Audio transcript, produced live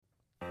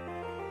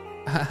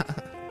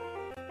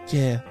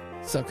Yeah.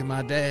 Sucking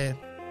my dad.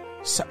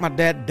 Suck my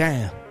dad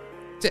down.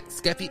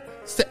 Skeppy.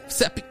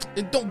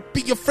 And don't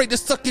be afraid to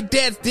suck your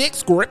dad's dick.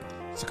 Squirt.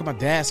 Sucking my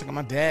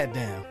dad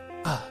down.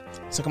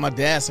 Sucking my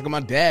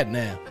dad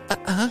now.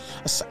 I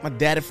suck my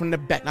daddy from the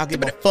back. I don't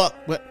give a fuck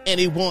what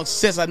anyone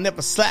says. I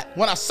never slap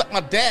when I suck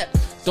my dad.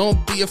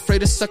 Don't be afraid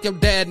to suck your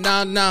dad.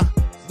 Nah.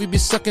 We be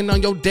sucking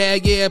on your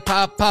dad, yeah,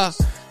 papa.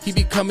 He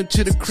be coming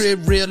to the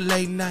crib real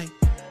late night.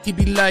 He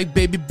be like,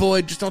 baby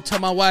boy, just don't tell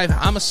my wife.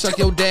 I'ma suck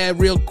your dad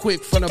real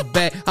quick from the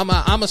back.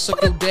 I'ma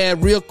suck your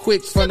dad real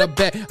quick from the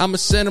back. I'ma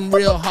send him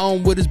real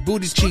home with his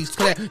booty cheeks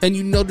clap. And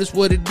you know this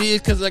what it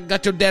is, cause I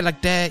got your dad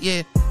like that,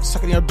 yeah.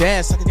 Sucking your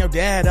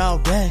dad all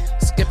day.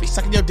 Skippy.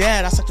 Sucking your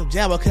dad, I suck your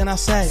dad, what can I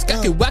say?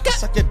 Skippy, waka. I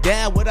suck your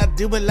dad, what I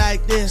do it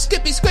like this.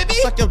 Skippy. I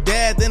suck your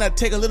dad, then I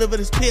take a little bit of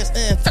his piss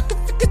and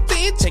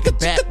take it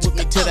back with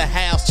me to the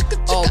house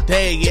all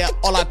day, yeah.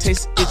 All I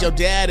taste is your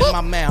dad in my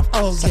mouth.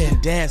 Oh, suck your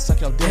dad.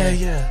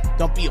 Yeah.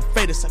 Don't be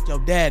afraid to suck your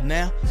dad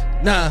now.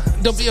 Nah,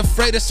 don't be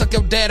afraid to suck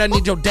your dad. I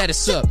need your daddy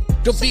suck.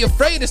 Don't be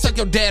afraid to suck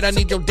your dad. I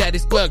need your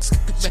daddy's bugs.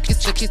 Don't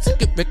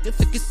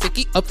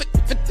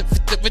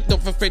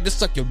be afraid to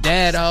suck your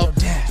dad out.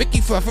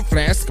 Vicky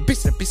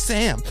Skippy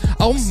Sam.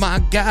 Oh my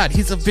God,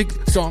 he's a big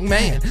strong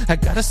man. I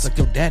gotta suck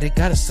your daddy.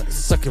 Gotta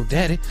suck your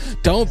daddy.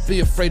 Don't be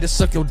afraid to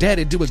suck your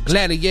daddy. Do it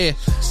gladly, yeah.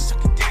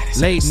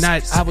 Late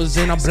night, I was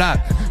in a block.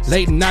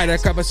 Late night, I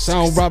got my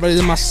son Robert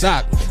in my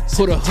sock.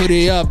 Put a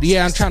hoodie up,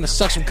 yeah, I'm trying to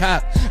suck some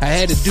cock. I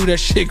had to do that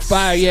shit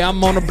fire, yeah,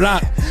 I'm on the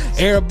block.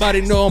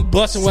 Everybody know I'm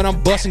busting when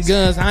I'm busting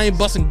guns. I ain't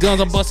busting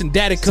guns, I'm busting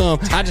daddy cum.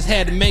 I just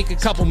had to make a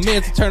couple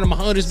minutes to turn my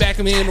hundreds back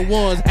into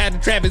ones. Had to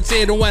trap and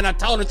say it when I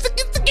told her, suck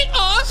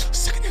it,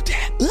 sucking your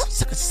dad.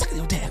 Sucking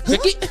your dad.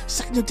 Vicky?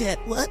 Sucking your dad.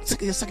 What?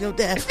 Sucking your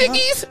dad.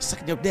 Vicky's?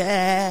 Sucking your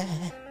dad.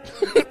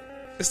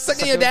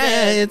 Sucking your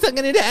dad.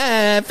 Sucking your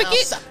dad. Vicky?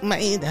 Suck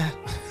my dad.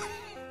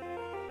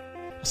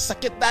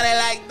 Suck your daddy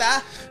like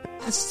that.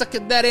 Suck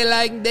your daddy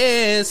like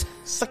this.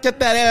 Suck your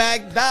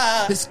daddy like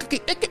that.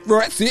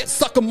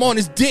 Suck him on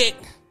his dick.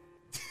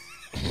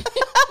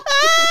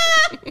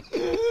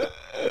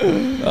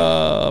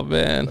 Oh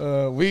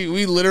man,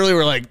 we literally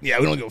were like, yeah,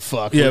 we don't give a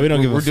fuck. Yeah, we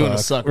don't give a fuck. We're doing a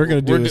suck. We're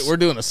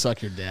doing a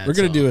suck your dad. We're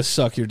gonna do a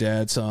suck your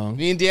dad song.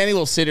 Me and Danny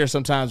will sit here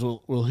sometimes.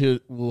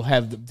 We'll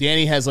have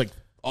Danny has like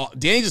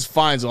Danny just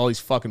finds all these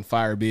fucking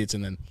fire beats,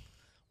 and then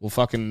we'll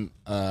fucking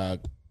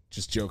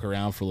just joke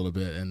around for a little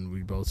bit, and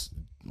we both.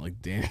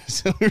 Like Danny,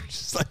 so we were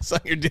just like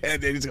suck your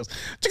dad. Danny just goes,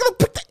 "You're gonna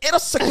put the it'll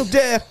suck your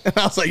dad." And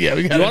I was like, "Yeah,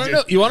 we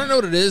got." You want to know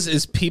what it is?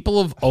 Is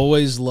people have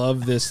always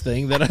loved this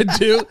thing that I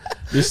do.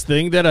 This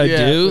thing that I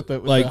do, with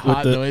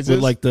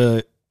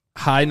the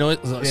high noise.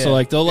 Yeah. So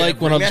like they'll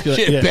like when I'll just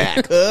be like,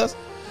 back,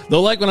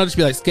 they'll like when I'll just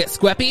be like,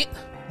 "Squappy,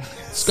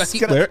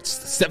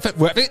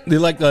 they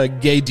like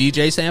gay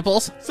DJ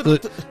samples.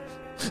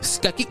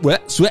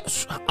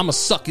 I'ma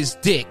suck his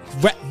dick.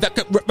 Red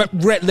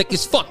lick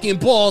his fucking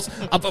balls.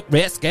 I'm a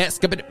red scat,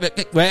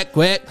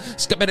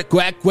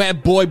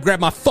 boy, grab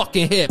my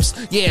fucking hips.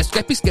 Yeah,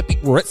 skeppy,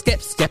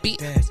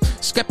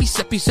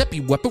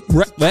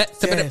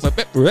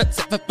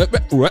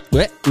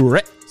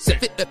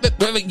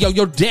 yo,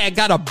 your dad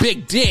got a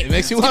big dick. It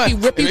makes you want to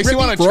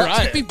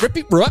try it.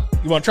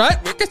 You want to try it?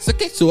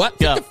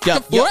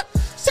 Yeah.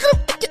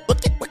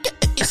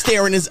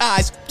 Stare in his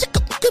eyes.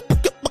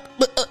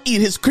 Eat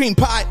his cream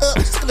pie.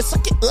 Suck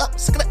it up.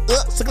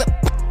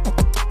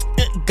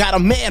 Got a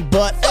man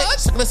butt.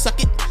 Suck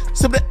it.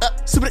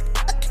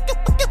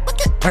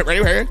 All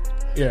right, ready?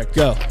 Yeah,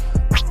 go.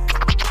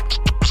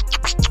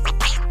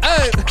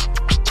 Hey,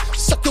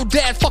 suck your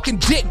dad fucking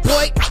dick,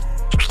 boy.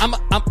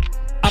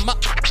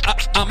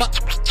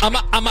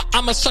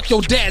 I'ma suck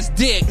your dad's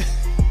dick.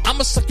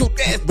 I'ma suck your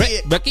dad's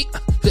dick, Becky.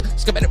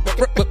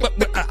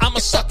 I'ma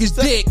suck his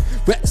dick.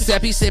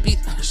 Sippy,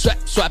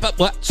 swap up,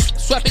 what?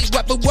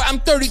 Swappy, I'm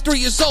 33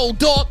 years old,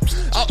 dog.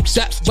 Oh,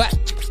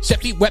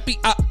 Sippy,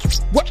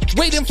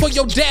 waiting for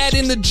your dad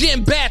in the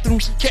gym bathroom.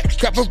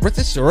 Grab a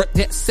shirt,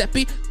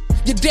 Sippy.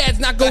 Your dad's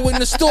not going to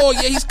the store,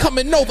 yeah, he's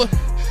coming over.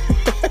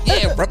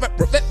 Yeah,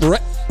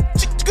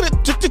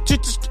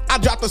 I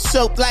dropped the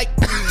soap like.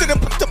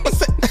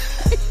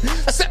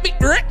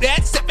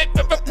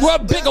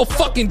 What a big ol'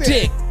 fucking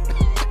dick.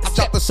 I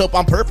dropped the soap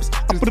on purpose.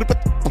 I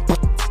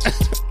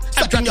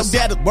dropped your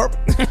dad at work.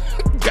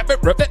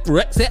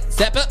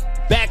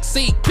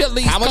 Backseat,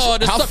 Billy's car.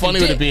 How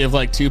funny would it be if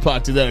like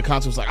Tupac did that at a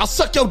concert? Was like, I'll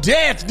suck your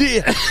dad's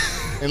dick.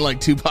 In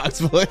like Tupac's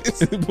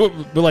voice.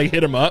 But like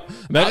hit him up.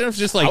 Imagine if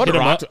just like hit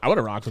him up. I would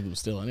have rocked with him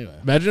still anyway.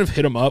 Imagine if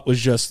hit him up was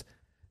just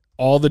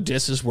all the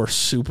disses were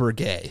super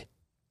gay.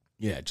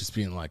 Yeah, just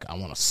being like, I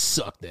want to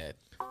suck that.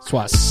 That's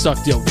why I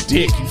sucked your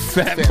dick, you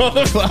fat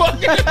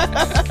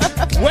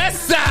motherfucker.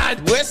 West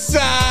Side.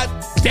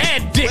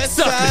 Dad dick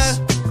suckers.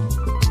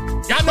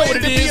 Y'all know what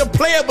it is. Be a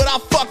player, but I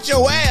fucked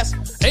your ass.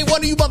 Ain't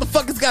one of you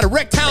motherfuckers got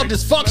erectile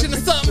dysfunction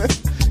or something?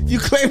 You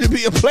claim to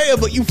be a player,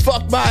 but you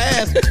fucked my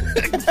ass.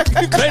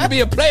 You claim to be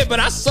a player, but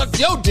I sucked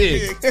your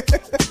dick.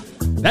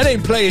 That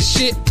ain't player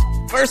shit.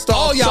 First off,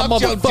 all y'all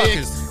suck your dick.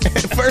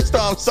 motherfuckers. First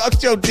off,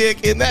 suck your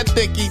dick in that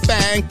thicky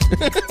thing.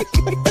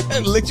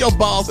 And lick your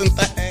balls and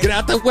thing. Get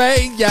out the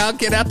way, y'all.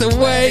 Get out the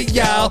way,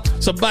 y'all.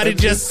 Somebody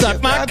just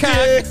suck my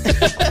cock.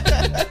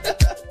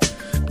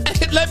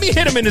 Let me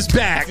hit him in his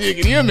back. Dude,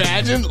 can you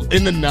imagine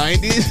in the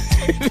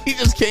 90s? He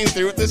just came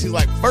through with this. He's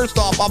like, first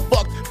off, I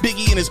fucked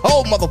Biggie and his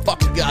whole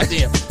motherfucking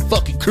goddamn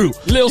fucking crew.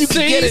 Lil You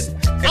can get C's,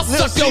 it. I'll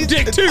Lil suck your C's,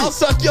 dick too. I'll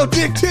suck your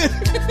dick too.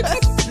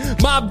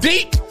 Mobb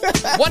Deep.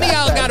 One of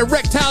y'all got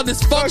erectile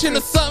dysfunction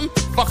or something?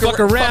 Fuck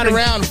around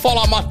and fall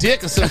on my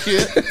dick or some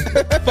shit.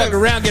 fuck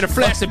around, get a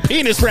flaccid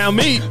penis around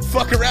me.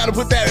 Fuck around and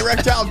put that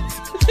erectile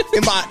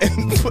in my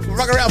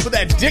fuck around and put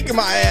that dick in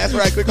my ass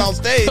right quick on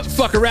stage.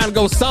 Fuck around and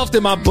go soft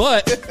in my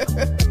butt.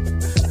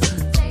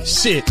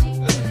 Shit.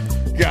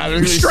 God,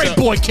 there's Straight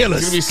boy There's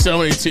killers. gonna be so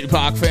many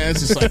Tupac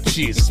fans. It's like,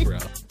 Jesus, bro.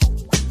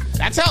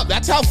 That's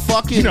how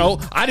fucking. You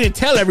know, I didn't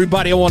tell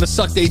everybody I want to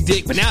suck their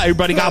dick, but now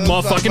everybody got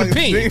motherfucking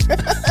pink.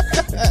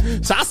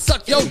 So I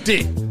suck your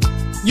dick.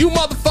 You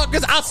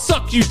motherfuckers, I'll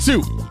suck you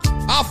too.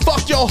 I'll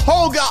fuck your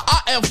whole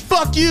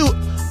fuck you.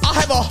 I'll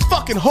have a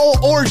fucking whole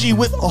orgy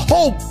with a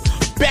whole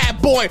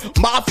bad boy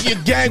mafia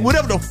gang,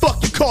 whatever the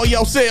fuck you call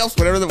yourselves,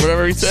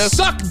 whatever he says.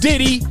 Suck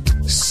Diddy,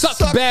 suck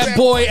Bad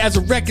Boy as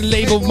a record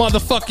label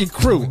motherfucking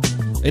crew.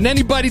 And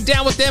anybody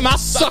down with them, I'll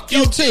suck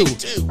you too.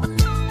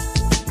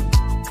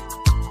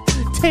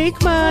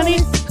 Take money.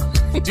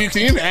 Dude,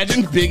 can you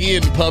imagine Biggie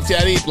and Puff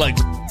Daddy like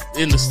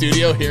in the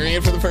studio hearing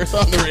it for the first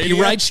time on the radio?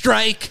 You right,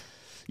 strike.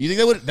 You think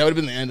that would have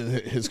been the end of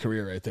his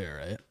career right there,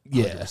 right?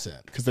 Yeah.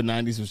 100%. Because the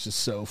 90s was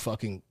just so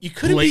fucking You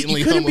couldn't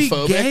blatantly be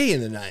homophobic. gay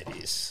in the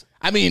 90s.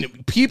 I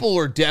mean, people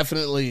were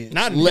definitely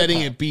Not in letting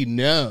hip-hop. it be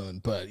known,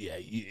 but yeah,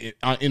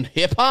 in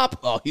hip hop,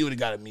 oh, he would have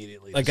got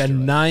immediately Like destroyed.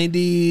 a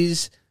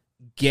 90s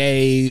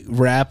gay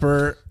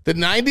rapper. The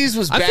 90s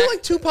was back. I feel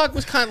like Tupac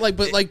was kind of like,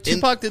 but like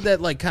Tupac did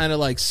that like kind of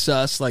like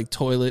sus, like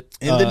toilet.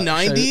 in the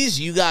 90s,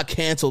 you got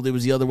canceled. It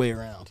was the other way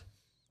around.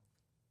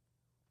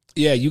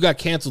 Yeah, you got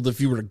canceled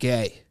if you were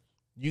gay.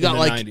 You got the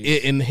like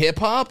 90s. in hip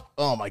hop.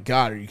 Oh my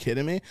god, are you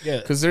kidding me? Yeah.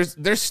 because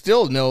there's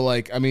still no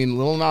like. I mean,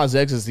 Lil Nas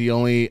X is the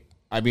only.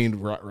 I mean,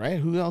 right?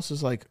 Who else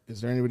is like?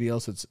 Is there anybody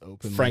else that's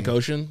open? Frank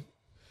Ocean.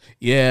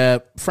 Yeah,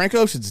 Frank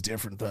Ocean's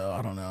different though.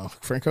 I don't know.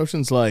 Frank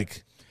Ocean's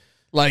like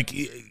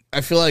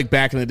I feel like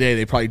back in the day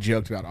they probably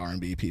joked about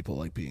R&B people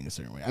like being a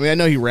certain way. I mean, I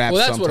know he raps.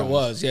 Well, that's what it sometimes,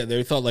 was. Yeah,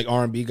 they thought like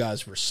R&B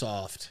guys were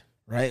soft,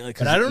 right? Like,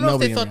 but I don't know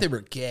if they thought they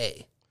were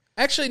gay.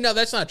 Actually, no,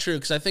 that's not true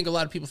because I think a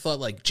lot of people thought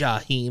like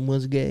Jaheim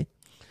was gay.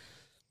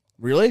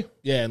 Really.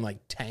 Yeah, and like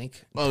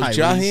Tank. Oh, Tyrese.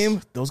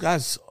 Jaheim.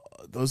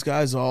 Those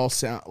guys all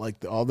sound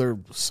like all their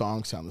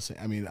songs sound the same.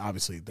 I mean,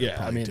 obviously they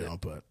probably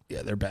don't, but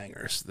yeah, they're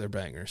bangers. They're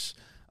bangers.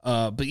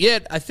 But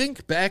yet, I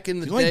think back in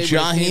the you know, like day,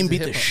 when it came Jaheim to beat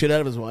the hip-hop- shit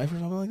out of his wife or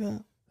something like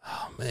that.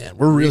 Oh man,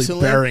 we're really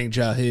Recently? burying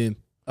Jaheim.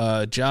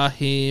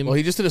 Jaheim. Well,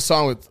 he just did a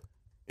song with.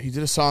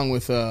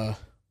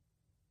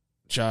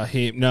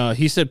 Jaheim. No,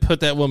 he said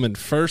put that woman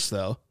first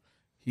though.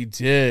 He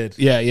did.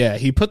 Yeah.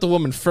 He put the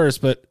woman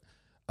first, but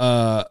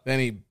Then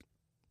he.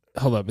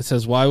 hold up. It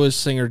says why was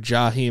singer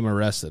Jaheim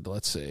arrested?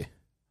 Let's see.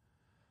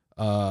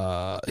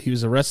 He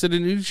was arrested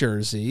in New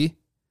Jersey.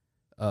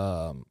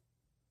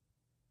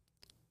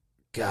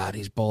 God,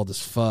 he's bald as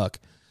fuck.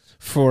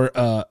 For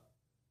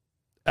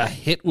a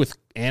hit with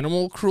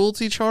animal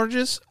cruelty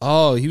charges.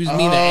 Oh, he was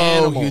mean to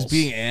animals. He was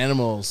being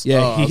animals. Yeah,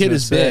 Oh, I he was hit gonna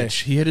his say.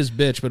 bitch. He hit his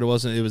bitch, but it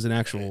wasn't. It was an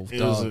actual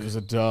dog. It was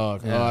a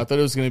dog. Yeah. Oh, I thought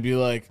it was gonna be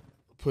like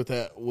put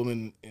that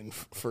woman in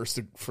first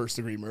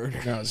degree murder.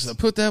 No, so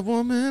put that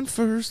woman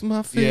first,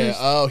 my fist. Yeah.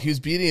 Oh, he was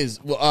beating his.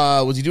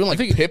 Was he doing like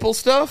pitbull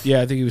stuff?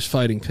 Yeah, I think he was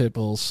fighting pit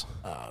bulls.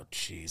 Oh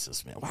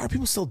Jesus, man! Why are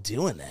people still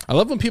doing that? I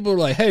love when people are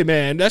like, "Hey,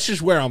 man, that's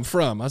just where I'm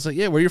from." I was like,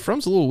 "Yeah, where you're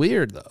from's a little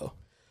weird, though."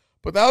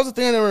 But that was the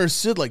thing I never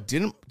understood. Like,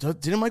 didn't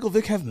Michael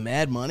Vick have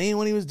mad money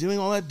when he was doing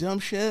all that dumb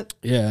shit?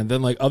 Yeah, and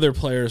then like other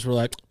players were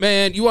like,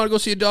 "Man, you want to go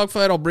see a dog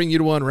fight? I'll bring you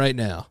to one right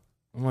now."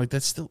 I'm like,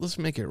 "That's still let's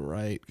make it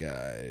right,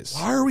 guys."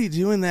 Why are we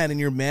doing that? And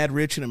you're mad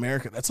rich in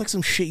America. That's like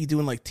some shit you do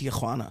in like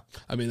Tijuana.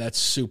 I mean, that's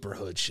super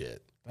hood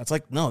shit. That's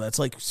like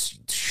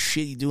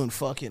shit you do in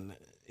fucking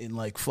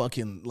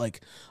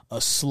a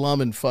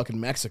slum in fucking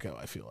Mexico.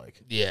 I feel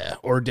like. Yeah,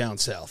 or down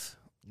south.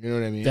 You know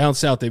what I mean? Down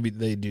south, they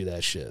do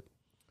that shit.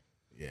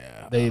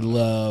 Yeah, They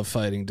love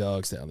fighting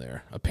dogs down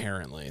there.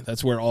 Apparently,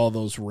 that's where all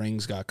those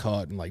rings got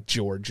caught in like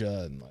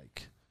Georgia and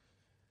like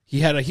he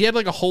had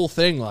like a whole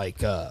thing like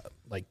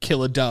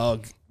kill a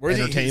dog Where's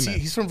entertainment.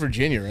 He's from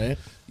Virginia, right?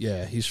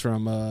 Yeah, he's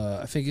from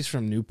I think he's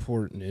from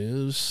Newport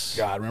News.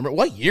 God, remember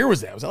what year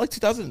was that? Was that like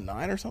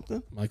 2009 or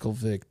something? Michael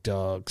Vick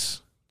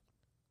dogs.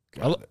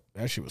 God,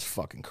 that shit was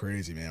fucking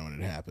crazy, man. When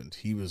it happened,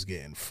 he was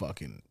getting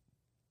fucking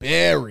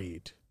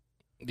buried.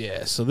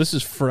 Yeah, so this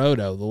is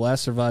Frodo, the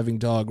last surviving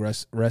dog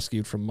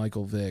rescued from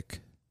Michael Vick.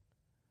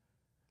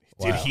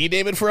 Did Wow. he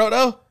name it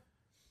Frodo?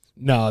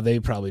 No, they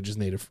probably just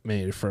made it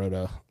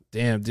Frodo.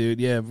 Damn, dude.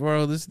 Yeah,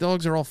 bro, these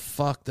dogs are all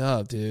fucked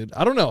up, dude.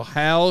 I don't know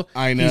how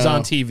I know. he's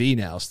on TV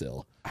now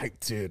still. I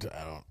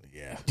don't.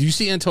 Yeah. Do you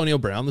see Antonio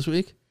Brown this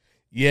week?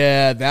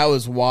 Yeah, that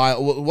was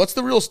wild. What's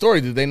the real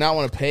story? Did they not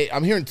want to pay?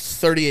 I'm hearing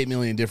 38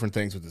 million different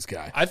things with this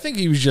guy. I think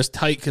he was just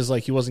tight because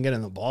like he wasn't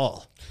getting the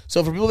ball.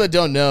 So for people that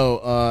don't know,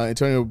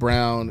 Antonio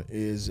Brown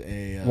is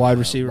a wide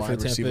receiver for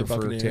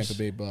the Tampa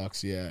Bay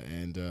Bucks. Yeah,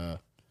 and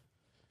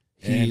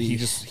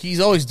he's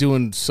always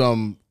doing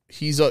some.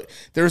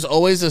 There's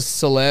always a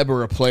celeb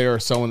or a player or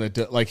someone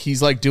that like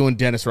he's like doing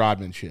Dennis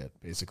Rodman shit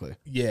basically.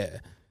 Yeah,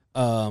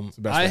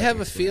 I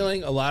have a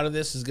feeling a lot of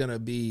this is gonna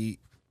be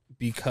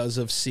because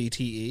of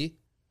CTE.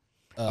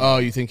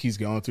 You think he's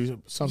going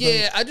through something?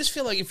 Yeah, I just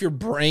feel like if your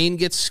brain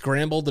gets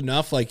scrambled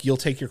enough, like you'll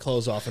take your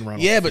clothes off and run.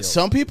 Yeah, off the but field.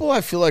 some people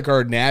I feel like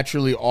are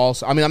naturally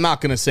also. I mean, I'm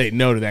not going to say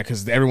no to that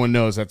because everyone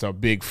knows that's a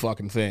big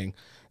fucking thing,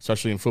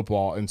 especially in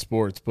football and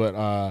sports,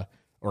 but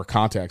or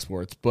contact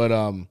sports. But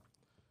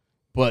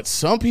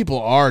some people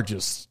are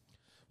just.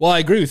 Well, I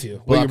agree with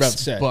you. What you're about to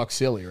say, buck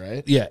silly,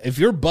 right? Yeah, if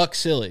you're buck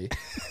silly,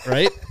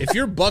 right? If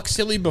you're buck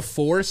silly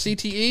before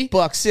CTE,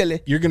 buck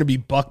silly, you're going to be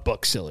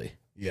buck silly.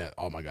 Yeah.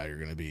 Oh my God,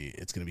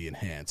 it's gonna be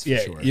enhanced. Yeah,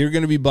 for sure. You're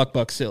gonna be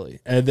buck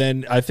silly, and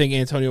then I think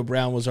Antonio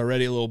Brown was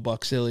already a little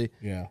buck silly.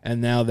 Yeah, and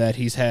now that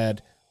he's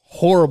had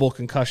horrible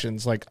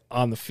concussions, like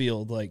on the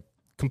field, like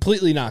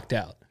completely knocked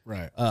out.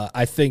 Right.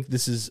 I think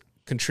this is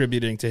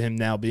contributing to him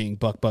now being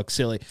buck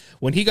silly.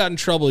 When he got in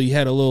trouble, he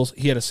had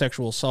a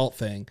sexual assault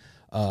thing.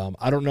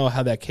 I don't know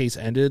how that case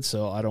ended,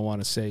 so I don't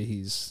want to say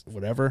he's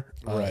whatever.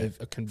 Right.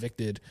 A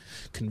convicted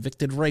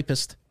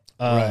rapist.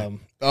 Right.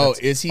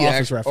 Is he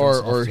actually,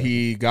 or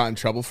he got in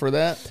trouble for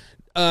that?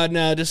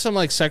 No, just some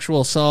like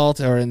sexual assault,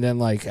 and then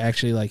like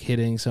actually like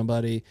hitting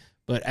somebody.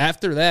 But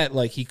after that,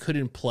 like he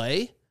couldn't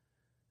play.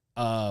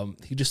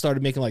 He just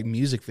started making like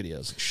music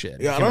videos and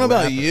shit. Yeah, I don't know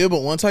about you,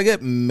 but once I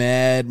get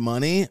mad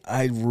money,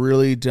 I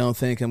really don't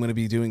think I'm going to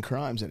be doing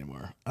crimes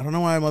anymore. I don't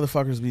know why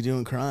motherfuckers be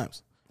doing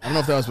crimes. I don't know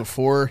if that was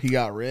before he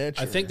got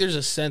rich. I think there's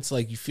a sense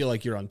like you feel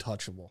like you're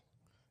untouchable.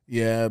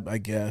 Yeah, I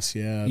guess,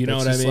 yeah. You know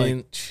what I mean?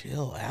 Like,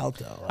 chill out,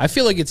 though. Right? I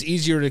feel like it's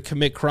easier to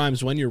commit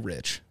crimes when you're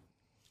rich.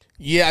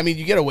 Yeah, I mean,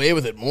 you get away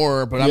with it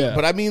more, but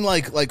I mean,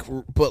 like,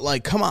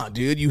 come on,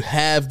 dude. You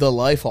have the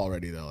life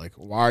already, though. Like,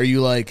 why are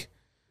you, like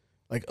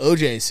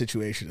OJ's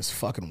situation is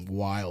fucking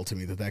wild to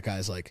me that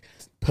guy's, like,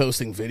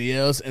 posting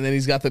videos, and then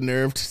he's got the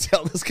nerve to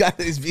tell this guy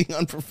that he's being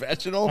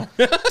unprofessional.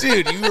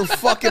 Dude, you were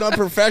fucking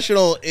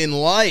unprofessional in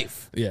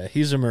life. Yeah,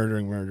 he's a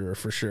murderer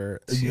for sure.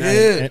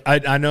 Dude.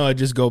 I know I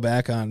just go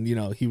back on,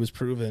 he was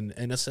proven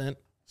innocent.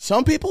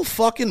 Some people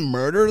fucking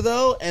murder,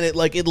 though, and it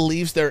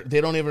leaves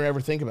they don't even ever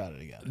think about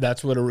it again.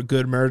 That's what a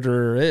good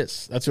murderer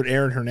is. That's what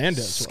Aaron Hernandez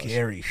was.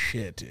 Scary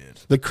shit,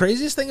 dude. The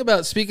craziest thing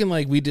about, speaking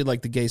like we did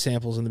like the gay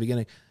samples in the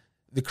beginning,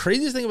 the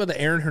craziest thing about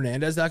the Aaron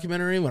Hernandez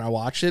documentary when I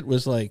watched it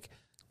was like,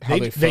 how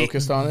they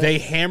focused on it? They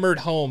hammered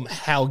home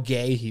how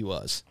gay he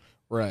was.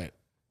 Right.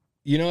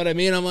 You know what I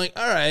mean? I'm like,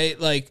 all right,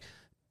 like,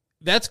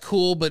 that's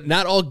cool, but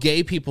not all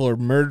gay people are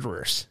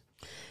murderers.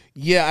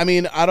 Yeah, I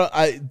mean,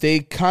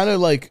 they kind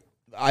of like,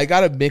 I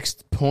got a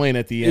mixed point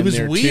at the end. It was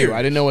weird. Too.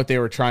 I didn't know what they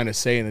were trying to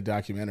say in the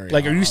documentary.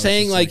 Like, are you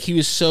saying like he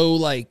was so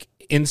like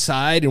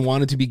inside and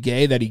wanted to be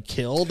gay that he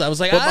killed? I was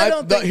like,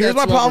 here's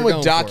my problem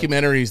with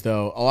documentaries,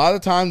 though. A lot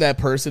of the time, that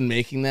person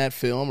making that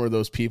film or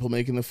those people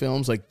making the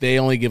films, like, they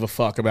only give a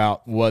fuck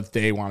about what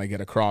they want to get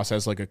across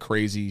as like a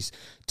crazy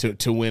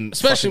to win,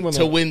 especially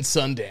win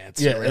Sundance.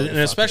 Yeah, and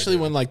especially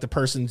when like the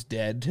person's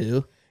dead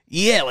too.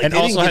 Yeah, like, and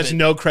also has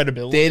no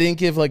credibility. They didn't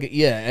give like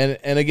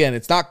and again,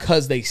 it's not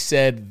because they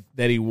said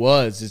that he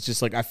was. It's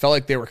just like I felt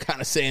like they were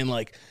kind of saying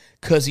like,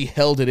 because he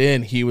held it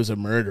in, he was a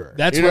murderer.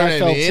 That's what I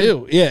felt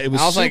too. Yeah, it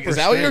was. I was like, is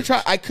that what you're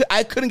trying?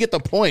 I couldn't get the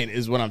point.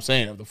 Is what I'm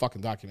saying of the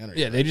fucking documentary.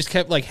 Yeah, they just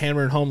kept like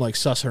hammering home like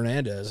Sus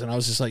Hernandez, and I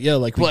was just like, yo,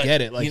 like we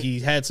get it. Like he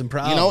had some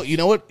problems. You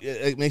know what?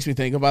 It makes me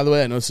think of. By the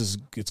way, I know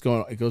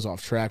it goes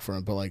off track for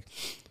him, but like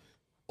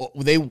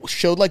they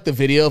showed like the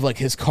video of like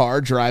his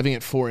car driving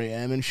at 4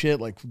 a.m. and shit,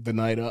 like the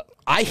night up.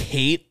 I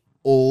hate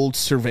old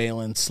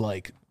surveillance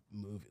like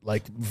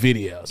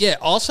videos. Yeah.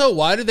 Also,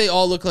 why do they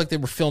all look like they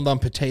were filmed on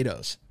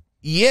potatoes?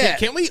 Yeah.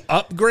 Can't we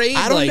upgrade?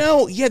 I don't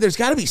know. Yeah, there's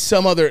got to be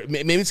some other.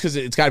 Maybe it's because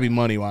it's got to be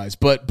money wise,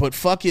 but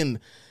fucking.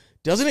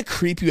 Doesn't it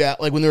creep you out?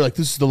 Like when they're like,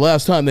 this is the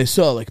last time they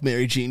saw like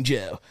Mary Jean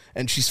Joe,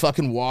 and she's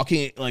fucking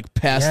walking like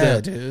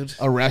past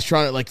a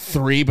restaurant at like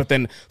 3, but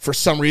then for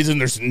some reason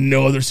there's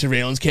no other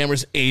surveillance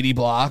cameras 80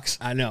 blocks.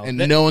 I know. And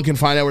no one can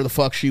find out where the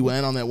fuck she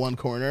went on that one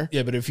corner.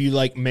 Yeah, but if you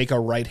like make a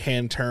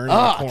right-hand turn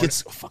I get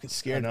so fucking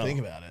scared to think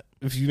about it.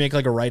 If you make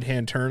like a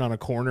right-hand turn on a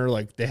corner,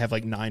 like they have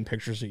like 9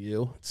 pictures of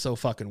you. It's so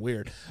fucking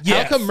weird.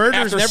 Yeah, how come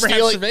murderers never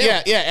have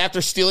surveillance? Yeah,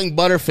 after stealing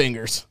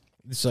Butterfingers.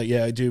 It's like,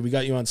 yeah, dude, we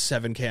got you on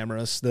 7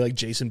 cameras. They like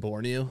Jason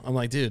Bourne you. I'm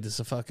like, dude, this is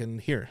a fucking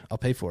here. I'll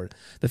pay for it.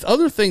 The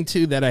other thing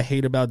too that I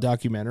hate about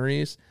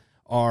documentaries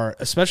are,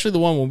 especially the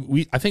one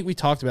when I think we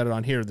talked about it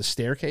on here, The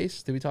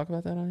Staircase. Did we talk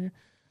about that on here?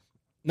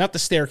 Not The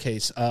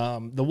Staircase.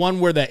 The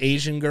one where the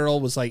Asian girl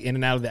was like in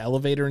and out of the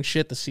elevator and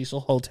shit. The Cecil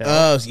Hotel.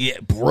 Oh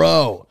yeah,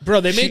 bro.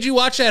 They made you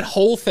watch that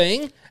whole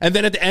thing, and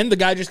then at the end, the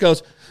guy just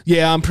goes,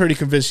 "Yeah, I'm pretty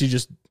convinced she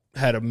just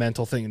had a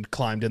mental thing and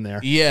climbed in there.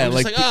 Yeah, I'm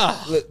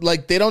just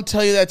like they don't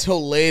tell you that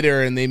till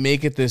later, and they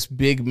make it this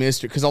big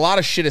mystery because a lot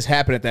of shit has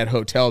happened at that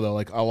hotel though,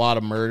 like a lot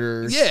of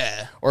murders,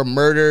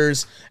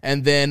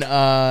 and then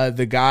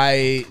the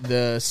guy,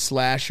 the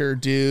slasher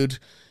dude,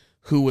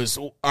 who was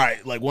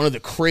like one of the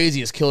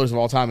craziest killers of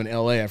all time in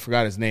L.A. I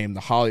forgot his name,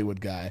 the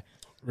Hollywood guy.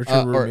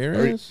 Richard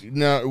Ramirez?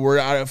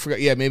 I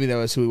forgot. Yeah, maybe that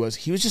was who he was.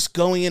 He was just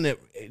going in.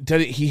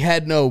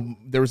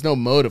 There was no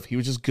motive. He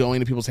was just going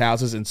to people's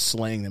houses and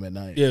slaying them at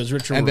night. Yeah, it was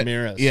Richard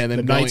Ramirez. Yeah, and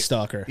then the Night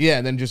Stalker. Yeah,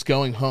 and then just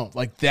going home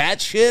like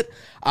that shit.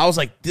 I was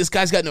like, this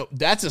guy's got no.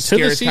 That's a To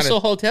scary the Cecil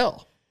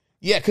Hotel.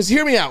 Yeah, because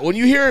hear me out. When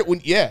you hear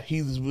it,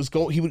 he was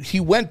going. He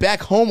went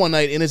back home one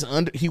night in his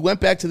He went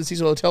back to the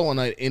Cecil Hotel one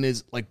night in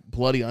his like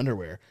bloody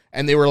underwear,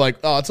 and they were like,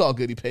 "Oh, it's all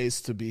good. He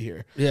pays to be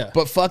here." Yeah,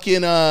 but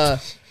fucking.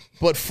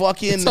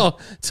 It's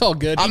all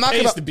good. I'm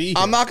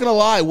not gonna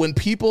lie.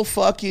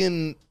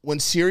 When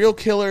serial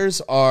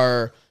killers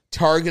are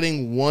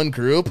targeting one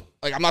group,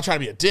 like I'm not trying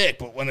to be a dick,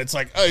 but when it's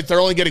like, oh, they're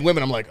only getting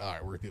women, I'm like, all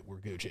right, we're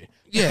Gucci.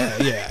 Yeah.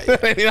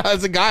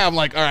 As a guy, I'm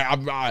like, all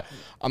right,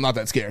 I'm not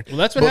that scared. Well,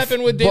 that's what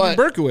happened with David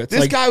Berkowitz.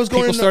 This guy was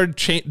going. People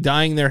started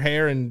dyeing their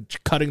hair and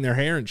cutting their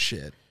hair and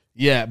shit.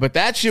 Yeah, but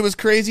that shit was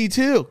crazy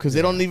too because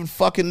they don't even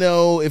fucking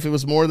know if it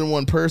was more than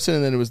one person,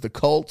 and then it was the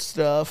cult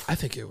stuff. I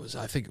think it was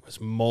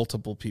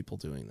multiple people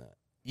doing that.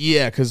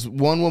 Yeah, because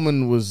one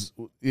woman was.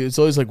 It's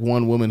always like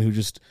one woman who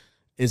just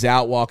is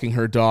out walking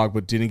her dog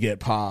but didn't get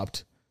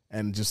popped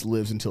and just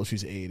lives until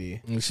she's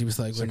 80. And she was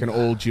like, it's like an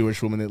old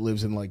Jewish woman that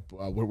lives in like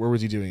where was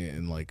he doing it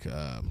in like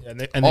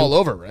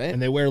over, right?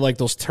 And they wear like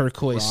those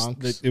turquoise.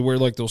 They wear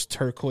like those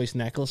turquoise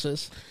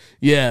necklaces.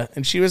 Yeah,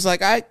 and she was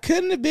like, I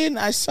couldn't have been.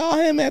 I saw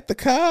him at the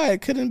car.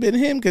 It couldn't have been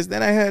him because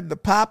then I heard the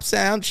pop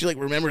sound. She like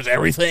remembers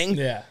everything.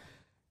 Yeah,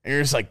 and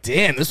you're just like,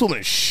 damn, this woman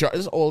is sharp.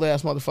 This old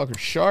ass motherfucker's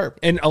sharp.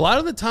 And a lot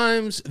of the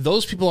times,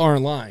 those people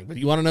aren't lying. But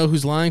you want to know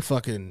who's lying?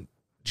 Fucking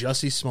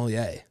Jussie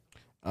Smollett.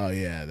 Oh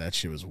yeah, that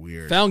shit was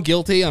weird. Found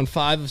guilty on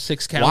 5 of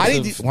 6 counts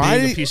of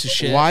being a piece of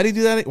shit. Why did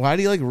he do that? Why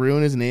did he like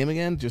ruin his name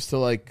again? Just to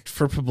like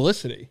for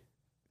publicity.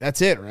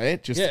 That's it,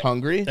 right? Just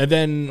hungry and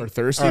then or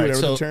thirsty,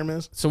 whatever the term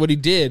is. So what he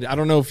did, I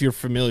don't know if you're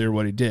familiar with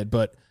what he did,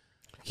 but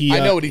I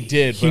know what he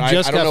did, but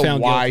I don't know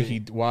why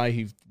guilty. why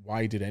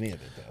he did any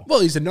of it though. Well,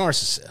 he's a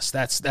narcissist.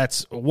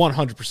 That's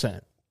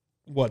 100%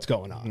 what's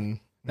going on. Mm-hmm.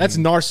 That's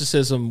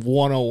narcissism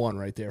 101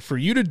 right there. For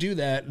you to do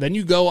that, then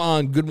you go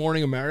on Good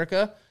Morning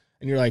America.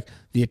 And you're like,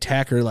 the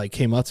attacker like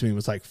came up to me and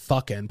was like,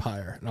 fuck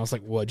Empire. And I was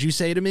like, what'd you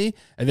say to me?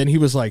 And then he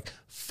was like,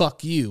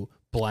 fuck you,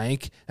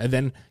 blank. And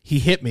then he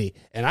hit me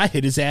and I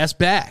hit his ass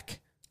back.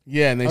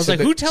 Yeah. And I was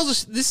like, who tells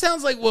us? This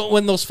sounds like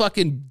when those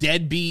fucking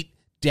deadbeat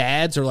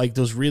dads or like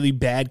those really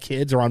bad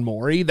kids are on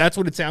Maury. That's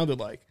what it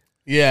sounded like.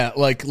 Yeah,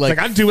 like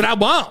I do what I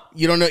want.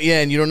 You don't know,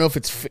 and you don't know if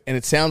it's and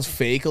it sounds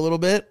fake a little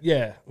bit.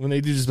 Yeah, when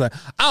they do just like,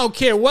 I don't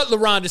care what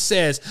LaRonda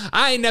says.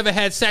 I ain't never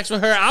had sex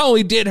with her. I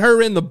only did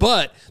her in the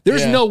butt.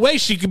 There's no way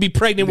she could be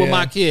pregnant with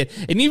my kid.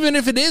 And even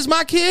if it is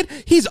my kid,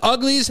 he's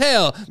ugly as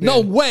hell. No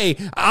way.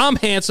 I'm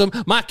handsome.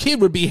 My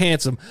kid would be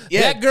handsome.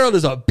 Yeah. That girl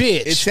is a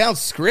bitch. It sounds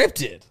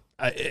scripted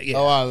a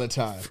lot of the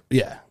time.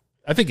 Yeah.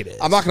 I think it is.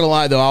 I'm not gonna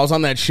lie though. I was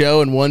on that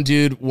show and one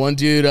dude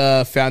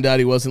found out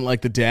he wasn't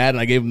like the dad, and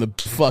I gave him the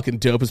fucking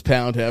dopest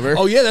pound ever.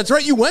 Oh yeah, that's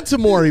right. You went to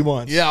Maury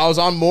once. Yeah, I was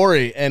on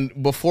Maury,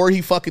 and before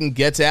he fucking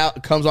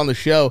comes on the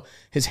show,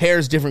 his hair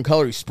is different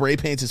color. He spray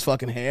paints his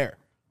fucking hair.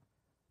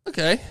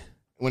 Okay.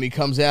 When he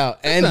comes out,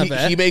 and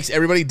he makes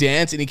everybody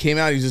dance, and he came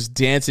out. He's just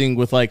dancing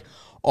with like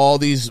all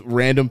these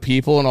random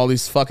people and all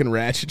these fucking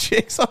ratchet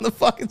chicks on the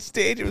fucking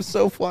stage. It was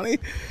so funny.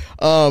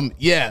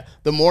 Yeah,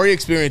 the Maury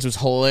experience was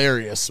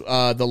hilarious.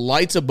 The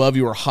lights above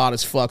you are hot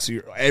as fuck, so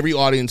every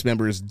audience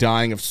member is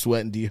dying of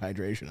sweat and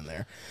dehydration in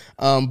there.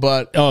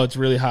 But it's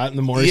really hot in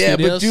the Maury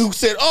studios? But Duke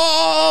said,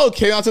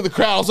 came out to the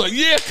crowd. I was like,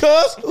 yeah,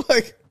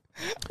 cuz.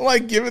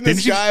 Like giving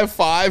this guy a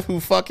 5 who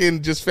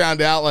fucking just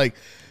found out like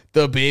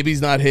the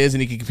baby's not his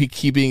and he can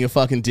keep being a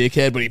fucking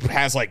dickhead, but he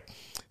has like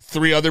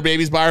 3 other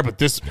babies by her, but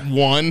this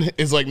one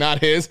is like not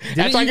his.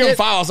 After I gave him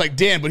 5, I was like,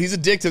 damn, but he's a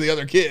dick to the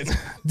other kids.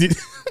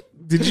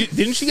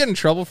 Didn't she get in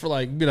trouble for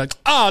like being like,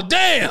 oh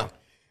damn?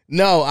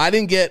 No, I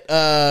didn't get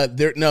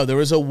there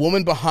was a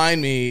woman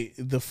behind me.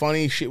 The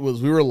funny shit was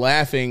we were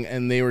laughing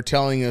and they were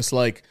telling us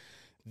like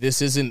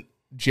this isn't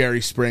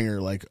Jerry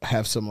Springer, like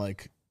have some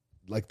like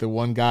the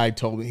one guy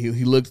told me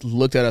he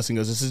looked at us and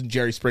goes, this isn't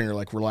Jerry Springer,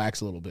 like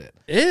relax a little bit.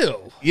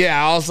 Ew.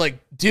 Yeah, I was like,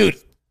 dude,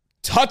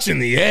 touching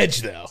the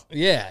edge though.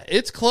 Yeah,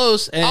 it's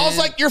close. And I was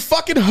like, your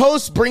fucking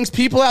host brings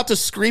people out to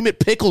scream at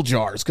pickle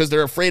jars because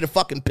they're afraid of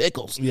fucking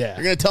pickles. Yeah.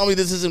 You're going to tell me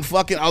this isn't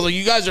fucking... I was like,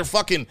 you guys are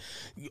fucking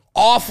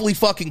awfully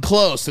fucking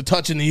close to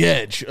touching the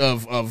edge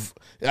of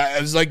I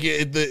was like,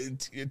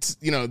 it's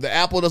the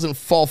apple doesn't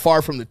fall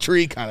far from the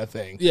tree kind of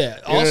thing. Yeah.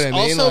 You know what I mean?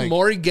 Also, like,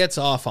 Maury gets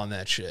off on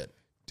that shit.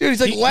 Dude,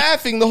 he's like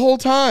laughing the whole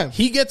time.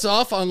 He gets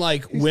off on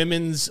like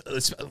women's...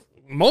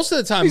 Most of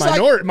the time,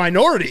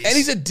 minorities. And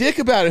he's a dick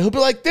about it. He'll be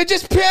like, they're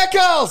just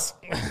pickles.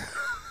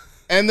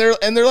 and they're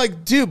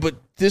like, dude, but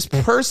this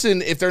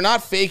person, if they're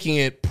not faking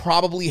it,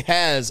 probably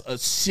has a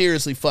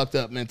seriously fucked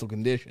up mental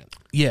condition.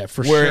 Yeah,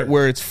 for sure.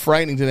 Where it's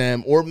frightening to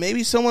them, or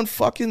maybe someone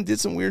fucking did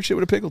some weird shit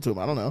with a pickle to him.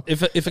 I don't know.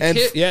 If a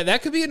kid, yeah,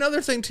 that could be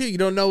another thing too. You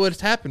don't know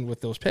what's happened with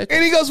those pickles.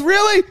 And he goes,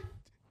 really?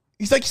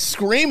 He's like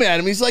screaming at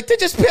him. He's like, they're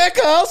just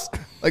pickles.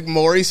 Like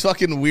Maury's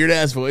fucking weird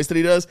ass voice that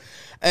he does.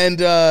 And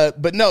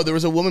but no, there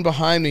was a woman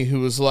behind me who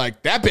was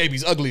like, that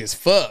baby's ugly as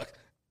fuck.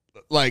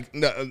 Like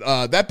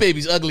that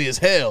baby's ugly as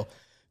hell.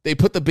 They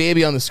put the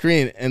baby on the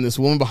screen, and this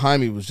woman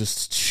behind me was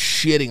just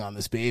shitting on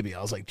this baby.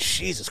 I was like,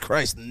 Jesus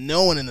Christ,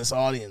 no one in this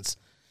audience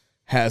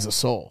has a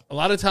soul. A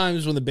lot of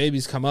times when the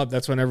babies come up,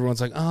 that's when everyone's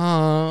like,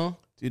 oh.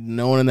 Dude,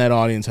 no one in that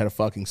audience had a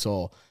fucking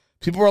soul.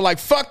 People were like,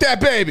 fuck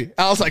that baby.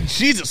 I was like,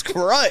 Jesus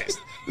Christ.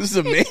 This is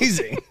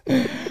amazing.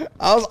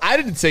 I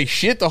didn't say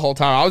shit the whole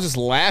time. I was just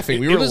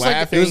laughing. We were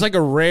laughing. It was like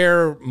a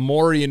rare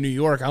Maury in New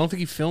York. I don't think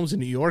he films in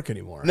New York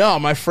anymore. No,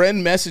 my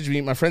friend messaged me.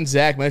 My friend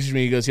Zach messaged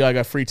me. He goes, "Yeah, I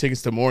got free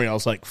tickets to Maury." I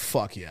was like,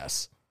 "Fuck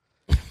yes!"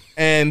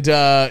 And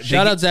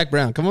shout out Zach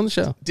Brown. Come on the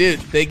show, dude.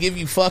 They give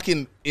you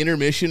fucking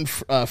intermission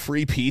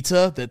free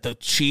pizza that the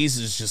cheese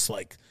is just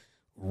like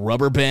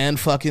rubber band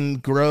fucking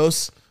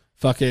gross.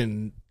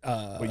 Fucking.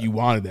 But you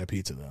wanted that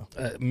pizza though.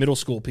 Middle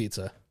school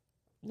pizza.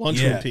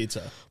 Lunchroom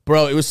pizza.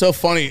 Bro, it was so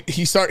funny.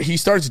 He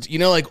starts, you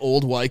know, like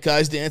old white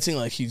guys dancing.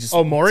 Like he just.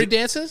 Oh, Maury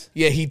dances?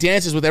 Yeah, he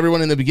dances with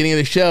everyone in the beginning of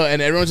the show,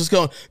 and everyone's just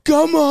going,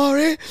 "Go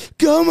Maury,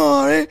 go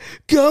Maury,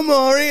 go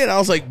Maury," and I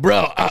was like,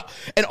 "Bro,"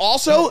 and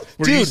also,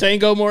 were you saying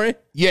 "Go Maury"?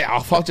 Yeah,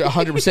 I fucked it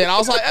 100%. I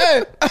was like,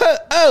 "Hey,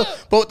 oh!"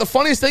 But the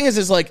funniest thing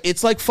is like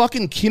it's like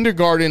fucking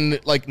kindergarten,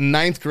 like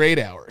 9th grade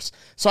hours.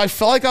 So I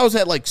felt like I was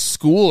at like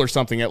school or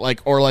something, at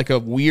like or like a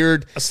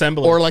weird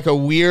assembly, or like a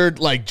weird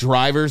like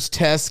driver's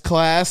test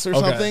class or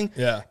something.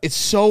 Yeah, it's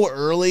so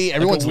early.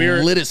 Everyone's like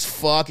lit as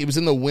fuck. It was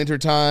in the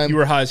wintertime. You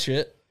were high as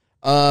shit.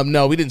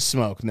 No, we didn't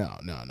smoke. No.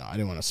 I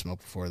didn't want to smoke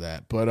before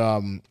that. But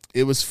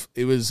it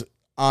was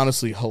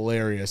honestly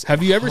hilarious.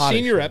 Have you ever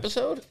seen your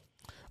episode?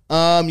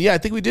 Yeah, I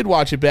think we did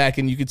watch it back,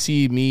 and you could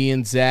see me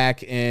and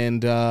Zach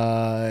and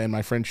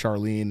my friend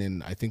Charlene,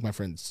 and I think my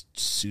friend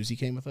Susie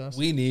came with us.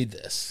 We need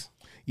this.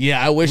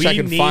 Yeah, I wish I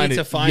could find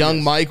it. Young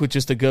this. Mike with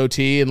just a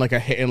goatee and like a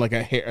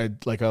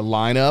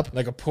lineup,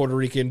 like a Puerto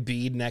Rican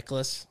bead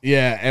necklace.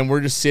 Yeah, and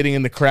we're just sitting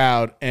in the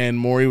crowd, and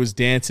Maury was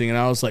dancing, and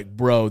I was like,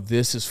 "Bro,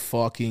 this is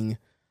fucking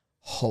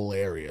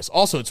hilarious."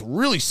 Also, it's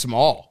really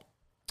small.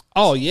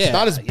 Oh yeah, it's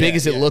not as big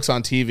as it looks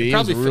on TV.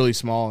 It's really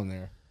small in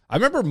there. I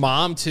remember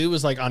Mom too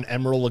was like on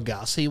Emerald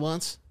Lagasse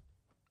once.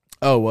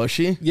 Oh, was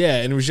she? Yeah,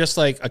 and it was just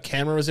like a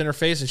camera was in her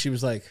face, and she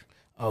was like,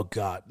 "Oh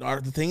God."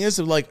 The thing is,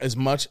 like, as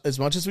much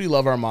as we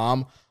love our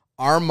mom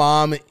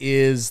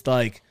is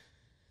like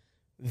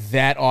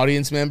that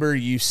audience member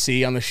you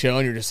see on the show,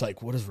 and you're just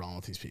like, "What is wrong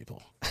with these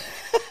people?"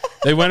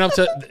 They went up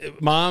to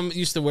Mom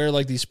used to wear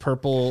like these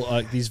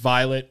purple, these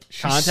violet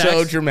contacts.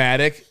 So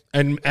dramatic.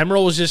 And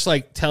Emerald was just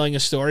like telling a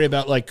story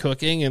about like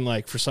cooking, and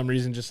like for some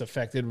reason just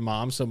affected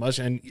Mom so much.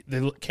 And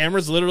the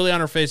camera's literally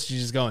on her face.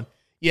 She's just going,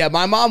 yeah,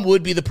 my mom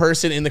would be the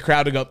person in the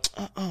crowd to go,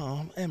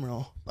 "Oh,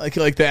 Emerald," like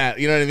that.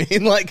 You know what I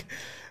mean? Like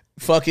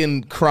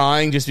fucking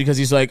crying just because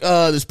he's like,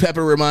 "Oh, this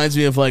pepper reminds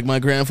me of like my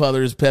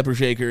grandfather's pepper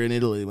shaker in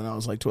Italy when I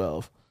was like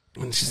 12."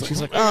 And she's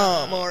like,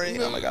 "Oh, Maury,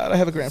 oh my God, I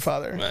have a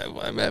grandfather.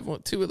 I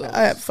have 2 of those.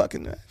 I have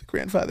fucking a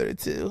grandfather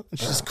too." And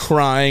she's just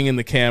crying in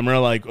the camera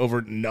like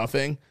over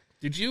nothing.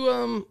 Did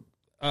you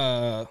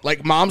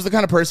like Mom's the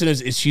kind of person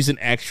is she's an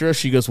extra.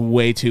 She goes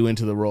way too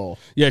into the role.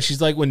 Yeah,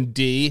 she's like when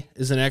Dee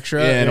is an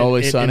extra. Yeah, and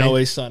Always Sunny. And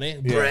Always Sunny.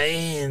 Yeah.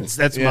 Brains.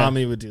 That's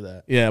Mommy would do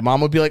that. Yeah,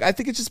 Mom would be like, "I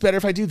think it's just better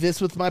if I do this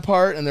with my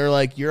part," and they're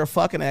like, "You're a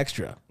fucking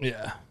extra."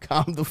 Yeah,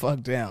 calm the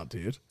fuck down,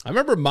 dude. I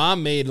remember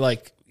Mom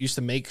used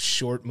to make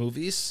short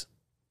movies.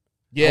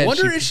 Yeah, I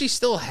wonder if she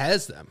still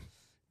has them.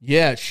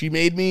 Yeah, she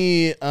made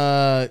me. It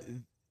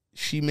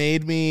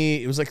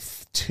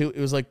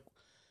was like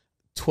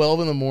 12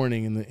 in the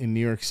morning in New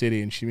York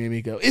City, and she made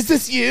me go, "Is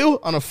this you?"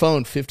 on a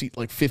phone 50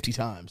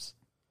 times.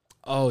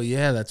 Oh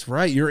yeah, that's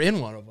right. You're in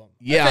one of them.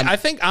 Yeah, I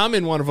think I'm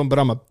in one of them, but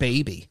I'm a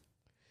baby.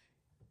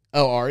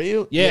 Oh, are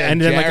you? Yeah,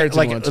 and then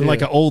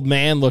like an old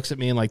man looks at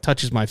me and like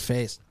touches my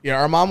face.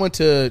 Yeah, our mom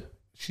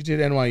she did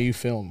NYU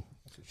film.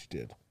 That's what she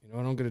did. You know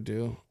what I'm gonna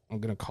do? I'm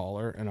gonna call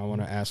her and I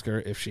want to ask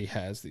her if she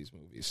has these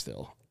movies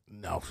still.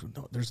 No,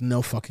 there's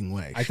no fucking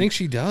way. I think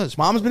she does.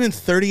 Mom's been in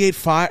 38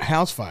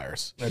 house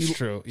fires. That's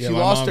true.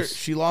 Yeah,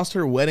 she lost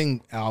her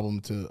wedding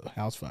album to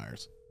house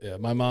fires. Yeah,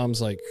 my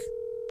mom's like,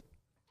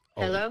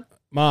 hello,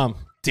 Mom.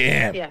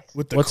 Damn. Yes.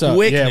 With the What's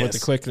quickness. Up? Yeah, with the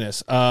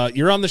quickness.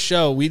 You're on the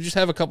show. We just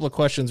have a couple of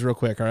questions real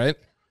quick, all right?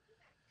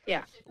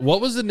 Yeah.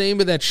 What was the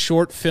name of that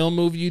short film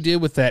movie you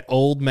did with that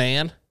old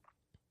man?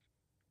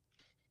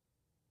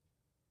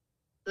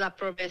 La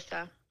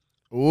Promesa.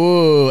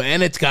 Ooh,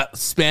 and it's got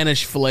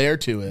Spanish flair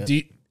to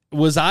it.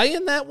 Was I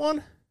in that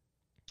one?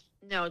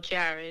 No,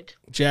 Jared.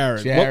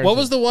 What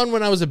was the one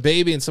when I was a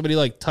baby and somebody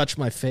like touched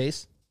my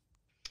face?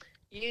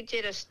 You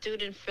did a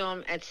student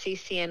film at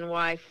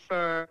CCNY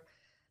for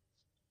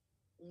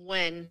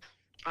when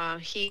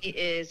he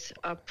is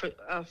a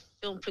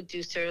film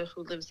producer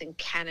who lives in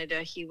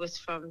Canada. He was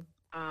from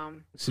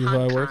See who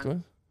Hong I worked Kong.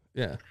 with?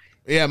 Yeah.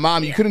 Yeah,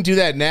 Mom, you couldn't do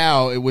that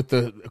now with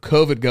the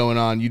COVID going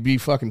on. You'd be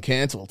fucking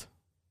canceled.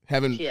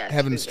 Having Yes,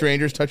 we would.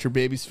 strangers touch your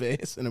baby's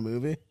face in a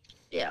movie.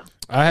 Yeah.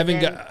 I haven't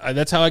then got.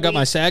 That's how I got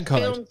my SAG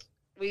card.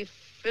 We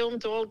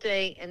filmed all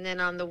day, and then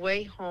on the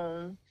way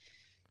home,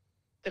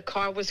 the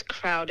car was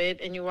crowded,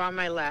 and you were on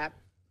my lap,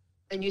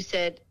 and you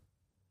said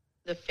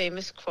the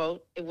famous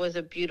quote, "It was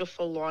a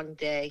beautiful long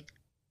day,"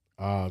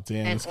 Oh,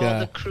 damn, and this all guy.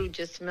 the crew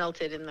just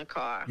melted in the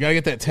car. You gotta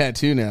get that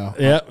tattoo now.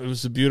 Yeah, it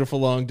was a beautiful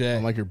long day.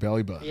 On like your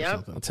belly button or Yep.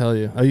 something. I'll tell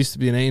you. I used to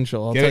be an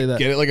angel. I'll tell you that.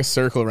 Get it like a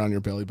circle around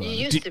your belly You button.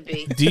 used to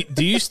be.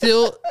 Do you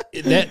still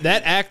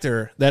that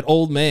actor, that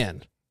old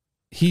man?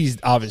 He's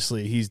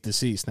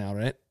deceased now,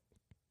 right?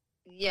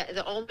 Yeah,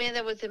 the old man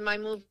that was in my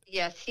movie.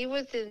 Yes, he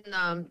was in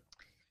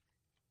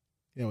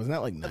Yeah, wasn't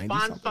that like the 90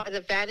 bonfire, something?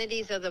 the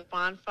Vanities of the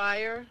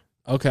Bonfire.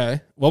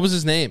 Okay. What was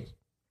his name?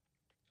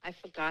 I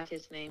forgot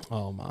his name.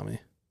 Oh, mommy.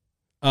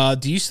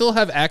 Do you still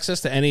have access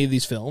to any of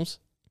these films?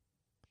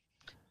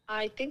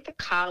 I think the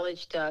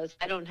college does.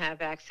 I don't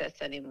have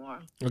access anymore.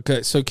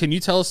 Okay, so can you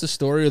tell us the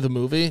story of the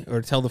movie,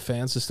 or tell the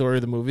fans the story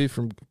of the movie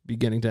from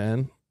beginning to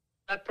end?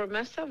 La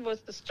Promesa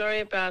was the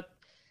story about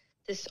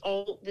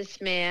this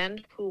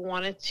man who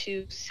wanted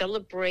to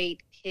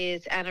celebrate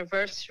his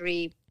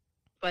anniversary,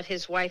 but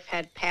his wife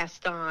had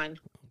passed on,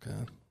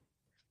 Okay.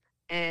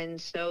 and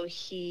so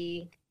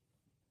he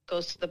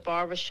goes to the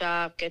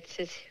barbershop, gets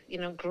his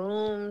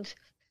groomed,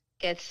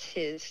 gets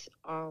his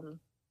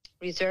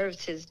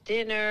reserves his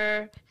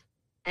dinner,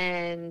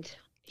 and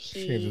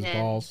he Shaves his then-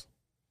 balls.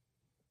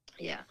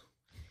 Yeah.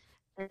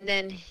 And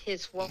then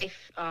his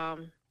wife, I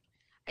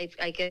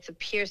guess,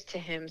 appears to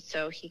him,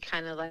 so he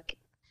kind of like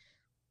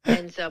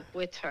ends up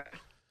with her.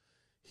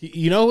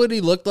 You know what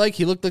he looked like?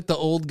 He looked like the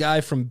old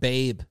guy from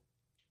Babe.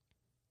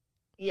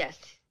 Yes,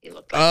 he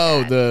looked like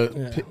Oh, that.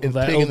 the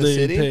that pig old in the dude,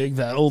 city? pig,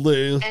 that old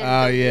dude. And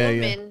Oh, the yeah,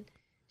 woman,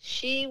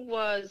 she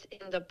was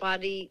in the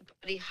Buddy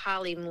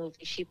Holly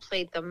movie. She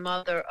played the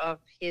mother of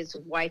his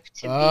wife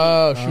to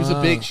Oh, she was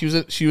a big.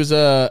 Ah. She was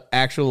a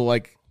actual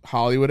like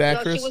Hollywood be. No,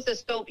 actress. she was a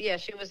soap. Yeah,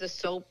 she was a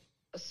soap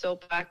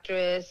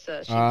actress.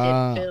 She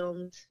Ah. did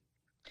films,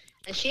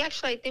 and she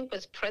actually, I think,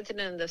 was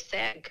president of the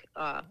SAG.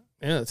 Yeah,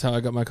 that's how I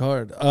got my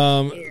card.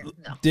 No.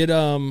 Did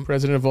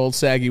President of Old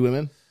Saggy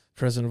Women.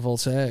 President of Old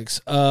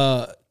Sags.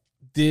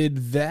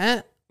 Did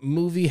that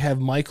movie have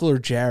Michael or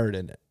Jared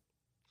in it?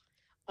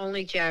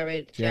 Only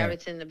Jared. Jared.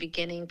 Jared's in the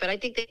beginning, but I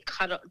think they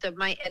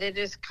my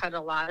editors cut a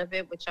lot of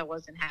it, which I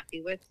wasn't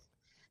happy with.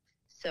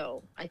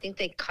 So I think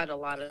they cut a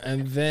lot of it.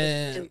 And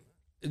then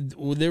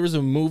there was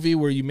a movie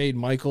where you made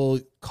Michael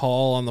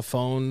call on the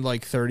phone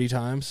like 30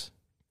 times.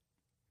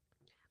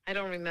 I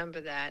don't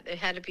remember that. It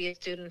had to be a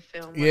student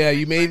film. Yeah,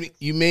 you made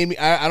me.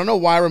 I don't know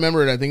why I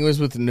remember it. I think it was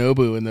with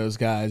Nobu and those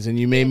guys, and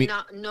you made me.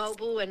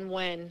 Nobu and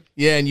Wen.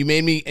 Yeah, and you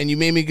made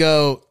me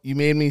go. You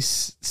made me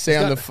say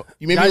on the.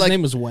 You made me Guy's like.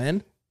 name was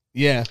Wen.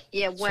 Yeah.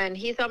 Yeah, Wen.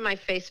 He's on my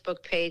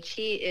Facebook page.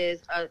 He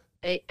is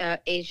a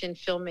Asian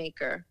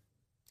filmmaker.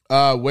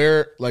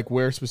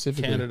 Where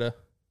specifically? Canada.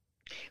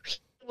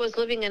 He was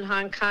living in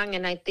Hong Kong,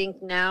 and I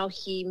think now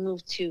he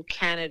moved to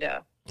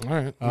Canada. All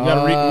right.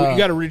 You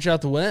got to reach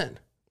out to Wen.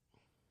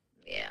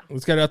 Yeah.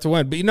 Let's get out to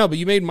Wen. But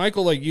you made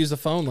Michael like use the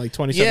phone like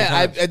 27 Yeah,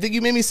 times. I think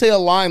you made me say a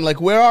line like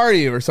 "Where are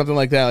you?" or something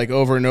like that, like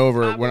over and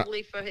over.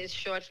 Probably for his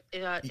short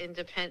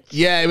independent.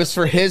 Yeah, it was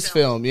for his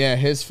film. Yeah,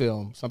 his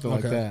film, something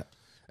like Okay. that.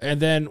 And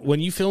then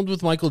when you filmed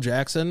with Michael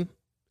Jackson,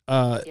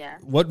 Yeah.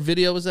 what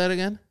video was that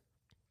again?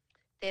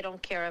 They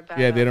don't care about.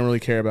 Yeah, they don't really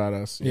care about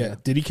us. Yeah.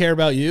 Did he care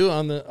about you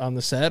on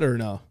the set or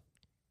no?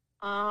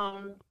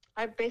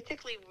 I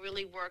basically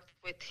really worked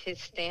with his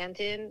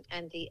stand-in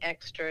and the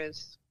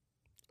extras.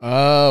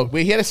 Oh,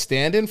 wait, he had a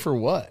stand-in for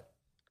what?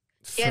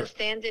 He had a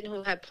stand-in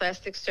who had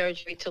plastic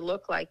surgery to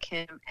look like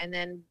him, and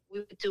then we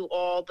would do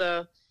all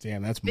the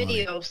Damn, that's money.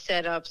 video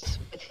setups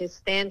with his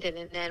stand-in,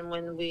 and then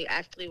when we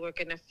actually were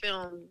going to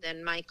film,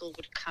 then Michael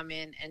would come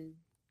in and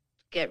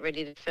get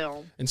ready to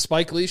film. And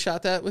Spike Lee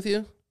shot that with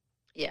you?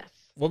 Yes.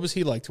 What was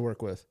he like to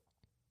work with?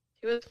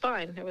 It was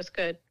fine. It was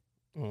good.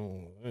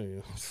 Oh,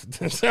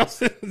 that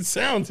doesn't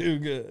sound too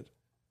good.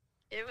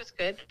 It was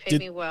good. Paid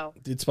me well.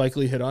 Did Spike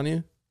Lee hit on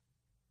you?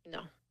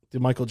 No.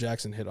 Did Michael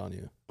Jackson hit on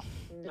you?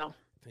 No.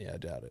 Yeah, I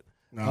doubt it.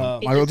 No,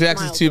 He Michael just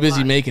Jackson's smiled too a busy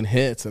lot. making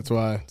hits. That's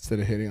why instead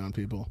of hitting on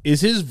people.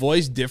 Is his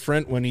voice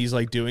different when he's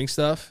like doing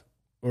stuff?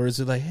 Or is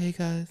it like, hey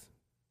guys?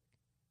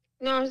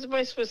 No, his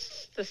voice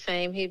was the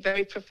same. He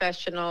very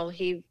professional.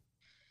 He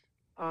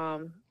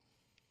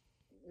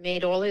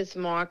made all his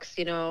marks,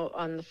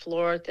 on the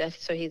floor,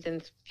 so he's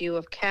in view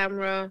of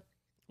camera.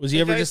 Was he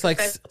He's ever very just like,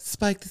 profe-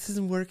 Spike, this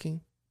isn't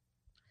working?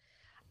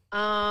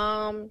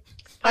 On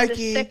Spiky.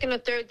 the second or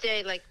third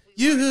day, like we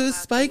You, weren't allowed to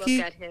Spiky.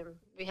 look at him.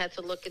 We had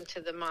to look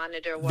into the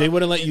monitor. while They he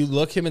wouldn't let was- you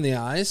look him in the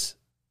eyes?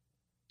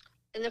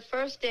 In the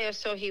first day or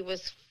so, he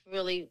was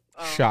really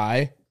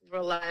Shy.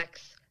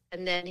 relaxed,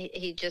 and then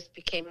he just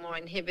became more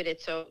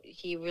inhibited. So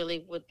he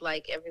really would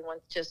like everyone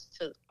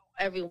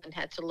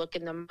had to look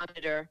in the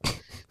monitor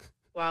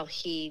while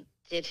he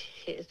did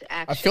his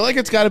action. I feel like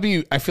it's got to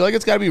be. I feel like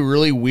it's got to be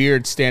really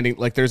weird standing.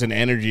 Like there's an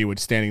energy with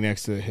standing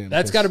next to him.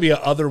 That's got to be an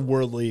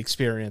otherworldly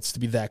experience to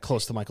be that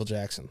close to Michael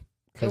Jackson.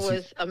 It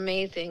was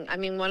amazing. I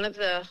mean, one of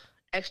the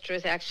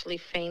extras actually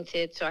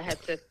fainted, so we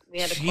had to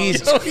call Jesus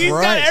him. So he's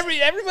got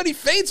everybody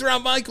faints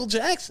around Michael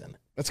Jackson.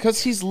 That's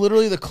because he's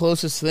literally the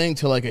closest thing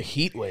to like a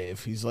heat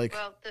wave. He's like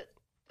Well,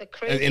 the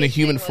crazy in a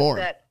human thing was form.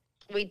 that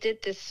we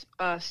did this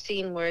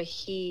scene where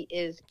he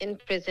is in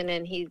prison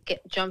and he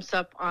jumps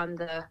up on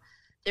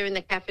they're in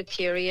the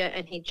cafeteria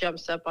and he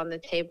jumps up on the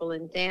table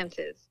and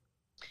dances.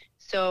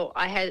 So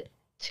I had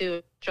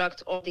to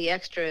instruct all the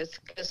extras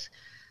because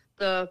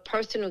the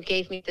person who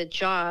gave me the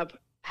job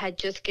had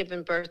just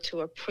given birth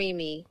to a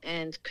preemie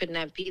and could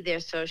not be there.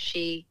 So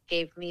she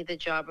gave me the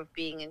job of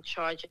being in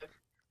charge of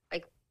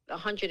like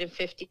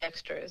 150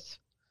 extras.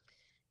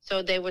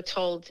 So they were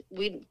told,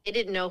 they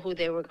didn't know who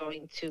they were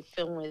going to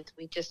film with.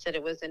 We just said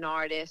it was an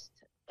artist,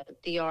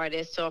 the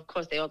artist. So of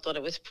course they all thought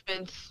it was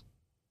Prince.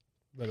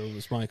 But it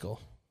was Michael.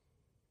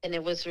 And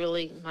it was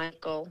really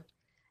Michael.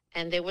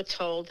 And they were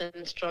told and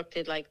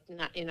instructed, like,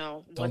 not,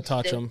 Don't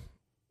touch him.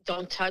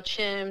 Don't touch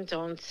him.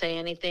 Don't say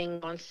anything.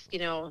 Once,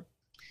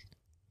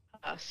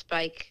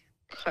 Spike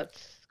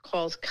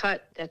calls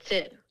cut, that's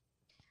it.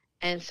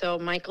 And so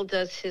Michael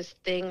does his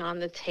thing on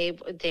the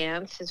table,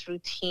 dance, his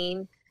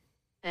routine.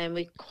 And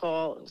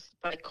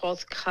Spike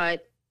calls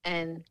cut.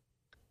 And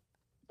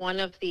one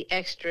of the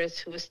extras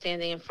who was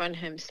standing in front of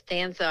him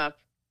stands up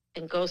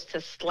and goes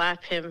to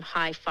slap him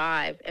high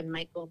five. And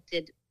Michael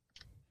did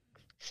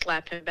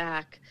slap him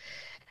back.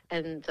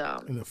 And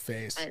in the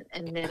face.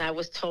 And then I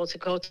was told to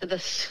go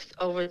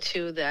over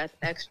to that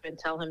extra and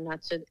tell him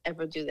not to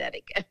ever do that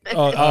again. I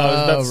was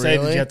about to say,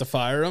 really? did you have to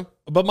fire him?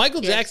 But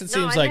Michael Jackson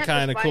seems like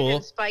kind of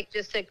cool. Spike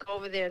just said, go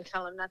over there and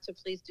tell him not to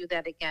please do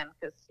that again,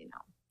 because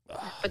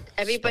But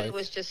everybody Spike.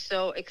 was just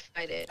so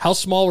excited. How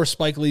small were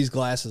Spike Lee's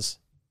glasses?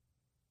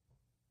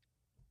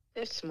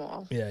 They're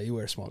small. Yeah, you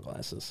wear small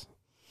glasses.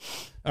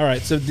 All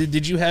right. So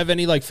did you have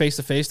any like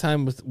face-to-face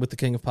time with the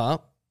King of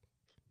Pop?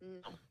 No.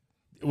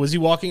 Was he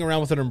walking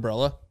around with an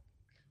umbrella?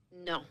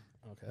 No.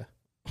 Okay.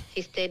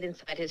 He stayed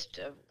inside his,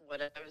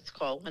 whatever it's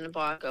called,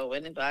 Winnebago.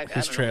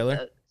 His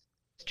trailer?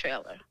 His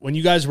trailer. When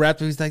you guys wrapped,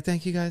 he was like,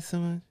 "Thank you guys so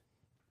much."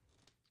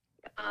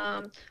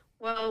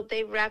 Well,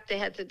 they wrapped.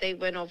 They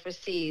went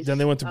overseas. Then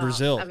they went to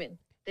Brazil. I mean,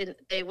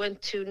 they went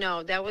to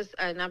that was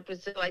not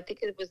Brazil. I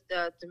think it was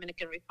the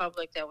Dominican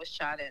Republic that was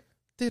shot in.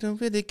 They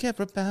don't really care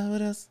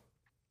about us.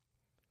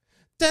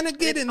 Then I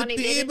get in the Funny,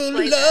 they didn't people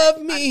play who love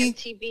that. me.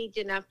 TV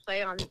did not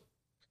play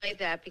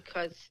that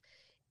because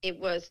it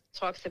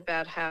talks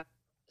about how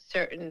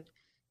certain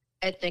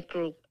ethnic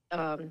group,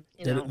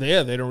 They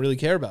don't really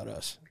care about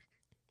us.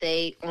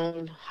 they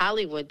own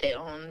Hollywood, they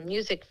own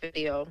music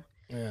video.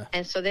 Yeah.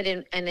 And so they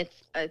didn't, and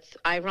it's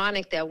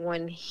ironic that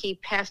when he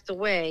passed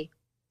away,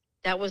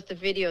 that was the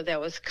video that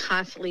was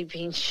constantly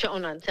being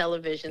shown on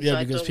television. Yeah, so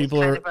because I thought it was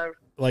people are kind of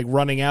like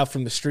running out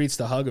from the streets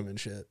to hug him and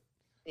shit.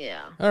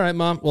 yeah. All right,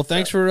 Mom. Well,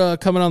 thanks for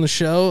coming on the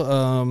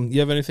show. You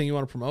have anything you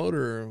want to promote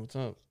or what's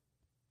up?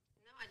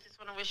 No, I just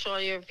want to wish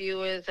all your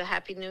viewers a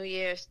happy new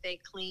year. Stay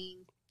clean,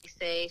 be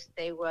safe,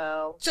 stay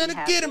well. Trying be to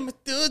happy. get him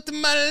to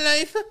my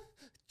life.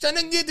 Trying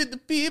to get to the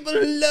people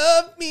who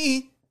love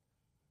me.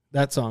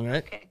 That song,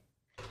 right? Okay.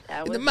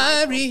 That was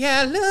My Michael.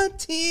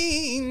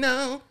 reality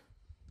now.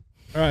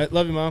 All right.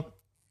 Love you, Mom. Love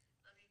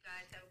you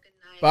guys. Have a good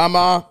night. Bye,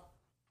 Ma.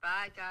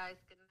 Bye, guys.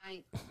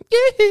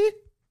 Good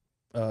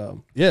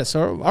night. Yeah,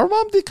 so our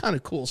mom did kind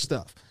of cool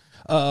stuff.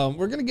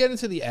 We're going to get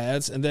into the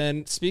ads. And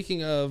then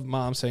speaking of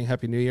Mom saying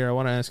Happy New Year, I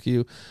want to ask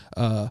you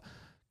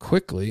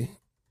quickly,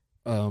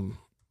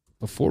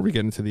 before we get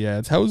into the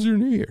ads, how was your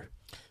New Year?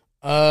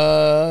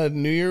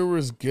 New Year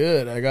was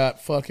good. I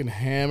got fucking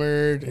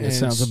hammered. That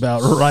sounds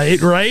about right?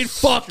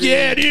 Fuck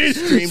yeah, dude.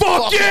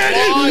 Fuck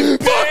yeah,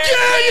 dude. Fuck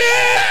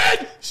yeah,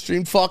 dude.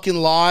 Streamed fucking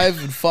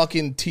live and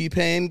fucking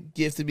T-Pain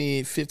gifted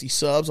me 50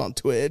 subs on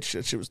Twitch.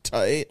 That shit was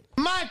tight.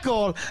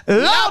 Michael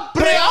Lapriore.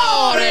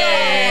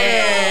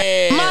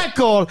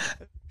 Michael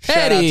Shout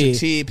out Petty. to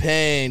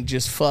T-Pain,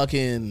 just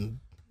fucking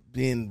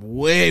being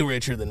way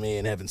richer than me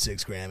and having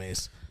 6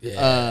 Grammys.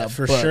 Yeah,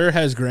 for but sure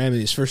has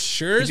Grammys. For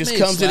sure He just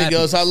comes in and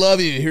goes, "I love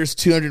you. Here's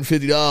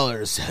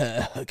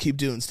 $250. Keep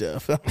doing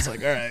stuff." I was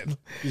like, "All right."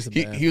 He's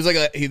the man. He was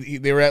like,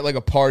 they were at like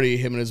a party,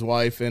 him and his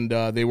wife, and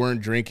they weren't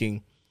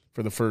drinking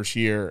for the first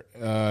year.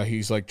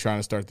 He's like trying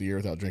to start the year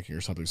without drinking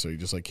or something, so he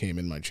just like came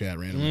in my chat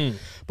randomly.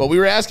 But we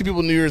were asking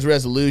people New Year's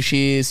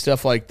resolutions,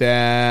 stuff like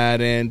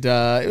that, and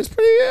it was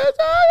pretty good.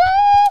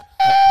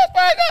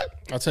 Very good.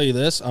 I'll tell you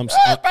this.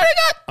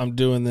 I'm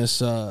doing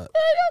this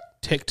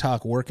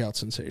TikTok workout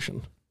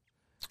sensation.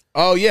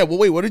 Oh yeah. Well,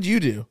 wait. What did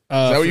you do? Is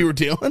that what you were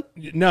doing?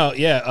 No,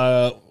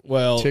 yeah.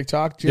 Well,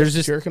 TikTok. There's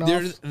this jerking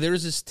off.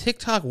 there's this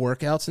TikTok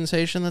workout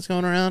sensation that's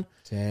going around,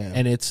 Damn.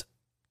 and it's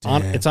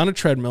on a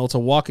treadmill. It's a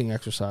walking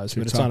exercise,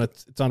 but it's on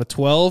a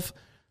 12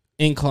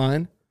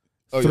 incline,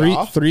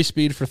 yeah? three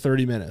speed for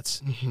 30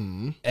 minutes,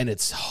 and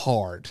it's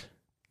hard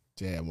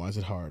Damn. Why is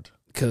it hard?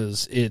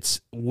 because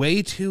it's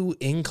way too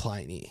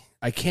incliney.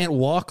 I can't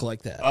walk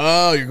like that.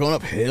 Oh, you're going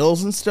up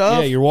hills and stuff?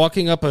 Yeah, you're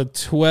walking up a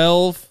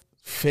 12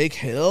 Fake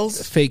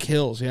hills? fake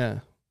hills. Yeah,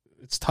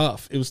 it's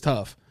tough. It was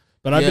tough,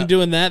 but I've Yeah. been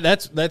doing that.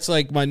 That's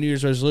like my New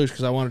Year's resolution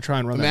because I want to try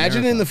and run.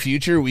 Imagine that in the marathon.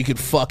 future we could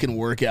fucking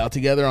work out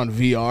together on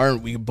VR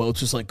and we could both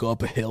just like go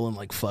up a hill in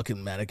like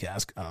fucking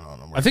Madagascar. I don't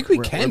know. I think we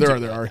where can there do are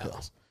that now.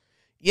 hills.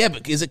 Yeah,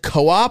 but is it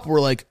co-op where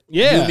like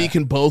Yeah. you and me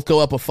can both go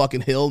up a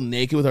fucking hill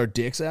naked with our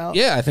dicks out?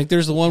 Yeah, I think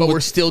there's the one. But with, we're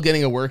still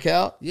getting a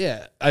workout?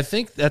 yeah, I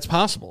think that's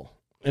possible.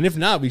 And if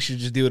not, we should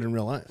just do it in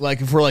real life. Like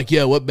if we're like,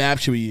 yeah, what map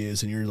should we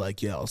use? And you're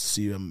like, yeah, I'll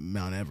see you on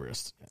Mount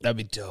Everest. That'd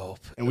be dope.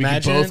 And we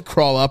Imagine, can both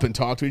crawl up and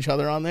talk to each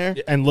other on there.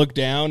 and look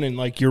down and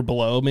like you're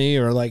below me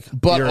or like.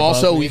 But you're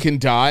also above me. we can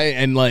die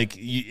and like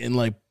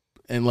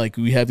and like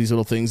we have these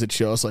little things that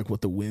show us like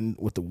what the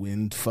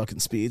wind fucking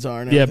speeds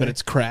are. And Yeah, everything. but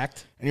it's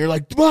cracked. And you're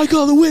like,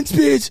 Michael, the wind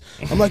speeds.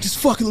 I'm like, just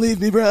fucking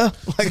leave me, bro.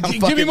 Like,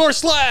 Give me more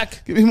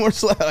slack. Give me more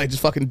slack. I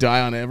just fucking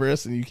die on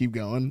Everest, and you keep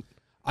going.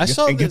 I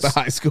saw and get this. the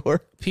high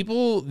score.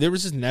 People, there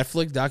was this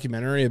Netflix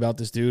documentary about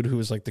this dude who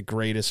was like the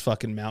greatest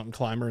fucking mountain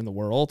climber in the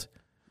world,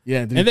 Yeah,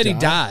 and then he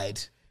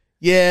died.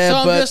 Yeah, So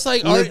I'm but just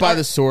like, live by are-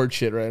 the sword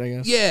shit, right? I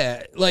guess.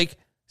 Yeah, like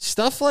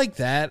stuff like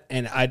that.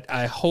 And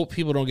I hope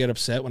people don't get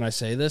upset when I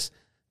say this.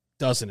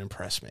 Doesn't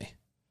impress me.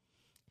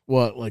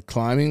 What, like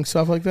climbing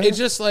stuff like that? It's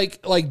just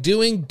like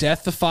doing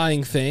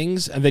death-defying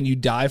things, and then you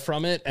die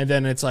from it, and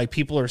then it's like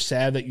people are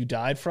sad that you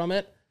died from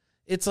it.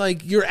 It's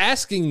like you're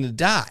asking to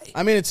die.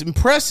 I mean, it's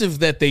impressive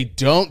that they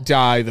don't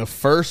die the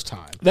first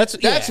time. That's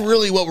yeah.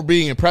 really what we're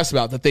being impressed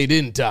about, that they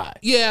didn't die.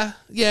 Yeah,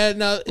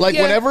 no. Like,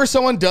 yeah. whenever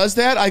someone does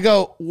that, I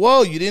go,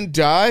 whoa, you didn't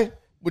die?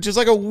 Which is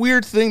like a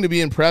weird thing to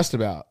be impressed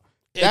about.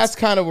 That's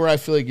kind of where I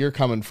feel like you're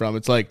coming from.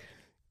 It's like,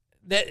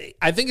 that,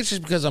 I think it's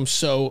just because I'm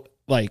so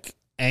like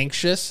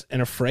anxious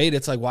and afraid.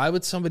 It's like, why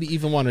would somebody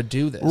even want to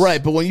do this?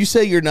 right, but when you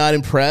say you're not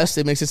impressed,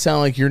 it makes it sound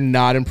like you're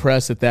not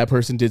impressed that that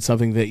person did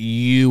something that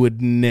you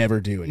would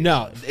never do.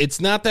 No, it's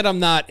not that I'm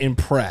not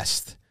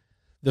impressed.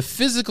 The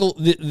physical,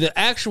 the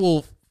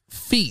actual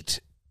feat,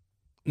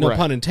 no Right.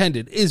 pun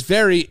intended, is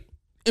very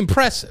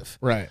impressive.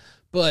 Right.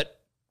 But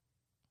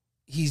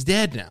he's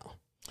dead now.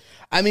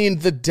 I mean,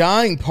 the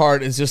dying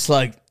part is just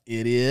like,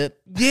 idiot.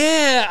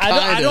 Yeah, I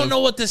Kind don't of. know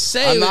what to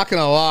say. I'm not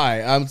going to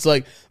lie. I'm just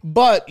like,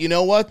 but you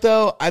know what,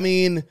 though? I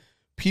mean,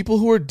 people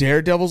who are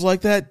daredevils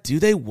like that, do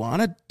they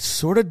want to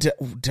sort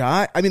of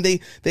die? I mean,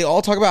 they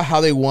all talk about how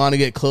they want to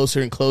get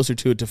closer and closer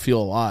to it to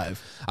feel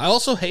alive. I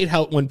also hate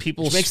how when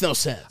people Which makes no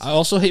sense. I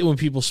also hate when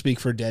people speak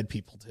for dead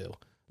people too,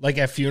 like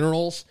at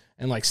funerals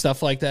and like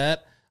stuff like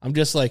that. I'm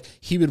just like,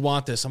 he would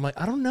want this. I'm like,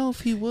 I don't know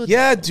if he would.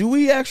 Yeah, do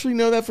we actually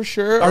know that for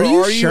sure? Are Or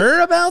you sure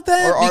about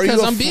that? or are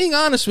Because you I'm being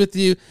honest with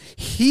you,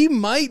 he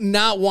might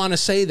not want to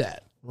say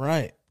that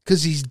Right,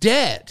 because he's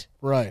dead.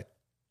 right,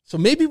 So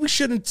maybe we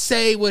shouldn't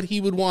say what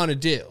he would want to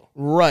do,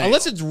 right.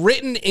 unless it's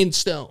written in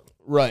stone.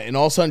 Right, and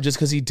all of a sudden, just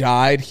because he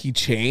died, he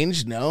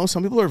changed? No,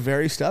 some people are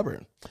very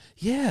stubborn.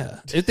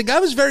 Yeah, if the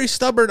guy was very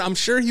stubborn, I'm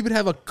sure he would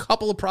have a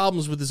couple of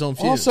problems with his own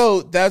views.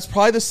 Also, that's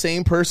probably the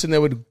same person that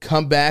would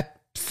come back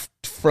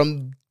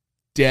from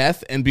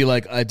death and be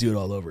like, I'd do it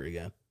all over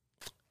again.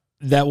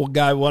 that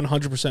guy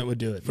 100% would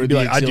do it. For He'd be the,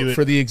 like, I'd do it.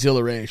 for the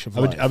exhilaration of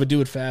life. I would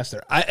do it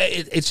faster.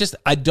 It's just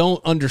I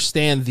don't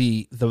understand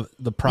the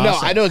No,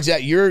 process. I know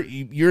exactly.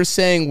 You're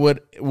saying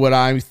what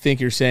I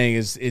think you're saying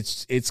is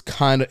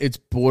it's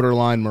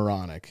borderline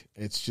moronic.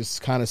 It's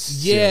just kind of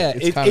Yeah,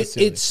 It's kind of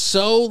silly. it's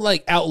so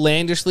like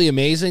outlandishly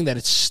amazing that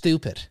it's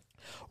stupid.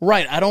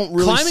 right. I don't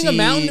really Climbing a see-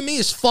 mountain to me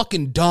is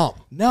fucking dumb.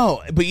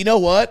 No, but you know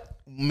what?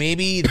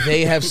 Maybe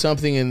they have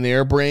something in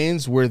their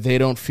brains where they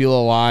don't feel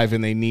alive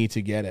and they need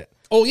to get it.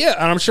 Oh yeah,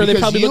 and I'm sure they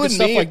Because probably you look at and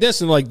stuff me- like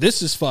this and like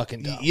this is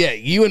fucking dumb. Yeah,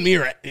 you and me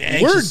are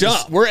anxious.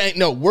 dumb.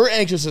 We're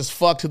anxious as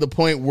fuck to the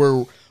point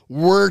where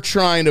we're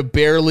trying to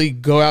barely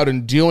go out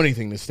and do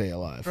anything to stay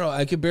alive. Bro,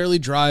 I could barely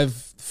drive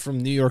from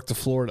New York to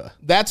Florida.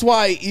 That's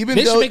why even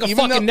They though should make a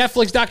fucking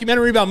Netflix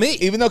documentary about me.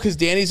 even though because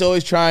Danny's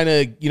always trying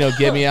to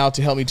get me out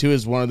to help me too,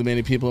 is one of the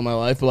many people in my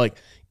life, but like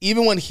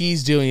even when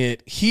he's doing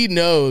it, he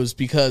knows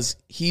because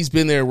he's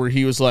been there where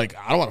he was like,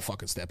 I don't want to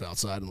fucking step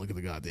outside and look at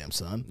the goddamn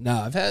sun. No,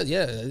 I've had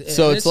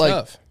So it's like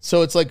tough.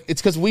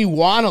 it's because we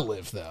want to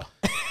live though.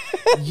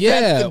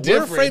 Yeah, the we're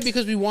difference. afraid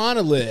because we want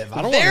to live.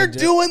 I don't They're want to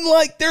doing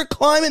like they're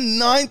climbing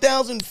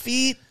 9,000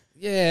 feet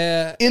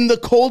Yeah. in the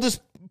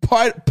coldest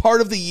part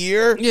of the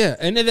year. Yeah,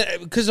 and then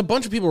because a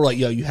bunch of people were like,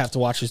 "Yo, you have to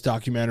watch this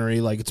documentary.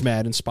 Like, it's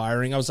mad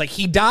inspiring." I was like,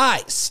 "He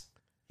dies.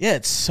 Yeah,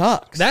 it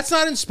sucks. That's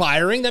not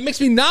inspiring. That makes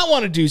me not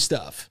want to do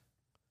stuff.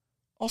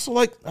 Also,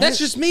 like That's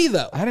just me,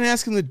 though." I didn't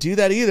ask him to do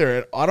that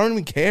either. I don't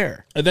even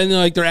care. And then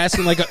like they're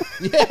asking like,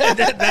 yeah,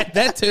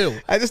 that too.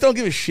 I just don't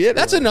give a shit.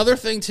 That's another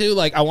thing too.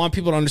 Like, I want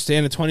people to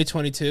understand in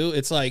 2022,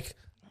 it's like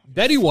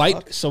Betty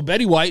White. So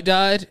Betty White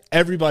died.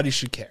 Everybody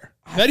should care.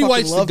 Betty fucking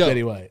White's the love goat.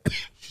 Betty White.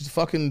 She's a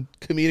fucking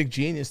comedic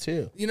genius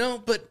too. You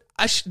know, but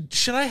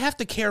should I have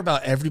to care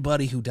about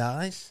everybody who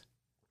dies?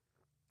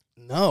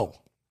 No,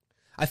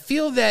 I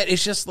feel that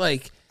it's just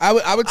like I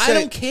would I say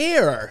don't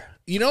care.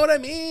 You know what I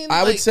mean? I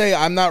Like, would say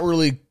I'm not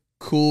really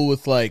cool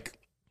with like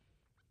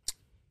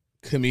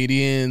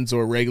comedians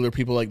or regular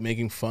people like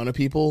making fun of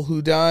people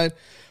who died.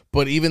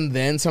 But even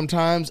then,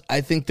 sometimes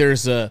I think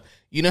there's a,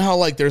 you know how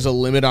like there's a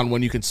limit on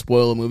when you can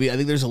spoil a movie. I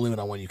think there's a limit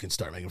on when you can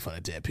start making fun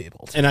of dead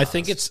people. And I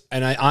think it's,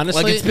 and I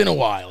honestly, like it's been a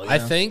while. I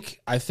think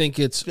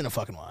it's been a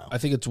fucking while. I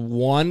think it's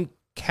 1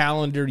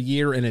 calendar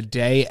year and a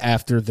day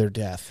after their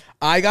death.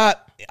 I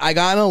got in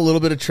a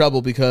little bit of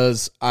trouble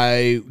because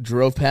I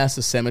drove past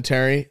a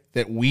cemetery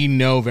that we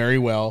know very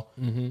well,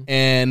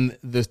 and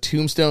the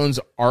tombstones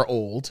are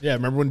old. Yeah,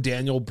 remember when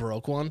Daniel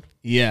broke one?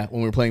 Yeah,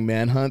 when we were playing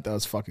Manhunt, that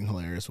was fucking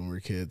hilarious when we were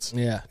kids.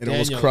 Yeah, it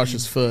almost crushed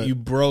his foot. You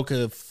broke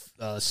a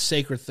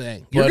sacred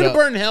thing. You're gonna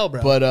burn in hell,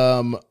 bro. But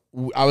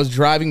I was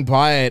driving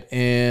by it,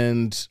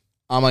 and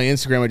on my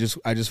Instagram,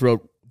 I just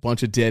wrote a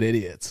bunch of dead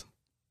idiots,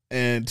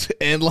 and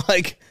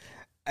like.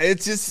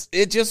 It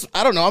just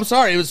I don't know. I'm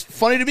sorry. It was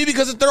funny to me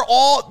because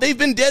they've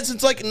been dead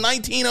since like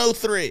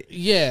 1903.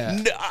 Yeah,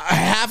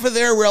 half of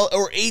their or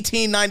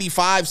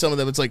 1895. Some of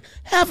them. It's like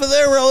half of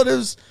their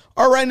relatives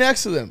are right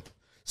next to them.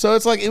 So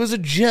it's like it was a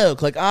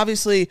joke. Like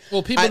obviously,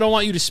 well, people don't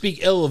want you to speak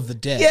ill of the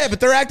dead. Yeah, but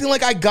they're acting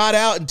like I got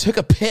out and took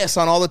a piss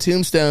on all the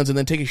tombstones and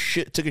then took a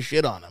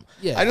shit on them.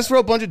 Yeah, I just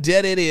wrote a bunch of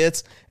dead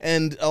idiots,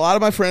 and a lot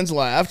of my friends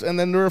laughed, and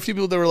then there were a few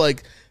people that were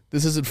like,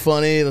 this isn't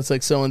funny. That's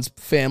like someone's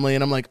family.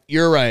 And I'm like,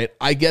 you're right.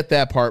 I get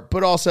that part.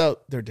 But also,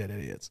 they're dead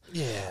idiots.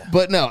 Yeah.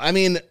 But no, I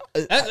mean.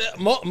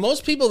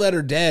 Most people that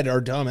are dead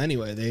are dumb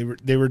anyway.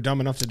 They were dumb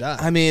enough to die.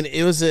 I mean,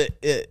 it was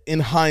in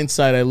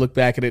hindsight, I look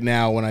back at it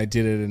now when I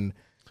did it. And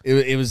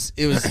it was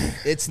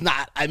it's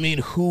not, I mean,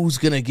 who's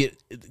going to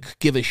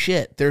give a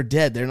shit? They're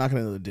dead. They're not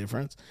going to know the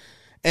difference.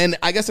 And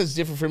I guess that's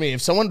different for me.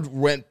 If someone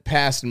went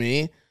past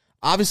me,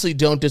 obviously,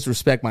 don't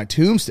disrespect my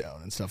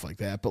tombstone and stuff like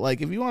that. But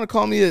like, if you want to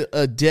call me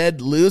a dead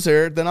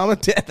loser, then I'm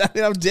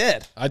I'm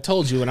dead. I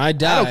told you when I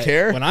die. I don't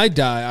care. When I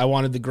die, I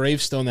wanted the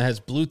gravestone that has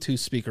Bluetooth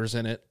speakers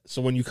in it,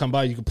 so when you come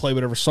by, you can play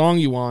whatever song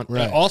you want.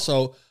 Right. And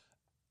also,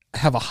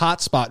 have a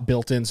hotspot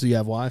built in, so you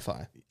have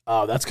Wi-Fi.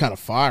 Oh, that's kind of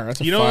fire. That's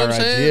a you know fire what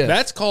I'm saying? idea.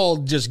 That's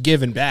called just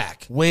giving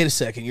back. Wait a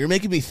second. You're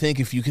making me think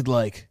if you could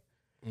like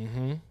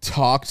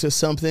talk to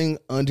something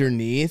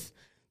underneath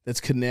that's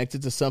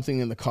connected to something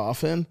in the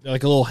coffin,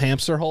 Like a little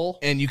hamster hole.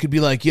 and you could be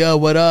like, "Yo,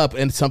 what up?"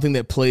 and something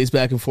that plays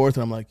back and forth,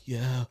 and I'm like,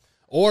 "Yeah."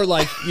 Or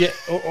like, yeah,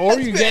 or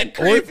you get,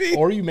 creepy.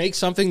 or you make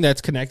something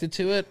that's connected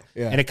to it,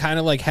 Yeah. and it kind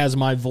of like has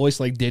my voice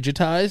like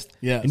digitized,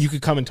 Yes. and you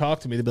could come and talk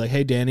to me. They'd be like,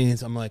 "Hey, Danny,"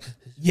 and I'm like,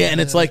 Yeah,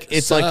 and it's like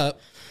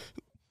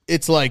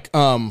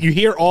you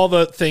hear all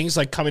the things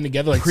like coming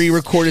together, like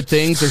pre-recorded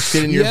things or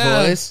shit in your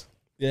Yeah. voice.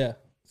 Yeah,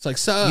 it's like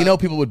sup. You know,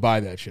 people would buy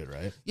that shit,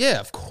 right? Yeah,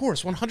 of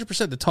course,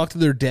 100% to talk to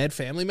their dead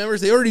family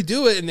members. They already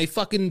do it, and they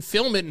fucking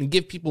film it and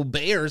give people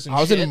bears and I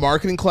was shit. in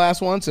marketing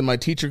class once, and my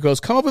teacher goes,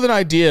 "Come up with an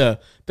idea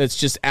that's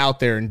just out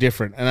there and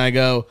different." And I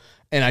go,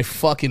 and I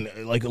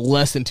fucking like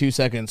less than 2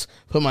 seconds,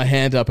 put my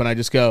hand up, and I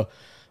just go,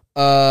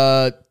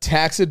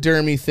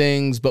 taxidermy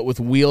things, but with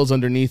wheels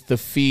underneath the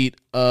feet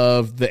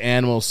of the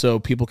animals, so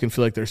people can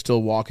feel like they're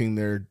still walking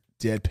their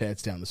dead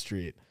pets down the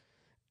street.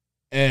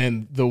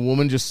 And the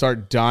woman just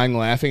started dying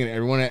laughing, and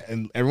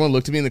everyone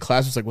looked at me in the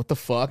class, was like, "What the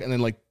fuck?" And then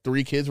like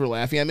 3 kids were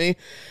laughing at me,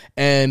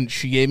 and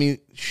she gave me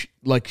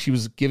she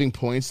was giving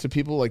points to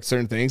people, like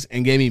certain things,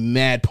 and gave me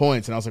mad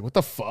points, and I was like, "What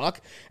the fuck?"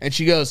 And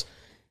she goes,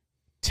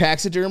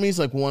 "Taxidermy is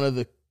like one of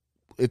the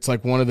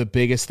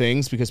biggest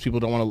things because people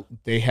don't want to.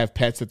 They have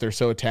pets that they're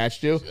so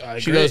attached to."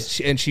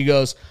 She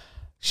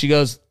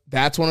goes.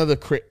 That's one of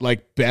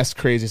the best,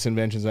 craziest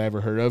inventions I ever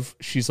heard of.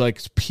 She's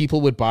like, people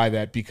would buy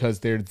that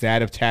because they're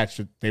that attached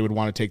that they would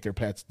want to take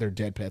their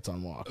dead pets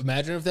on walks.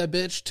 Imagine if that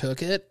bitch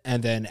took it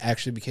and then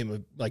actually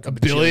became a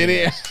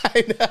Billionaire.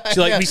 She's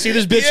like, we see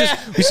this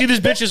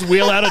bitch just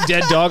wheel out a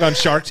dead dog on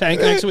Shark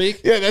Tank next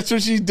week. Yeah, that's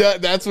what she does.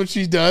 That's what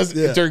she does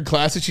during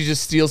classes. She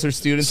just steals her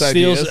students'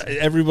 ideas.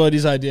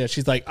 Everybody's idea.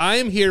 She's like, I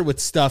am here with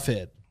stuff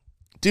in.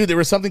 Dude, there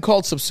was something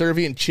called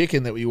Subservient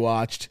Chicken that we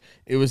watched.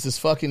 It was this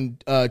fucking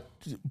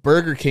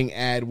Burger King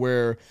ad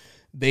where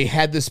they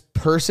had this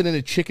person in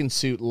a chicken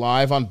suit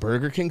live on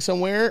Burger King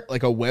somewhere,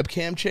 like a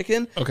webcam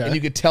chicken. Okay. And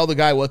you could tell the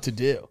guy what to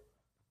do.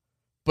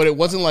 But it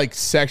wasn't like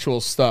sexual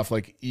stuff.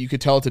 Like you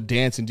could tell it to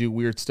dance and do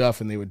weird stuff,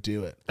 and they would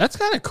do it. That's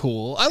kind of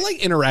cool. I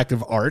like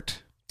interactive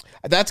art.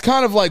 That's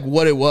kind of like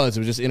what it was. It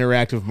was just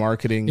interactive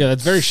marketing. Yeah,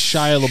 that's very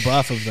Shia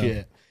LaBeouf of them.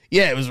 Shit.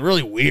 Yeah, it was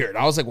really weird.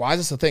 I was like, why is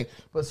this a thing?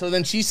 But so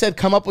then she said,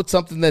 come up with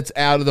something that's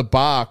out of the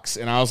box.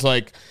 And I was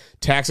like,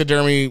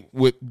 taxidermy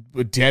with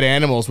dead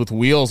animals with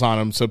wheels on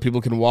them so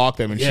people can walk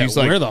them. And Yeah, she's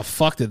like, where the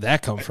fuck did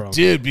that come from?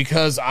 dude,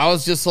 because I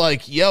was just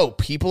like, yo,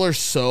 people are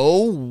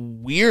so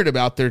weird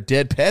about their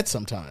dead pets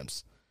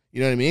sometimes. You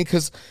know what I mean?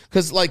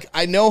 Because like,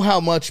 I know how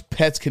much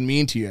pets can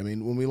mean to you. I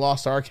mean, when we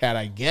lost our cat,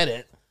 I get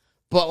it.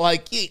 But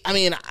like, I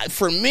mean,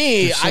 for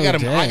me, They're so I gotta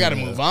dead.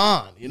 move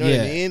on. You know what I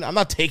Yeah. mean? I'm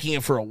not taking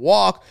it for a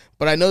walk,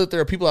 but I know that there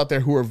are people out there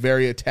who are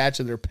very attached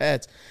to their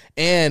pets,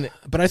 and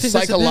But I think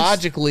that's the best.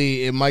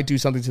 psychologically, it might do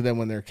something to them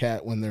when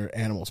their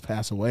animals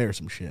pass away or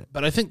some shit.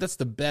 But I think that's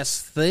the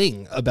best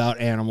thing about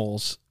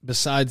animals,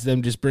 besides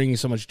them just bringing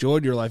so much joy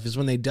to your life, is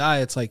when they die,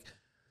 it's like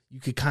you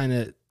could kind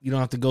of, you don't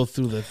have to go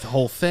through the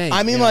whole thing.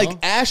 I mean, you like know?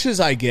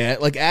 ashes, I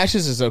get. Like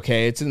ashes is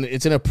okay. It's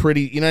in a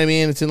pretty, you know what I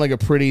mean? It's in like a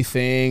pretty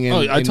thing.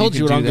 And, I told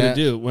you what I'm going that.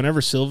 to do.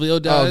 Whenever Silvio Oh,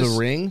 dies, the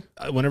ring.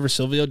 Whenever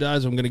Silvio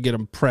dies, I'm going to get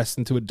him pressed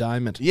into a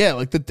diamond. Yeah,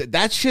 like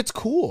that shit's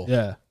cool.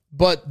 Yeah.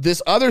 But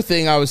this other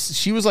thing,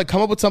 she was like,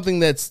 come up with something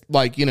that's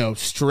like, you know,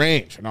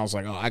 strange, and I was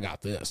like, oh, I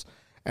got this,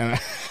 and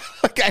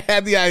I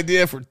had the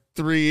idea for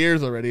 3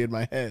 years already in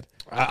my head.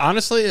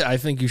 Honestly, I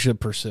think you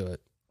should pursue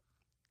it.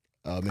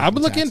 I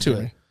would look into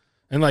it.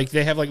 And like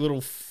they have like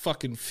little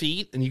fucking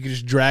feet, and you can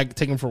just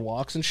take them for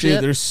walks and shit.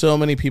 Dude, there's so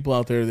many people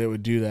out there that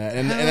would do that,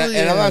 and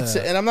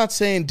I'm not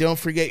saying don't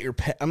forget your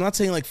pet. I'm not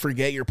saying like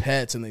forget your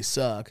pets and they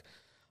suck,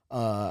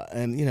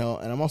 and you know,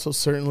 and I'm also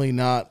certainly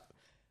not,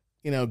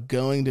 you know,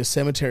 going to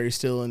cemetery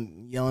still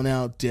and yelling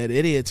out dead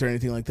idiots or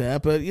anything like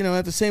that. But you know,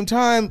 at the same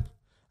time,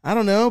 I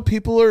don't know.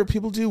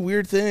 People do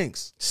weird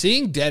things.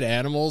 Seeing dead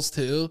animals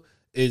too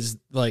is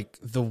like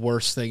the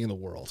worst thing in the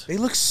world. They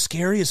look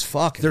scary as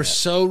fuck. They're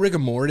so rigor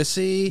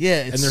mortis-y.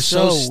 Yeah, and it's they're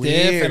so stiff.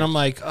 weird. And I'm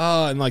like,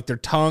 oh, and like their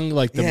tongue,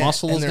 like the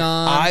muscle and is their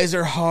gone. eyes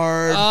are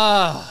hard.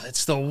 Oh,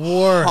 it's the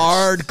worst.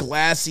 Hard,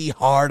 glassy,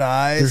 hard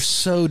eyes. They're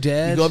so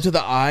dead. You go up to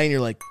the eye and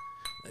you're like,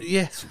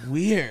 yeah. it's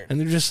weird. And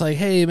they're just like,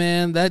 hey,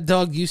 man, that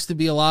dog used to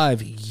be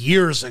alive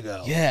years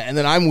ago. Yeah, and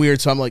then I'm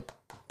weird, so I'm like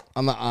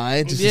on the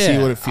eye just to see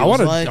what it feels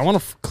like. I want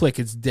to click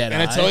its dead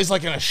And eye. it's always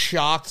like in a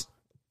shocked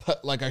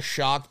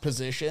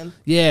position.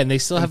 Yeah, and they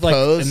still have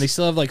pose.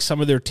 like some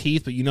of their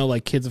teeth, but you know,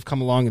 like kids have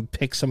come along and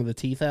picked some of the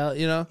teeth out,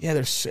 you know?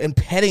 Yeah, and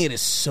petting it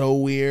is so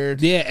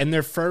weird. Yeah, and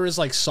their fur is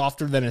like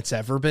softer than it's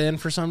ever been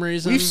for some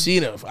reason. I've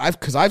seen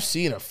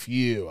a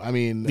few. I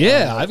mean,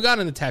 Yeah, I've gone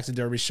into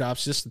taxidermy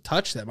shops just to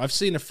touch them. I've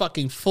seen a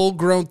fucking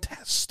full-grown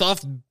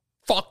stuffed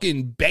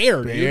fucking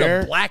bear, dude.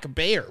 Bear? A black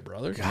bear,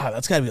 brother. God,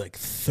 that's got to be like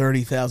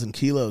 30,000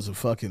 kilos of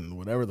fucking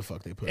whatever the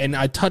fuck they put. And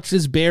I touched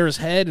this bear's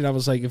head, and I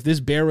was like, if this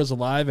bear was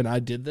alive and I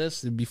did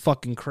this, it'd be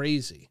fucking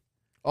crazy.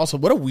 Also,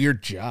 what a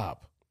weird job.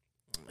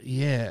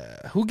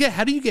 Yeah.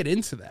 How do you get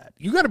into that?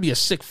 You got to be a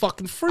sick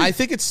fucking freak. I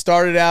think it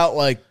started out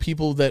like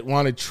people that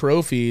wanted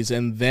trophies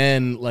and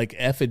then like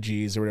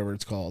effigies or whatever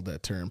it's called,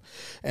 that term.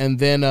 And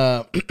then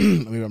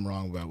maybe I'm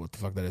wrong about what the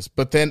fuck that is.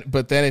 But then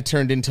it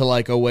turned into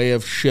like a way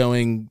of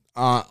showing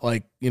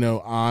like, you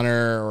know,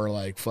 honor or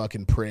like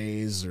fucking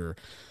praise or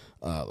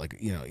like,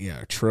 you know,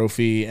 yeah,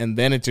 trophy. And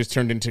then it just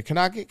turned into can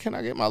I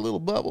get my little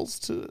bubbles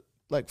to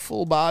like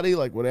full body,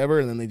 like whatever,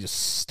 and then they just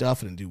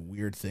stuff it and do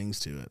weird things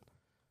to it.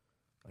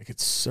 Like,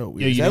 it's so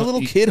weird. Yeah, is that a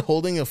little kid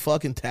holding a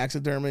fucking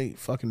taxidermy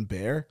fucking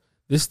bear?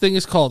 This thing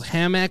is called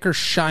Hamaker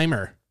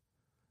Scheimer,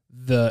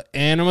 the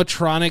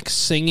animatronic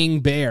singing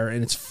bear,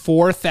 and it's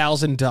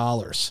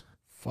 $4,000.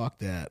 Fuck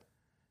that.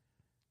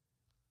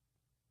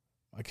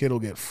 My kid will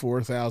get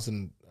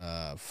 4,000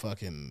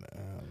 fucking...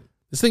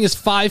 This thing is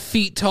 5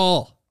 feet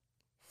tall.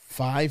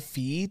 5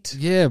 feet?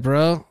 Yeah,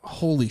 bro.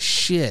 Holy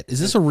shit. Is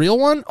this a real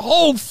one?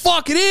 Oh,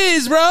 fuck, it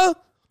is, bro.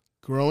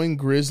 Growing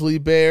grizzly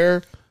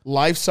bear,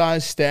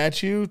 life-size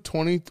statue,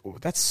 20...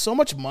 That's so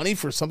much money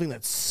for something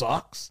that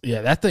sucks.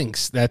 Yeah, that thing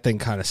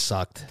kind of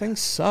sucked. That thing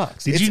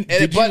sucks. Did you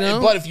know?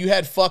 But if you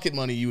had fucking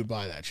money, you would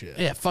buy that shit.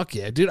 Yeah, fuck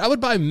yeah, dude. I would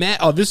buy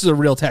Oh, this is a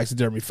real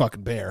taxidermy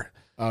fucking bear.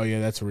 Oh,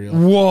 yeah, that's real.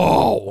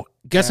 Whoa.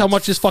 Guess how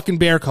much this fucking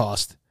bear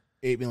cost?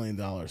 $8 million.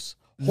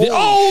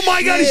 Oh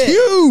my God, it's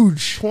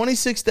huge.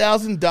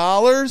 $26,000?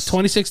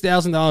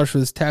 $26,000 for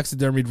this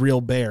taxidermied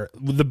real bear.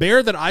 The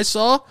bear that I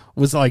saw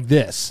was like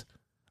this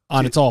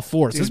on its all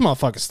fours. This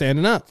motherfucker's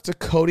standing up. It's a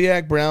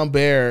Kodiak brown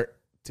bear.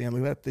 Damn,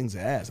 look at that thing's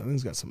ass. That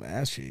thing's got some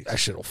ass cheeks. That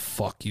shit will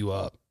fuck you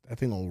up. That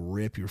thing will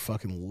rip your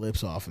fucking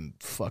lips off and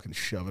fucking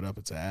shove it up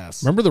its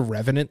ass. Remember the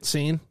Revenant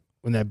scene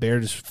when that bear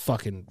just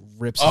fucking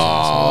rips his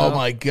ass out?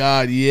 My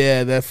God,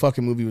 yeah, that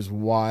fucking movie was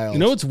wild. You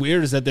know what's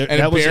weird is that and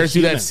that was bears a do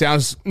human. that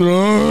sound.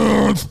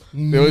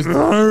 They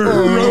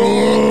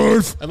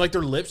always- And like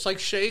their lips like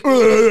shake.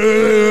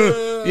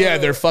 Yeah,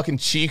 their fucking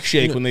cheek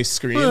shake when they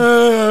scream.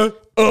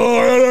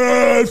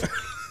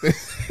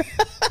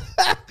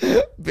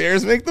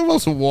 Bears make the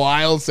most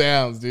wild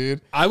sounds,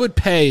 dude. I would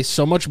pay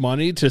so much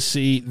money to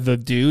see the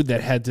dude that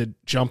had to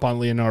jump on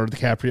Leonardo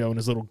DiCaprio in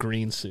his little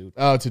green suit.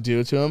 Oh, to do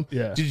it to him?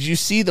 Yeah. Did you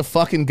see the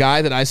fucking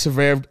guy that I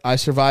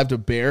survived a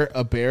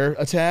bear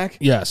attack?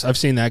 Yes, I've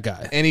seen that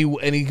guy. And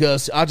he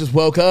goes, I just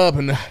woke up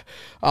and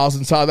I was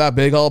inside that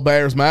big old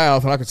bear's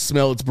mouth and I could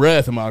smell its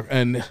breath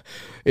and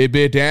it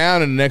bit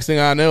down and the next thing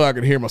I know I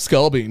could hear my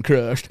skull being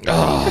crushed.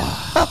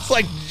 I was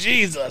like,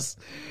 Jesus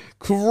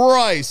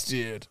Christ,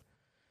 dude.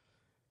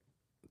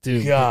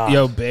 Dude, God.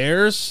 yo,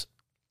 bears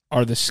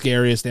are the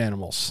scariest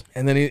animals.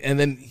 And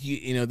then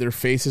you know, their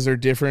faces are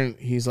different.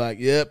 He's like,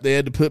 yep, they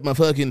had to put my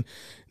fucking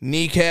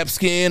kneecap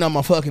skin on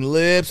my fucking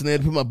lips and they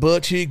had to put my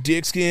butt cheek,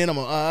 dick skin on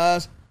my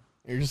eyes.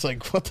 And you're just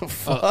like, what the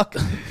fuck?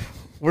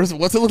 What's it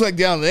look like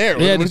down there?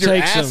 They had What to does your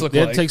take ass some. look They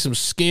had like? to take some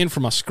skin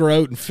from my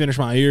scrot and finish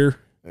my ear.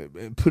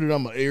 And put it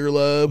on my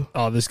earlobe.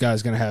 Oh, this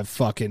guy's gonna have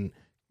fucking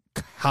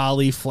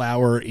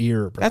cauliflower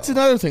ear, bro. That's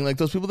another thing. Like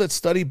those people that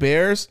study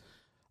bears,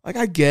 like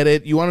I get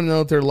it. You want to know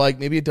what they're like.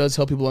 Maybe it does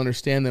help people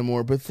understand them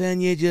more. But then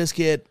you just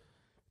get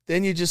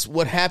then you just,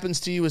 what happens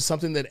to you is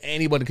something that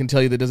anybody can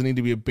tell you that doesn't need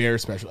to be a bear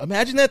special.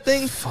 Imagine that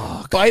thing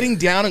biting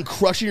down and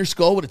crushing your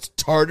skull with its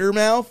tartar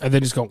mouth. And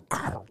then just go.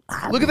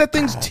 Look at that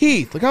thing's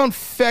teeth. Look how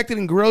infected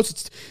and gross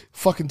its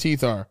fucking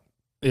teeth are.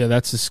 Yeah,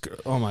 that's just.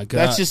 Oh my god.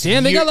 That's just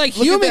damn. They got like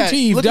look at human that.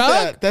 teeth, Look at dog.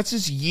 that. That's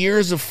just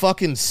years of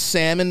fucking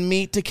salmon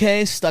meat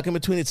decay stuck in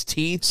between its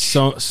teeth.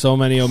 So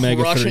many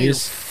omega Crushing your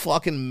 3s,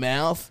 fucking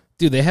mouth.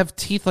 dude. They have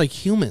teeth like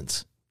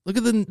humans. Look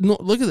at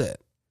that.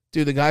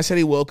 Dude, the guy said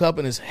he woke up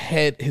and his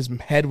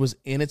head was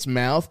in its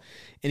mouth,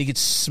 and he could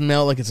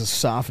smell like its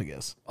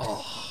esophagus.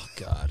 Oh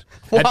god.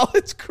 While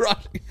it's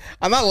crushing.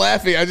 I'm not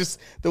laughing.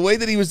 The way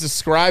that he was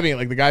describing it,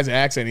 like the guy's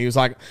accent, he was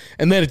like,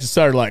 and then it just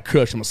started like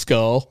crushing my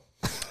skull.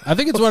 I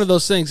think it's one of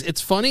those things.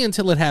 It's funny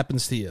until it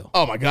happens to you.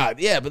 Oh my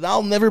God. Yeah, but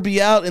I'll never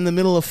be out in the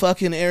middle of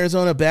fucking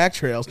Arizona back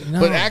trails.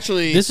 No. But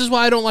actually, this is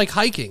why I don't like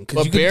hiking,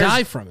 because you could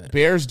die from it.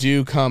 Bears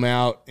do come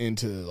out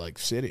into like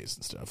cities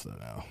and stuff though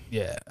now.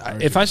 Yeah.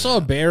 If I saw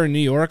a bear in New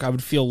York, I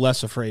would feel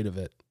less afraid of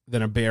it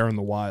than a bear in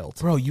the wild.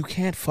 Bro, you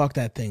can't fuck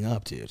that thing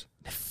up, dude.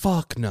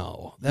 Fuck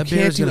no. That You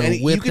can't bear's do going to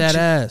any- whip you could that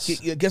ju-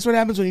 ass. Guess what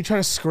happens when you try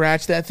to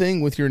scratch that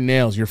thing with your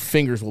nails? Your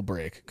fingers will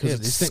break because Yeah,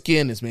 its these thing-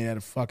 skin is made out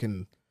of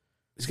fucking.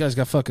 This guy's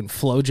got fucking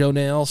Flojo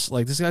nails.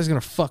 Like, this guy's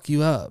going to fuck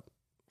you up.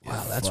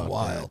 Wow, that's Fuck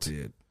wild. that,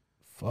 dude.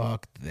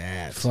 Fuck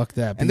that. Fuck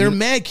that. But And they're you-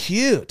 mad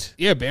cute.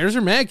 yeah, bears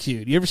are mad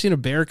cute. You ever seen a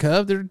bear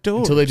cub? They're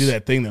adorable. Until they do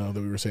that thing though that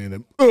we were saying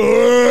that.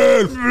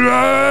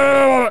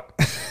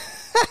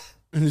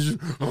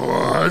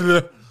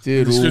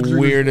 Dude,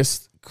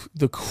 weirdest,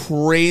 the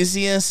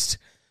craziest,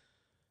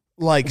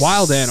 like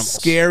Wild animals.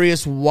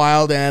 scariest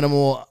wild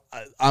animal.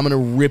 I'm gonna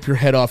rip your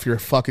head off your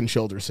fucking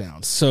shoulder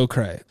sounds. So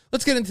cray.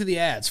 Let's get into the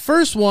ads.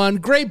 First one,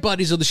 great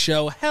buddies of the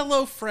show,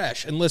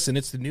 HelloFresh. And listen,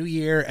 it's the new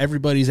year.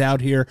 Everybody's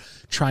out here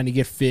trying to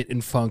get fit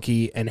and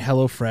funky, and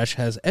HelloFresh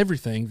has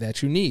everything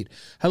that you need.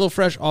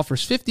 HelloFresh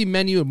offers 50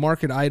 menu and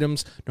market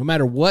items. No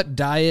matter what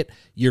diet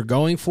you're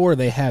going for,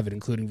 they have it,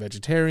 including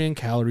vegetarian,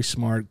 calorie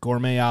smart,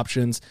 gourmet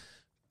options,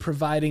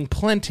 providing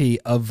plenty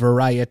of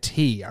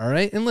variety. All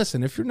right. And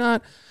listen, if you're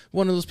not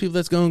one of those people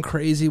that's going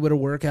crazy with a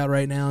workout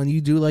right now and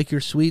you do like your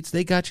sweets,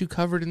 they got you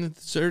covered in the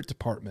dessert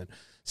department.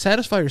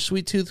 Satisfy your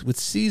sweet tooth with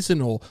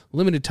seasonal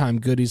limited time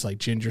goodies like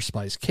ginger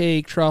spice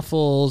cake,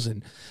 truffles,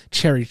 and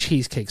cherry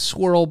cheesecake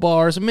swirl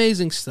bars.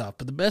 Amazing stuff.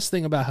 But the best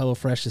thing about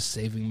HelloFresh is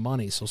saving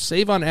money. So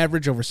save on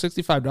average over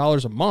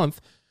 $65 a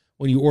month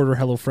when you order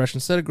HelloFresh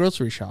instead of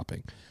grocery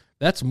shopping.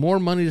 That's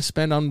more money to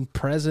spend on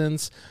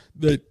presents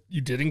that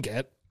you didn't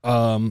get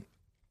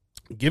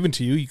given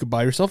to you. You could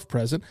buy yourself a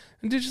present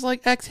and do just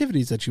like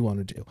activities that you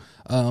want to do.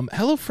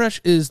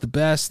 HelloFresh is the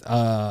best.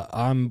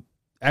 I'm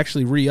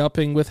actually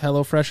re-upping with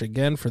HelloFresh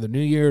again for the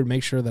new year to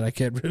make sure that I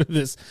get rid of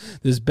this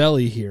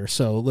belly here.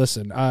 So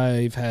listen,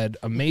 I've had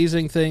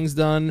amazing things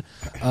done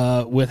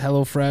with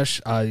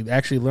HelloFresh. I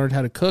actually learned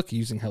how to cook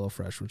using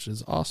HelloFresh, which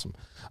is awesome.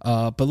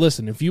 But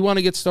listen, if you want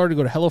to get started,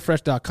 go to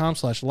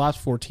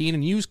HelloFresh.com/LOPS14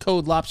 and use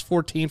code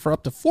LOPS14 for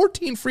up to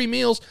 14 free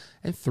meals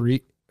and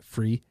 3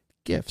 free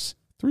gifts.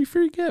 3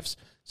 free gifts.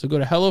 So go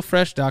to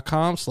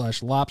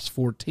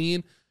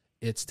HelloFresh.com/LOPS14.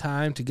 It's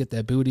time to get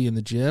that booty in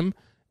the gym.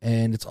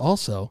 And it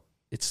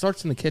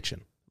starts in the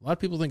kitchen. A lot of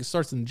people think it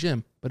starts in the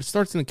gym, but it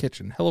starts in the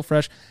kitchen.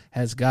 HelloFresh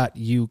has got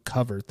you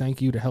covered.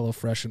 Thank you to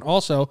HelloFresh. And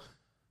also,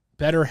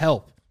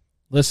 BetterHelp.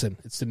 Listen,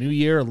 it's the new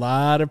year. A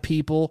lot of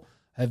people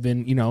have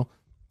been,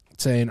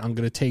 saying, I'm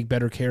going to take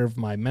better care of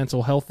my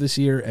mental health this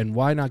year. And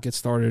why not get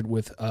started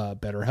with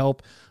BetterHelp?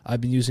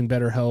 I've been using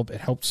BetterHelp.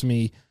 It helps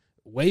me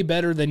way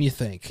better than you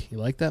think. You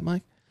like that,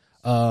 Mike?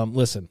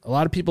 Listen, a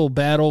lot of people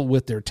battle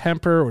with their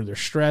temper or their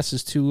stress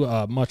is too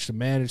much to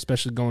manage,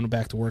 especially going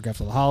back to work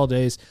after the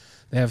holidays.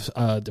 They have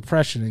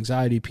depression,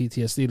 anxiety,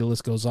 PTSD, the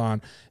list goes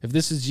on. If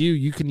this is you,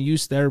 you can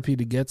use therapy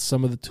to get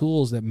some of the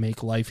tools that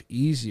make life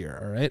easier,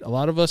 all right? A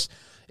lot of us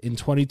in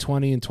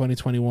 2020 and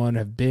 2021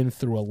 have been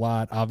through a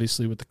lot,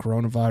 obviously, with the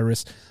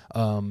coronavirus,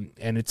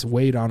 and it's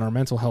weighed on our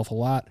mental health a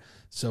lot.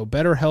 So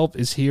BetterHelp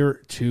is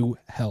here to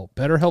help.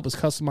 BetterHelp is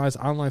customized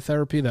online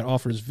therapy that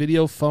offers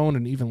video, phone,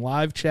 and even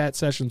live chat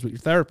sessions with your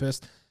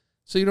therapist,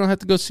 so you don't have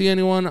to go see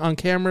anyone on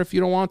camera if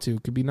you don't want to.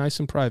 It could be nice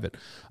and private.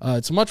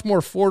 It's much more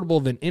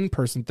affordable than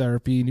in-person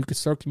therapy, and you can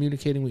start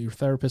communicating with your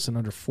therapist in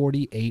under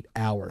 48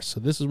 hours.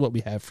 So this is what we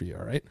have for you,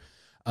 all right?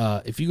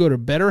 If you go to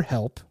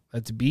BetterHelp,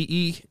 that's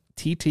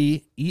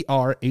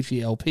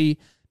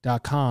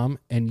BetterHelp.com,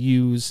 and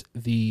use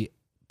the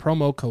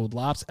promo code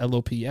LOPS,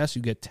 LOPS,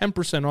 you get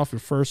 10% off your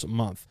first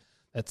month.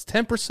 That's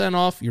 10%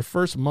 off your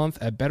first month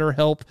at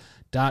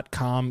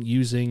BetterHelp.com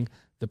using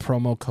the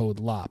promo code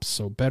LOPS.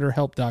 So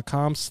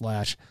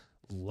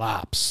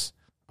BetterHelp.com/LOPS.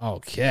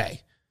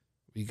 Okay.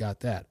 We got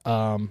that.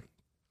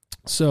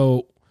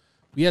 So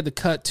we had to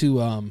cut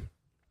to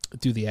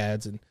do the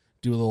ads and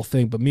do a little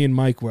thing, but me and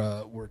Mike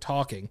were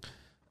talking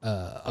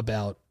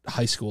about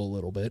high school a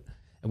little bit,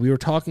 and we were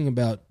talking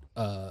about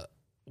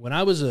when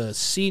I was a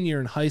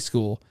senior in high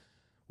school,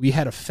 we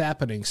had a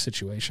fappening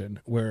situation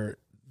where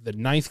the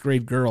 9th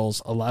grade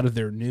girls, a lot of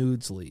their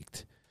nudes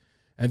leaked.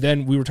 And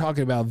then we were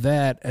talking about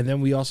that, and then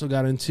we also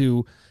got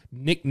into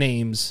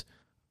nicknames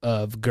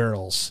of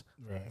girls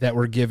that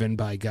were given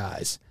by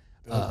guys.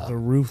 The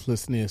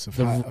ruthlessness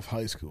of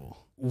high school.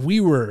 We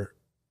were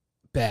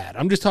bad.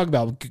 I'm just talking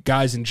about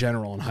guys in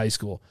general in high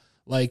school.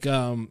 Like,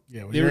 When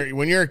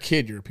you're a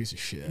kid, you're a piece of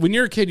shit. when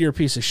you're a kid, you're a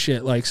piece of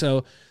shit. Like,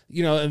 so,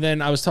 and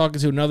then I was talking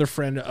to another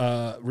friend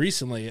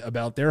recently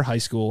about their high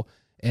school,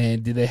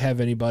 and did they have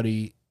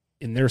anybody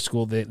in their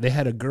school? They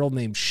had a girl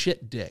named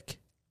Shit Dick.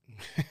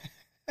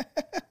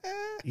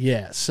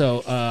 Yeah,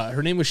 so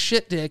her name was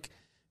Shit Dick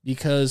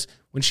because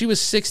when she was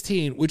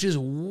 16, which is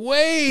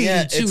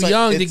way too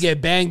young to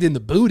get banged in the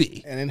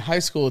booty. And in high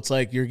school, it's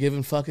like you're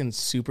given fucking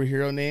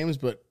superhero names,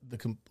 but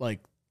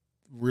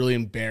really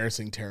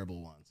embarrassing,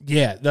 terrible ones.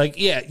 Yeah,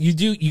 you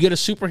get a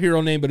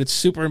superhero name, but it's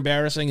super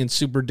embarrassing and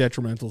super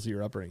detrimental to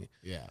your upbringing.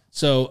 Yeah.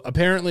 So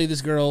apparently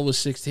this girl was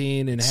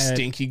 16 and had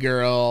Stinky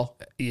girl.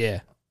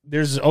 Yeah.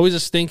 There's always a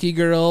stinky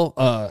girl,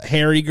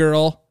 hairy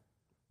girl,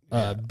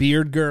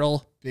 beard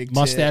girl, Big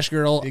mustache tit,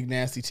 girl, big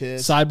nasty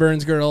tits.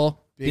 sideburns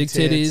girl, big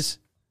tits. titties,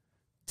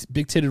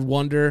 big titted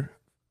wonder,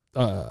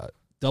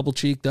 double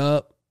cheeked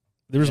up.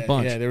 There was a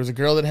bunch. Yeah, there was a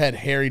girl that had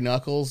hairy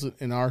knuckles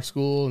in our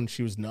school, and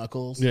she was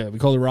Knuckles. Yeah, we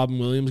called her Robin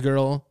Williams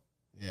girl.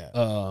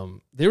 Yeah.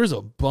 There was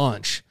a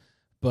bunch,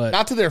 but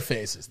Not to their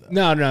faces, though.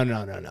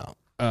 no.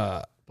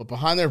 But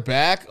behind their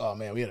back, oh,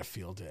 man, we had a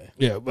field day.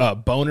 Yeah,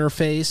 boner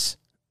face.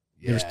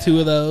 Yeah. There's two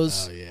of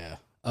those. Oh, yeah.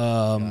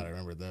 God, I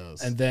remember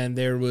those. And then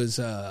there was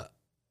one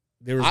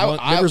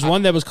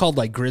that was called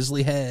like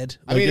Grizzly Head.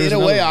 I mean, in a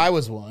way, I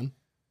was one.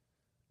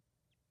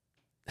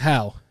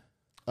 How?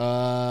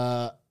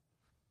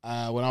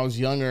 When I was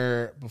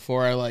younger,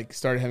 before I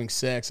started having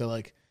sex,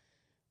 I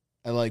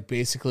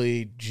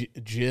basically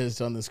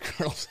jizzed on this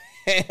girl's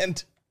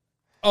hand.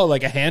 Oh,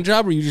 like a hand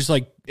job, or you just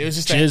like It was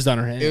just jizzed on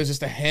her hand? It was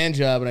just a hand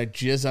job, and I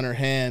jizzed on her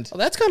hand. Oh,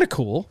 that's kind of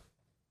cool.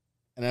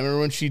 And I remember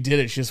when she did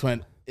it, she just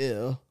went,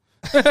 ew.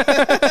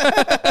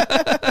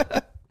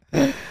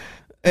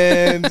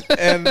 and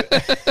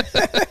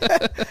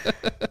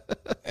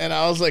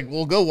I was like,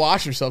 well, go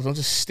wash yourself. Don't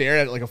just stare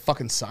at it like a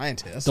fucking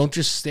scientist. Don't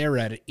just stare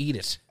at it, eat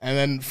it. And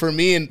then for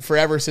me and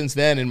forever since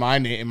then, in my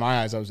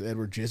eyes, I was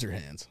Edward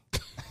Jizzerhands.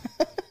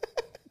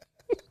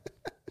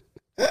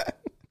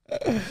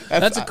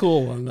 That's a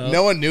cool one, though.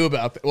 No one knew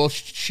about that. Well,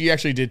 she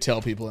actually did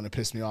tell people, and it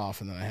pissed me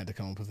off, and then I had to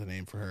come up with a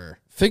name for her.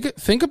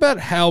 Think about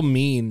how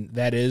mean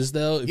that is,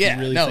 though, if you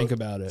really think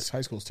about it.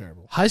 High school's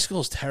terrible. High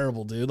school's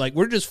terrible, dude. Like,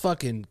 we're just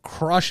fucking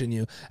crushing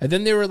you. And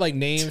then there were, like,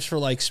 names for,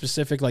 like,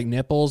 specific, like,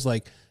 nipples.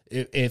 Like,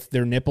 if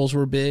their nipples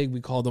were big, we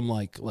called them,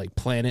 like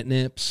planet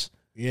nips.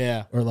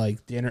 Yeah. Or,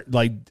 like, dinner,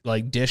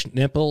 like dish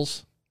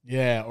nipples.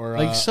 Yeah, or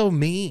Like, so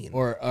mean.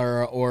 or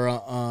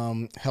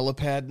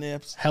helipad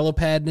nips.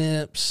 Helipad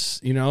nips,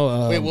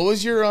 Wait, what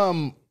was your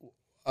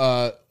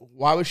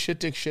why was shit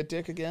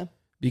dick again?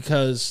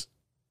 Because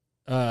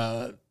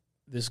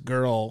this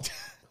girl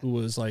who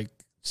was like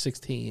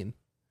 16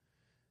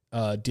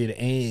 did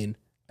AIM,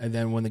 and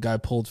then when the guy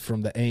pulled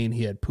from the AIM,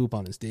 he had poop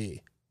on his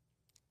D.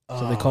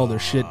 So they called her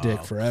shit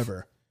dick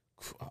forever.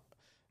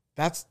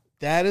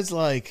 That is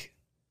like,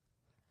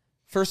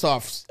 first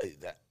off,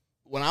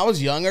 when I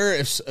was younger,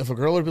 if a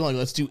girl would have been like,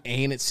 let's do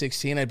AIM at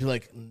 16, I'd be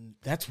like,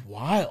 that's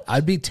wild.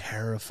 I'd be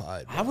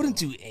terrified. I wouldn't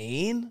do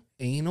AIM.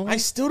 Anal? I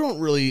still don't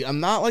really,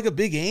 I'm not like a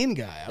big AIM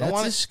guy.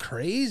 That's just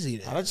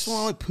crazy. I just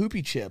want like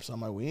poopy chips on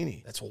my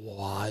weenie. That's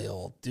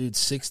wild. Dude,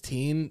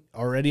 16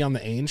 already on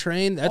the AIM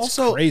train? That's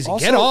Also- crazy.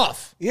 also- Get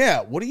off.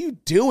 Yeah, what are you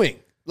doing?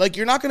 Like,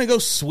 you're not going to go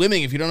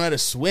swimming if you don't know how to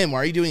swim. Why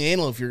are you doing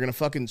anal if you're going to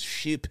fucking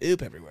shoot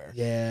poop everywhere?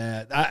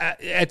 Yeah.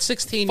 At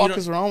 16, What the fuck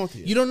is wrong with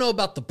you? You don't know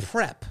about the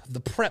prep. The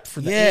prep for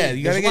the Yeah, AIM.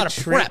 you got to There's a lot get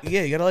of prep.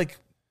 Yeah, you got to like,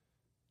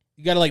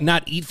 You got to like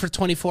not eat for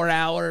 24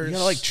 hours. you got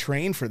to like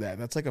train for that.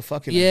 That's like a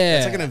fucking, Yeah.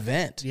 that's like an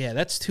event. Yeah,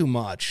 that's too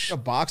much. A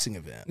boxing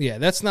event. Yeah,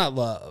 that's not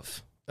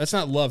love. That's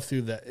not love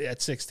through the at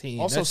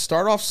 16. Also, That's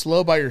start off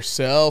slow by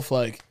yourself.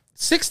 Like,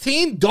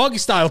 16 doggy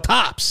style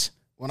tops.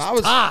 when I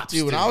was, Tops,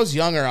 when dude. I was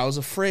younger, I was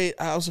afraid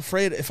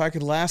if I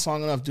could last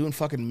long enough doing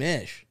fucking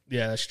mish.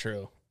 Yeah, that's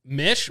true.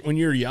 Mish, when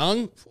you're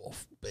young, oh,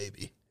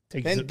 baby.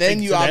 Take Then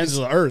you the ends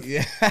obviously, of the earth.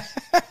 Yeah.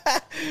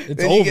 It's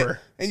Then you over.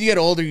 and you get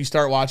older, you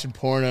start watching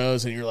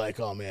pornos, and you're like,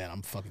 oh man,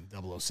 I'm fucking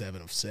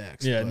 007 of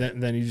sex. Yeah, But-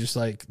 and then you just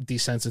like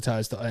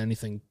desensitized to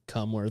anything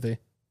cum worthy.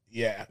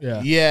 Yeah.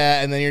 Yeah.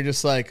 Yeah. And then you're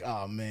just like,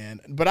 oh man.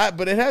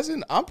 But it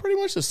hasn't, I'm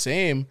pretty much the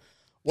same.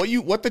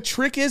 What the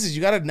trick is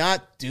you gotta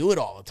not do it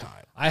all the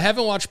time. I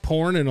haven't watched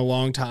porn in a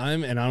long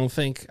time, and I don't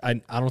think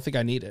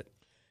I need it.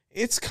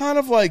 It's kind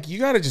of like you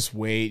gotta just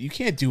wait. You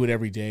can't do it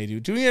every day,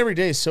 dude. Doing it every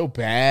day is so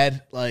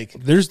bad. Like,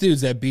 There's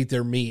dudes that beat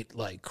their meat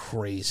like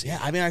crazy. yeah,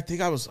 I mean, I think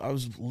I was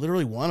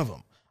literally one of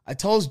them. I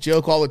tell this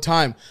joke all the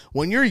time.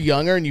 When you're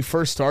younger and you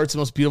first start, it's the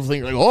most beautiful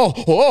thing. You're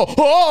like,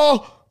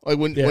 like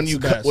when it's you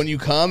the best. when you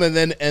come, and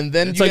then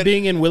It's you like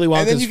being in Willy Wonka's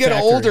and then you get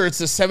factory. older. It's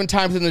the 7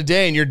 times in the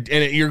day, and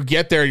you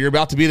get there. You're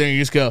about to be there, and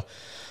you just go,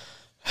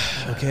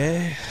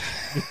 okay,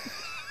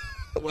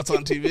 what's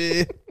on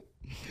TV?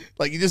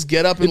 Like you just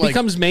get up and It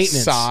becomes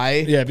maintenance.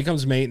 sigh. Yeah, it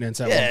becomes maintenance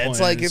at one Yeah, point. it's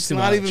like and it's too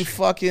not much. even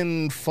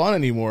fucking fun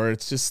anymore.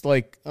 It's just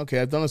like, okay,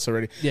 I've done this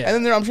already. Yeah.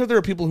 And then I'm sure there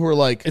are people who are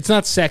like, It's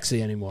not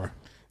sexy anymore.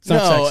 It's no.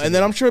 not sexy And then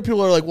anymore. I'm sure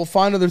people are like, well,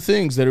 find other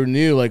things that are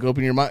new, like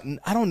open your mind.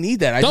 I don't need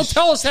that. I Don't just,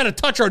 tell us how to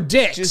touch our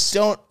dicks. just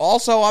don't.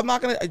 Also, I'm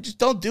not gonna. I just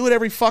don't do it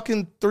every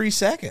fucking 3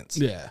 seconds.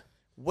 Yeah.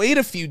 Wait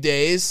a few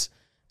days,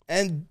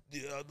 and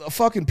a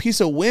fucking piece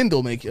of wind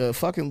will make a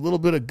fucking little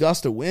bit of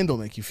gust of wind will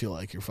make you feel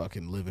like you're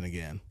fucking living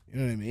again. You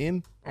know what I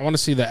mean? I want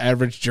to see the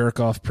average jerk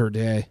off per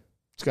day.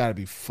 It's got to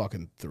be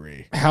fucking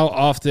 3. How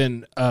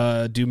often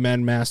do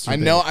men masturbate? I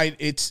know.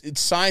 It's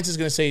science is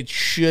gonna say it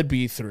should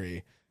be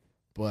 3,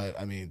 but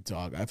I mean,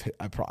 dog, I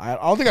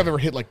don't think I've ever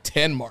hit like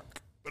 10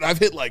 mark, but I've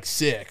hit like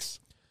 6.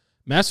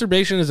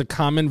 Masturbation is a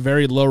common,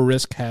 very low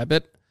risk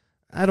habit.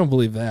 I don't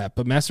believe that,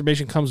 but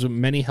masturbation comes with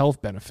many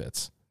health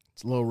benefits.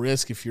 It's low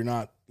risk if you're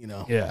not, you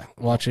know. Yeah,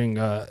 watching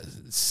a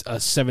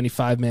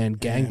 75-man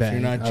gangbang.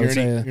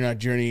 If you're not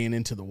journeying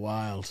into the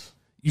wild.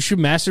 You should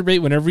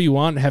masturbate whenever you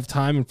want and have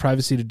time and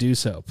privacy to do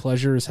so.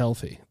 Pleasure is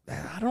healthy.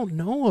 I don't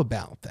know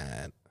about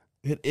that.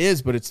 It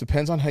is, but it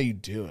depends on how you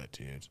do it,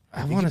 dude.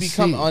 I It want can to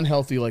become see.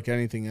 unhealthy like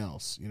anything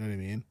else. You know what I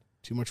mean?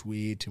 Too much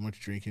weed, too much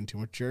drinking, too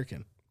much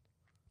jerking.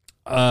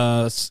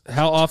 How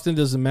often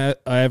does the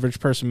average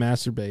person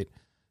masturbate?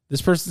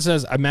 This person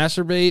says, I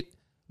masturbate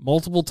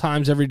multiple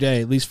times every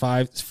day, at least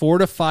 4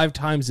 to 5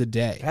 times a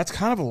day. That's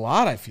kind of a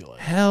lot, I feel like.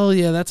 Hell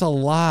yeah, that's a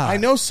lot. I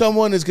know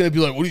someone is going to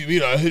be like, what do you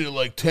mean? I hit it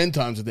like 10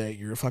 times a day.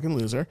 You're a fucking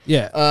loser.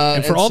 Yeah.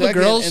 And for all the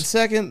girls- And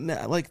second,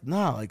 like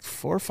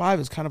 4 or 5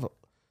 is kind of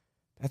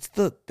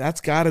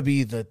that's got to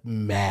be the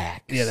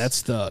max. Yeah,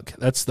 that's thug.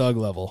 That's thug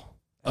level.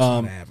 That's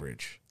not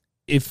average.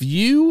 If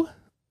you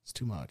It's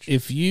too much.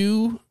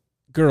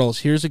 girls,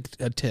 here's a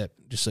tip,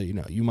 just so you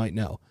know, you might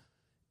know.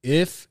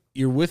 If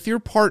you're with your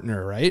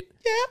partner, right?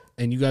 Yeah.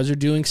 And you guys are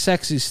doing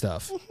sexy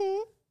stuff,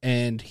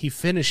 and he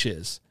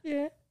finishes,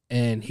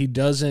 and he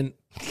doesn't,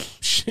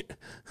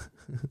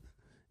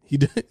 he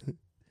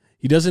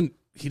doesn't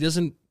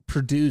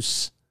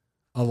produce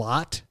a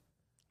lot.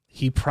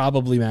 He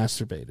probably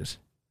masturbated.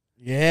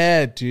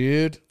 Yeah,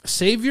 dude.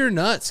 Save your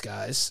nuts,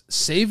 guys.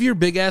 Save your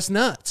big ass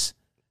nuts.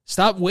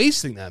 Stop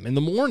wasting them in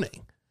the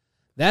morning.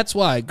 That's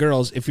why,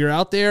 girls, if you're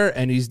out there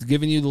and he's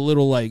giving you the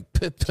little like,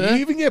 Do you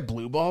even get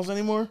blue balls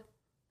anymore?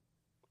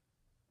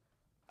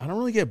 I don't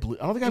really get blue.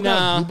 I don't think I've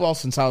gotten blue balls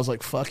since I was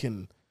like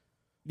fucking.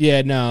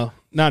 yeah, no,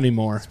 not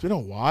anymore. It's been a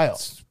while.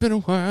 It's been a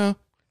while.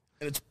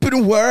 And it's been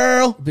a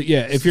while. But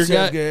yeah, if your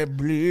guy, get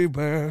blue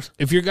balls.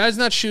 if your guy's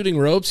not shooting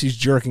ropes, he's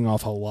jerking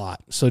off a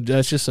lot. So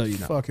that's just so you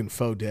know. Fucking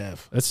faux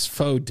dev. That's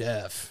faux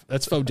def.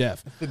 That's faux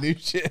def. The new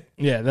shit.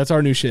 Yeah, that's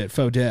our new shit.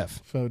 Faux def.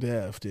 Faux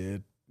dev,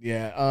 dude.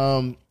 Yeah.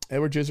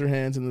 Edward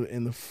Scissorhands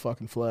in the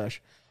fucking flesh.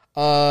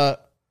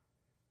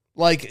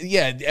 Like,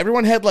 yeah,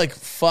 everyone had like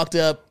fucked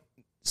up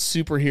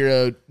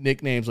superhero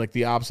nicknames, like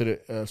the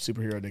opposite of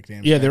superhero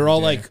nicknames. Yeah, they're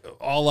all back in the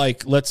day.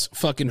 like let's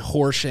fucking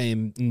whore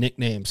shame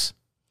nicknames.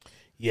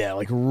 Yeah,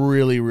 like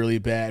really, really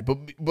bad.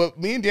 But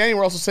me and Danny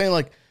were also saying,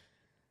 like,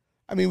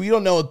 I mean, we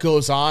don't know what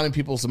goes on in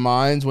people's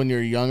minds when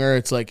you're younger.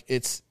 It's like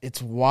it's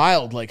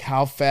wild, like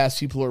how fast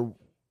people are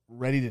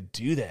ready to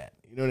do that.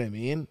 You know what I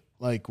mean?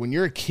 Like when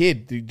you're a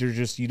kid, they're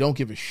just, you don't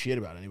give a shit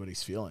about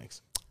anybody's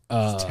feelings.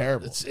 It's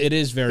terrible. It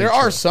is very. There true.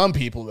 are some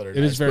people that are. It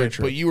is very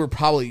true. But you were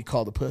probably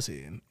called a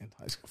pussy in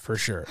high school. for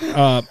sure.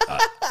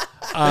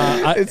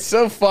 It's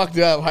so fucked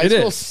up. High It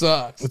school is.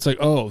 sucks. It's like,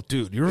 oh,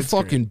 dude, you're a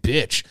fucking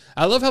bitch.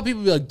 I love how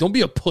people be like, don't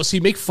be a pussy.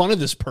 Make fun of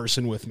this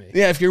person with me.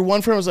 Yeah, if your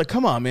one friend was like,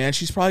 "Come on, man,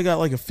 she's probably got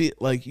like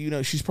like, you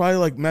know, she's probably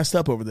like messed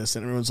up over this,"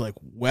 and everyone's like,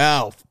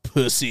 "Wow,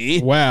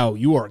 pussy." Wow,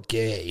 you are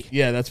gay.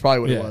 Yeah, that's probably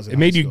what it Yeah, was. it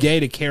made you gay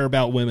to care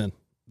about women.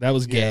 That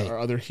was Yeah, gay. or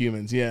other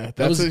humans. Yeah,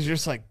 that's was-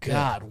 just like,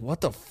 God,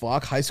 what the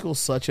fuck? High school's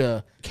such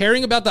a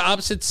Caring about the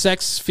opposite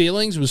sex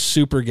feelings was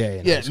super gay.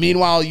 in high yeah. school.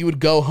 Meanwhile, you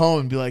would go home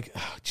and be like,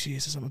 "Oh,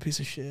 Jesus, I'm a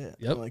piece of shit."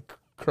 Yep. And, like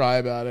cry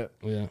about it.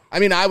 Yeah. I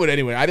mean, I would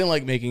anyway. I didn't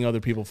like making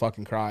other people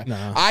fucking cry.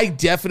 No. I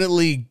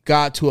definitely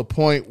got to a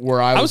point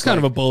where I was kind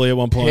of a bully at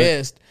one point.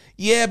 pissed.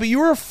 Yeah, but you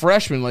were a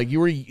freshman. Like you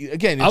were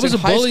again. I was in a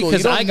high bully school. 'cause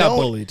You don't I got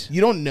know- bullied.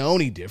 You don't know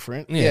any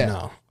different. Yeah,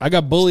 no. I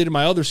got bullied in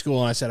my other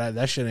school, and I said,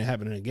 that shit ain't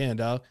happening again,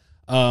 dog.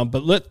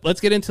 But let's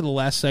get into the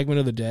last segment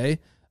of the day.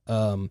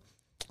 Touch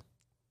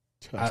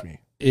me.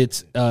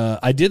 It's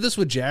I did this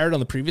with Jared on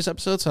the previous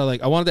episode, so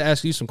I wanted to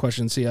ask you some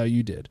questions, see how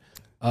you did.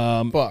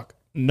 Fuck.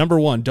 Number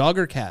 1, dog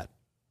or cat?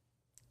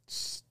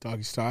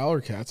 Doggy style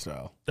or cat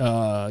style?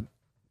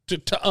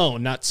 To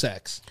own, not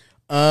sex.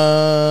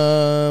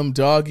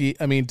 Doggy.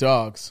 I mean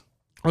dogs.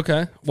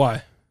 Okay,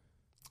 why?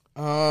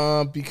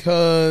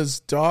 Because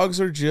dogs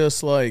are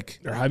just like,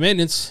 They're high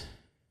maintenance.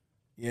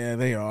 yeah,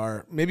 they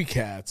are. Maybe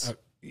cats.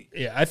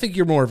 Yeah, I think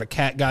you're more of a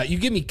cat guy. You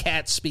give me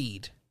cat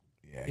speed.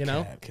 Yeah, you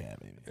know? cat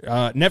maybe.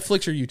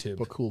 Netflix or YouTube?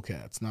 But cool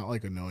cats, not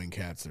like annoying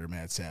cats that are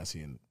mad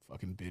sassy and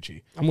fucking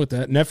bitchy. I'm with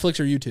that. Netflix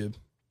or YouTube?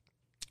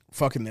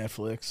 Fucking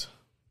Netflix.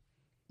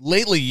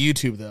 Lately,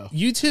 YouTube though.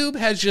 YouTube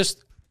has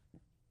just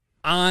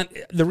on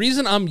the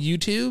reason I'm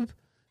YouTube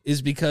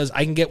is because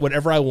I can get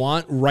whatever I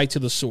want right to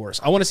the source.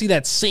 I want to see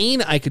that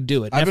scene. I could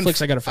do it.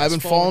 Netflix, I got to fast I've been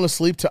forward. falling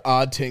asleep to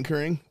Odd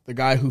Tinkering, the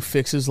guy who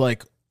fixes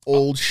like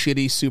old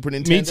shitty Super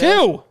Nintendo. Me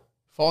too.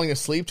 Falling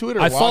asleep to it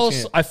or I watching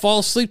it? I fall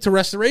asleep to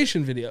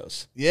restoration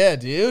videos. Yeah,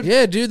 dude.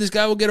 Yeah, dude, this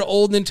guy will get an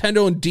old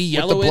Nintendo and With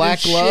de-yellow the it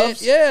black and gloves.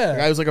 shit. Yeah. The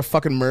guy was like a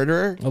fucking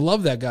murderer. I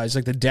love that guy. He's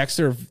like the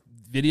Dexter of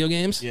video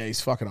games. Yeah,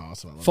 he's fucking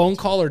awesome. I love Phone him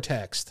too. call or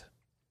text?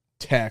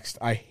 Text.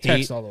 I hate.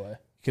 Text all the way.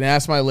 You can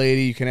ask my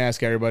lady. You can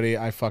ask everybody.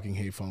 I fucking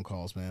hate phone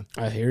calls, man.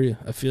 I hear you.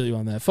 I feel you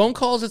on that. Phone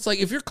calls, it's like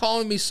if you're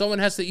calling me, someone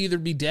has to either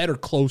be dead or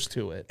close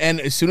to it.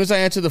 And as soon as I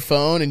answer the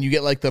phone and you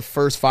get like the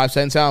first 5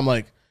 seconds out, I'm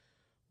like,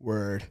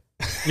 word.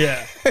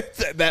 Yeah.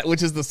 that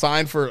which is the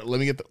sign for let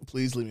me get the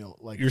please leave me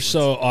like You're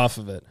so off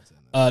of it.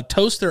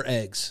 Toast or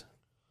eggs?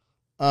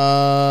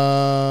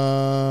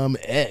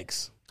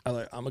 eggs. I'm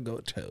gonna go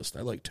with toast.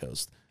 I like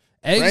toast.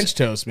 Eggs, French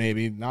toast,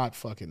 maybe, not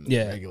fucking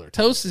yeah. regular toast.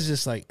 Toast is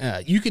just like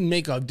you can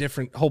make a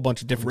whole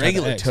bunch of different type of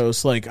Regular eggs.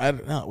 toast, like I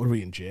don't know. What are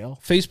we in jail?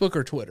 Facebook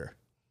or Twitter?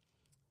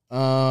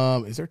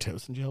 Is there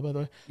toast in jail by the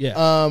way?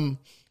 Yeah,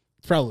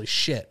 it's probably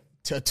shit.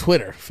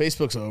 Twitter,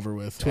 Facebook's over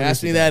with. Twitter's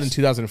Ask me the that in best.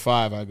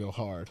 2005, I go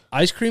hard.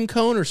 Ice cream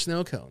cone or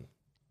snow cone?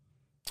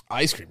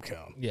 Ice cream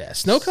cone. Yeah,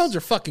 snow cones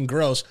are fucking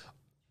gross.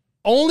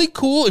 Only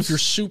cool if you're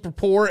super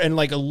poor and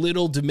like a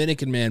little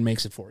Dominican man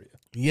makes it for you.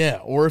 Yeah,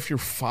 or if you're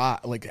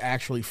five, like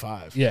actually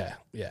 5. Yeah.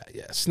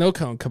 Snow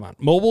cone, come on.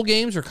 Mobile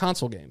games or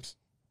console games?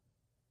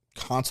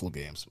 Console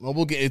games,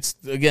 mobile game. It's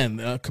again,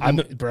 I've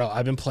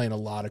been playing a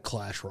lot of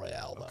Clash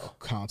Royale though.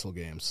 console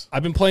games,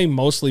 I've been playing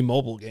mostly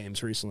mobile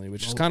games recently,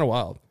 which is kind of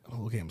wild.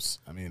 mobile games.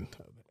 I mean,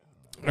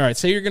 All right,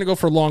 say you're gonna go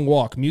for a long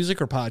walk, music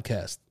or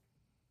podcast?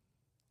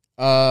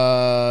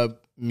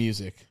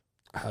 music.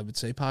 I would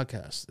say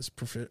podcast. It's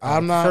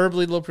I'm not-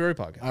 preferably Low Priori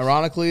podcast.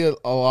 Ironically,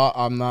 a lot.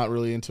 I'm not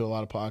really into a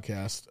lot of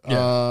podcasts.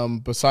 Yeah.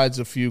 Besides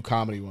a few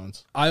comedy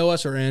ones.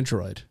 iOS or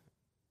Android?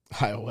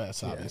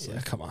 iOS, obviously.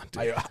 Yeah, come on,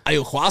 dude.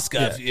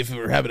 Ayahuasca. Yeah. If you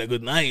were having a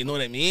good night, you know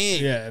what I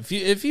mean. Yeah,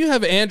 if you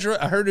have Android,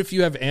 I heard if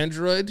you have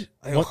Android,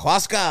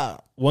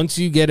 Ayahuasca. once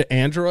you get an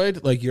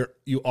Android, like you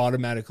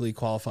automatically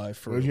qualify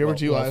for Did you ever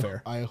do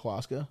welfare.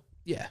 ayahuasca?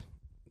 Yeah,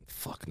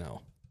 fuck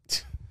no.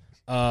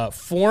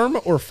 Form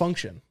or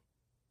function?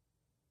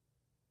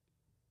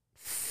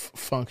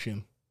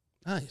 Function.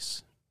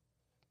 Nice.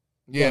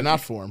 Yeah, Well,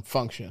 not form.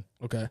 Function.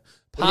 Okay.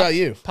 What about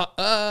you?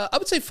 I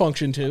would say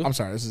function too. I'm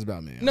sorry. This is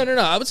about me. No.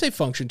 I would say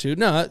function too.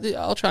 No,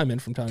 I'll chime in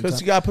from time to Because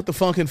time. you got to put the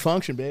funk in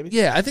function, baby.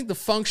 Yeah, I think the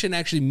function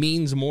actually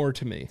means more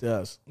to me. It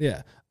does.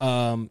 Yeah.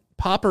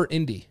 Pop or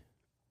indie?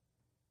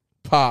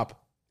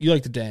 Pop. You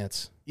like to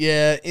dance.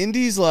 Yeah,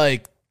 indie's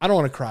like, I don't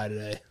want to cry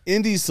today.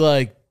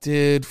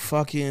 dude,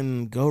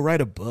 fucking go write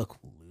a book,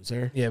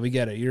 loser. Yeah, we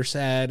get it. You're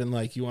sad and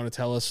like you want to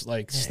tell us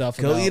like stuff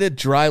Go about eat a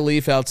dry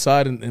leaf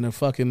outside in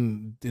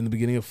the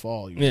beginning of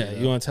fall. Yeah,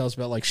 you want to tell us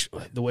about like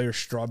the way your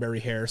strawberry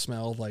hair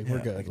smelled. Like we're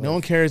good. Like, no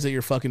one cares that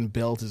your fucking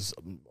belt is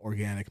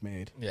organic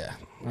made. Yeah.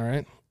 All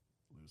right.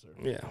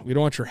 Yeah, we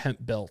don't want your hemp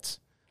belts.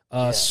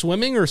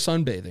 Swimming or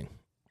sunbathing?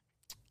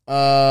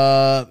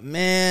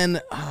 Man,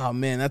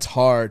 that's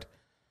hard.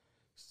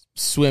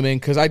 Swimming,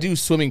 because I do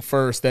swimming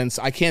first, then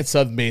I can't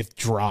sunbathe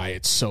dry.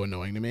 It's so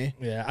annoying to me.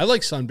 Yeah, I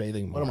like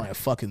sunbathing more. What am I, a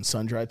fucking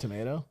sun-dried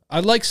tomato? I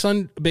like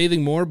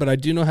sunbathing more, but I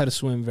do know how to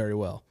swim very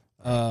well.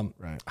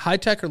 Right. High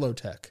tech or low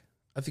tech?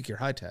 I think you're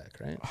high tech,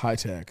 right? High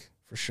tech.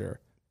 For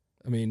sure.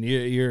 I mean,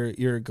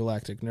 you're a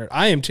galactic nerd.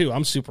 I am too.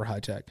 I'm super high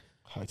tech.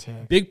 High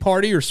tech. Big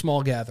party or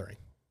small gathering?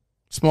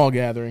 Small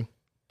gathering.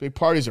 Big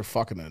parties are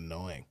fucking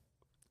annoying.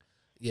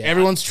 Yeah.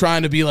 Everyone's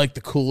trying to be like the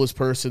coolest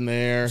person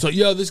there. So,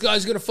 this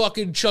guy's going to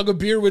fucking chug a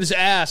beer with his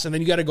ass, and then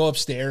you got to go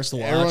upstairs to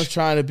watch. Everyone's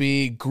trying to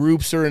be.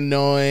 Groups are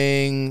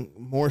annoying.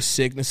 More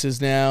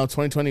sicknesses now.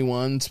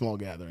 2021, small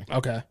gathering.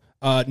 Okay.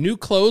 New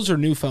clothes or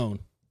new phone?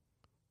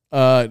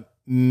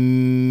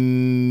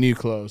 New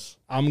clothes.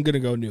 I'm going to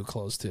go new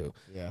clothes too.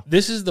 Yeah.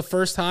 This is the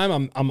first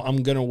time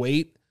I'm going to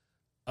wait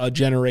a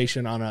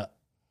generation on a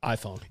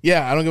iPhone.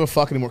 Yeah, I don't give a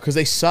fuck anymore because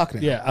they suck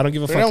now. Yeah, I don't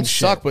give a They fucking don't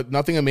suck, shit. but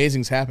nothing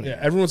amazing's happening. Yeah,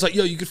 everyone's like,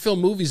 you could film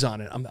movies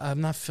on it.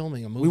 I'm not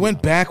filming a movie. We went on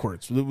it.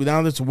 backwards.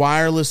 Now there's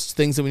wireless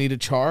things that we need to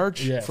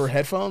charge Yeah. for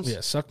headphones. Yeah,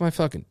 suck my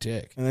fucking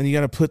dick. And then you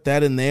got to put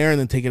that in there and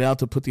then take it out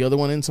to put the other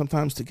one in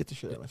sometimes to get the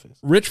shit out of my face.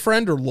 Rich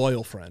friend or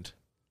loyal friend?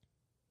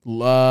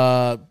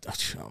 Oh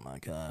my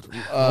God.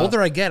 The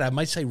older I get, I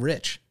might say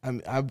rich.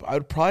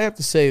 I'd probably have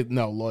to say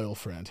no, loyal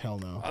friend. Hell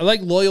no. I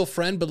like loyal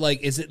friend, but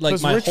like, is it like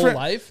 'Cause my rich whole friend-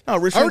 life? No,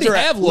 rich I already friends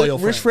are have loyal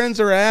rich friends. friends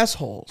are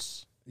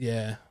assholes.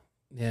 Yeah.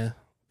 They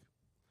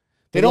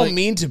But don't like-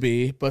 mean to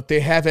be, but they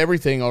have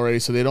everything already,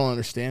 so they don't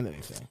understand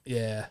anything.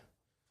 Yeah.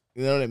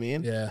 You know what I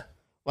mean? Yeah.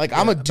 Like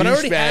I'm a But I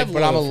already have douchebag,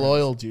 but I'm a loyal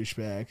loyal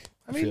douchebag.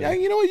 I mean, feel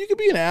you. you know what? You could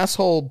be an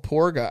asshole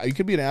poor guy. You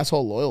could be an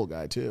asshole loyal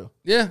guy too.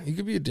 Yeah, you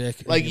could be a dick.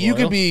 and Like be you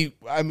loyal. could be.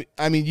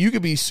 I mean, you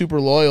could be super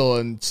loyal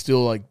and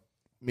still like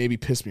maybe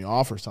piss me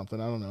off or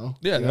something. I don't know.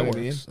 Yeah, You know that what works.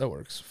 I mean? That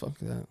works. Fuck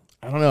that.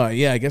 I don't know.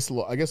 Yeah, I guess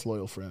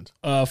loyal friend.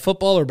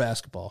 Football or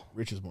basketball?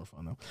 Rich is more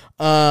fun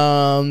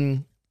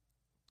though.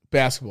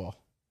 Basketball.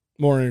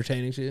 More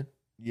entertaining to you?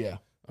 Yeah.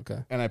 Okay.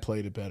 and I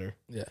played it better.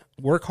 Yeah.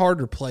 Work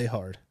hard or play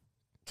hard?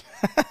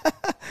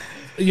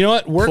 You know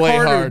what? Work Play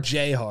hard or hard.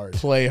 J hard?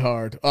 Play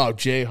hard. Oh,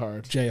 J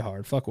hard. J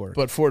hard. Fuck work.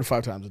 But 4 to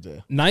 5 times a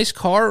day. Nice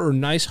car or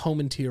nice home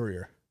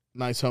interior?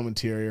 Nice home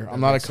interior. I'm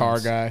not a makes car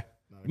sense. guy.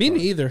 Me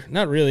neither.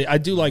 Not really. I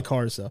do like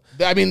cars though.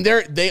 I mean,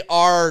 they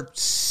are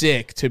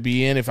sick to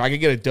be in. If I could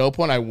get a dope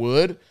one, I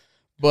would.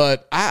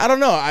 But I don't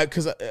know. I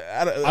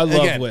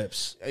love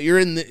whips. You're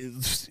in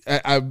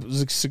the. I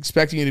was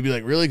expecting you to be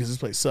like, really, because this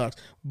place sucks.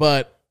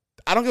 But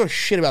I don't give a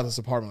shit about this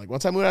apartment. Like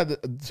once I move out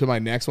to my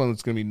next one,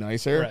 it's gonna be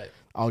nicer. Right.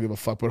 I'll give a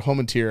fuck. But home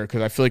interior,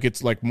 because I feel like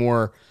it's like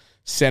more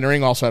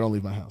centering. Also, I don't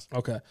leave my house.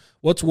 Okay.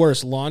 What's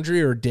worse,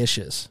 laundry or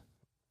dishes?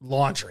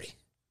 Laundry.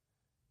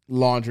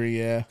 Laundry,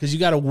 yeah. Because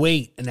you got to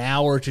wait an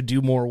hour to do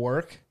more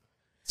work.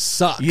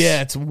 Sucks.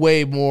 Yeah, it's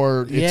way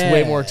more. It's Yeah.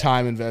 way more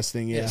time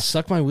investing. Yeah. Yeah,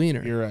 Suck my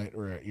wiener. you're right.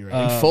 You're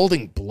right. And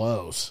folding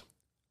blows.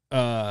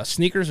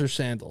 Sneakers or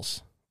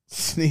sandals?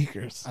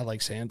 Sneakers. I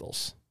like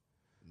sandals.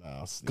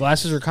 No, sneakers.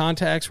 Glasses or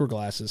contacts? We're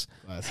glasses.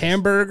 Glasses.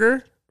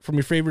 Hamburger from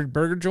your favorite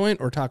burger joint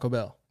or Taco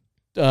Bell?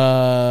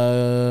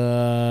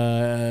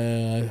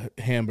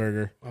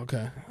 Hamburger.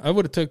 Okay. I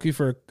would have took you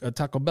for a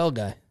Taco Bell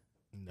guy.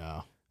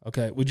 No.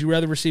 Okay. Would you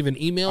rather receive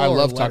an email I or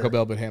love a letter? Taco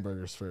Bell, but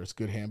hamburgers first.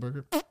 Good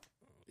hamburger. What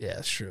Yeah,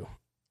 that's true.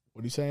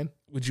 are you saying?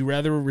 Would you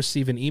rather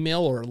receive an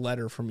email or a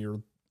letter from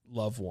your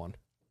loved one?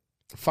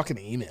 Fucking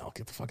email.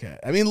 Get the fuck out.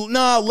 I mean,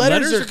 no,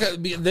 letters are.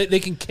 They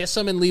can kiss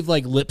them and leave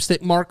like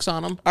lipstick marks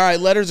on them. All right,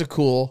 letters are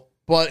cool,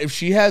 but if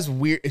she has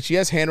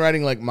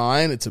handwriting like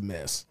mine, it's a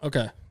miss.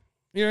 Okay.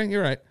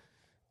 You're right.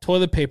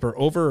 Toilet paper,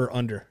 over or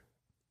under?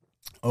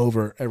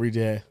 Over every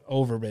day.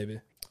 Over, baby.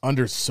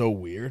 Under's so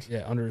weird.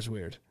 Yeah, under is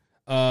weird.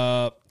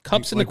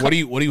 Cups in Like,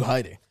 the what are you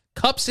hiding?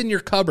 cups in your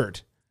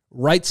cupboard,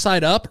 right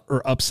side up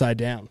or upside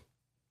down?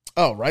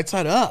 Oh, right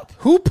side up.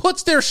 Who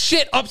puts their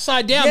shit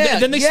upside down?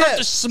 Then they start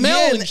to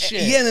smell and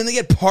shit. Yeah, and then they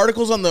get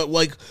particles on the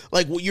like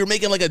you're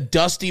making like a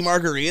dusty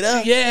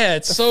margarita. Yeah,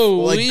 it's so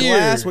like weird.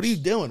 glass. What are you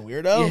doing,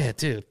 weirdo? Yeah,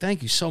 dude.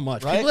 Thank you so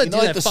much. Right? People that You know,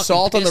 do like that the fucking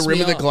salt on the piss rim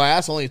me of the off.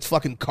 glass, only it's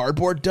fucking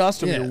cardboard dust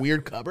from Yeah. your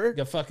weird cupboard.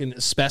 You got fucking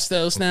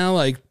asbestos now.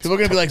 Like People are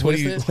gonna be like, "What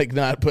do you twisted. like?"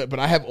 Not, but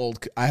I have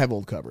old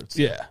cupboards.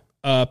 Yeah.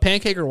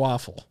 Pancake or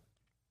waffle?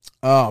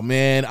 Oh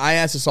man, I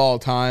ask this all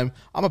the time.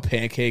 I'm a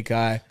pancake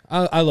guy.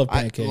 I love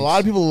pancakes. A lot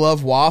of people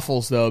love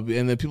waffles though,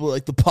 and then people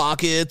like the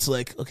pockets.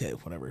 Like, okay,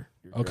 whatever.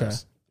 You're Okay.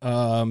 gross.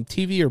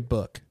 TV or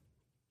book?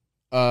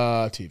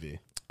 TV.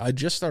 I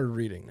just started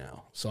reading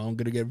now, so I'm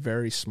gonna get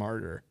very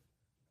smarter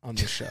on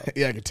this show.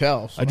 Yeah, I could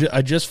tell.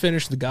 I just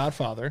finished The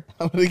Godfather.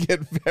 I'm gonna get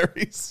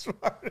very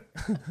smart.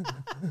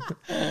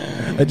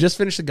 I just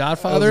finished The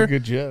Godfather. That was a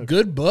good joke.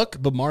 Good book,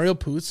 but Mario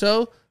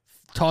Puzo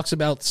talks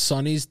about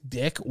Sonny's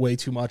dick way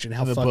too much and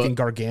how The fucking book.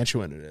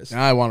 gargantuan it is.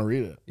 Now I want to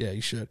read it. Yeah, you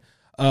should.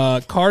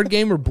 Card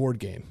game or board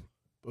game?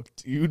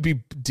 You would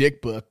be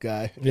dick book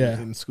guy. Yeah.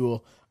 in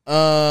school.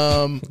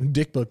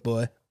 Dick book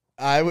boy.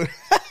 I would.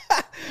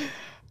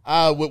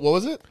 What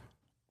was it?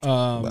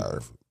 I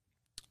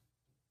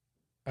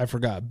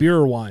forgot. Beer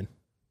or wine?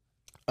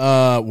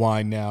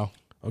 Wine now.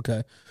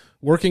 Okay.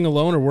 Working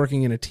alone or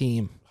working in a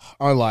team?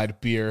 I lied.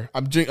 Beer.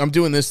 I'm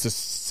doing this to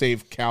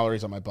save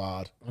calories on my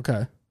bod.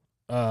 Okay.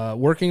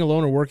 Working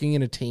alone or working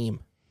in a team?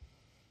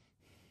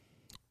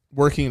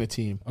 Working in a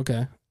team.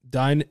 Okay.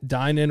 Dine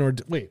in or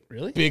wait,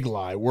 really? Big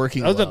lie.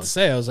 Working. I was about alone. to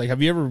say, I was like,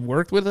 have you ever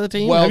worked with a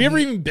team? Well, have you ever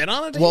even been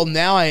on a team? Well,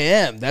 now I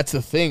am. That's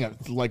the thing.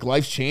 Like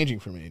life's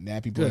changing for me.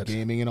 Nappy boy Good.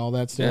 gaming and all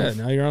that yeah, stuff.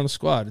 now you're on a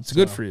squad. It's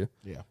good for you.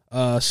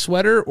 Yeah.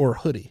 Sweater or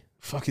hoodie?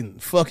 Fucking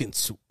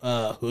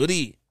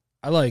hoodie.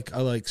 I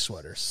like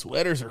sweaters.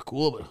 Sweaters are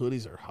cool, but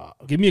hoodies are hot.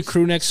 Give me a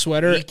crew neck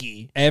sweater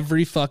Sneaky.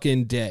 every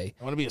fucking day.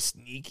 I want to be a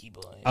sneaky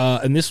boy.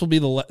 And this will be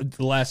the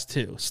last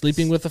two.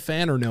 Sleeping with a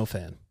fan or no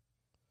fan?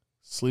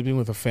 Sleeping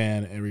with a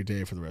fan every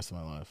day for the rest of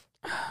my life.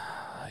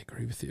 I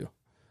agree with you.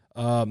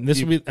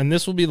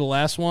 This will be the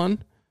last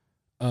one.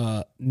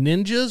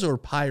 Ninjas or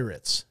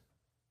pirates?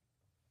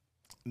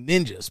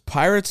 Ninjas.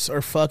 Pirates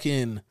are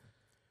fucking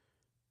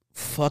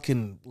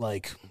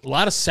like A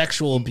lot of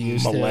sexual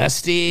abuse. dude.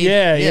 molesty.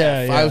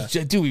 Yeah.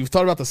 Dude, we've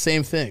thought about the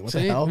same thing. What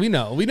See? the hell? We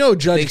know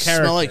Judge They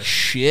character. smell like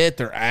shit.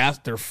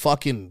 They're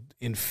fucking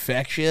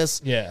infectious.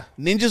 Yeah.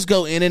 Ninjas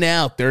go in and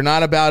out. They're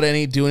not about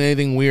doing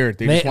anything weird.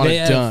 They just want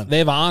it done. They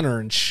have honor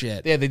and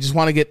shit. Yeah, they just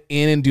want to get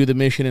in and do the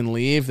mission and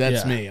leave.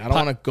 That's Yeah. me. I don't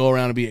want to go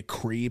around and be a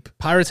creep.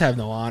 Pirates have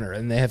no honor,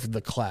 and they have the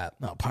clap.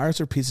 No,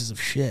 pirates are pieces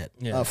of shit.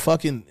 Yeah.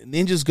 Fucking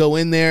ninjas go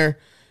in there.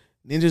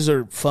 Ninjas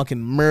are fucking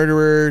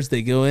murderers.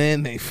 They go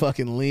in, they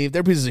fucking leave.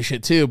 They're pieces of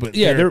shit too, but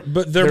Yeah, they're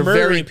very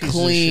murdering pieces of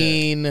shit.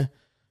 clean.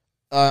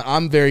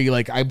 I'm very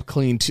I'm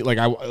clean too. Like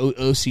I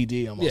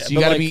OCD almost.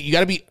 Yeah, but you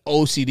gotta be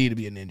OCD to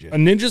be a ninja. A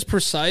ninja's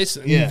precise.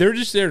 And Yeah. They're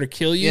just there to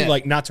kill you, Yeah.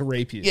 like not to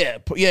rape you. Yeah,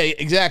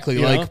 exactly.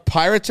 You Like know?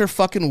 pirates are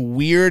fucking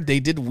weird.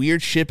 They did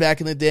weird shit back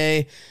in the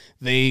day.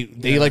 They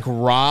like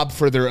rob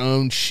for their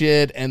own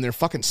shit, and they're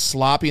fucking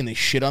sloppy and they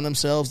shit on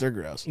themselves. They're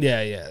gross.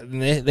 Yeah.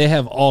 And they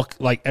have all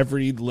like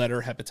every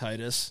letter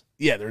hepatitis.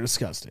 Yeah, they're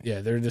disgusting.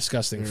 Yeah, they're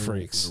disgusting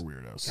freaks. They're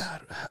weirdos.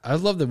 God, I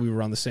love that we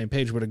were on the same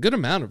page with a good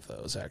amount of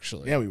those,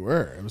 actually. Yeah, we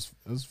were. It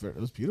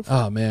was beautiful.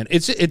 Oh man,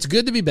 it's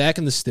good to be back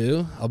in the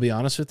stew. I'll be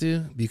honest with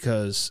you,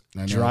 because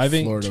I know,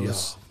 driving, Florida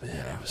was, I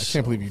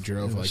can't believe you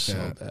drove like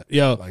that. bad.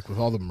 Yo, like with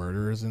all the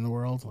murderers in the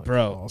world, like,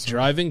 bro, also.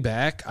 driving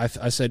back, I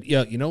said,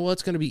 yo, you know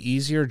what's going to be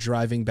easier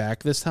driving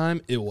back this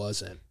time? It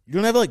wasn't. You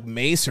don't have like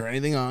mace or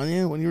anything on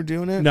you when you were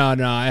doing it. No,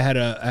 I had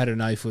a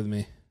knife with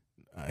me.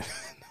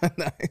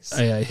 Nice.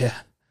 Yeah.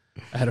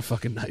 I had a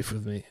fucking knife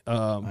with me.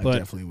 I But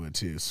definitely would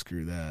too.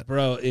 Screw that.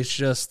 bro, it's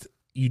just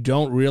you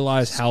don't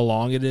realize how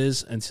long it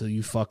is until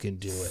you fucking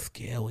do it.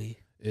 Scary.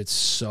 It's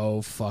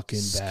so fucking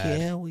bad.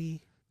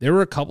 Scary. There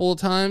were a couple of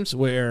times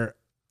where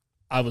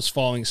I was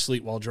falling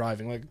asleep while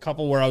driving. Like a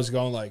couple where I was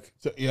going like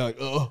So, yeah, like,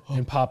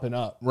 and popping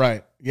up.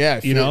 right.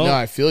 Yeah, You know? No,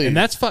 I feel you. And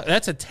that's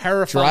a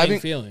terrifying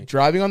feeling.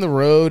 Driving on the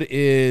road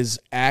is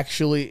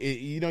actually,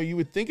 you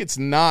would think it's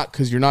not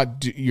because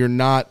you're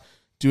not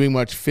doing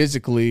much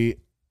physically,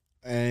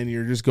 and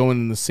you're just going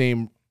in the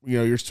same.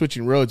 You're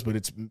switching roads, but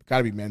it's got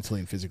to be mentally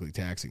and physically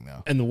taxing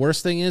though. And the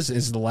worst thing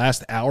is the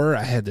last hour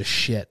I had to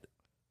shit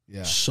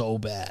Yeah. so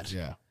bad.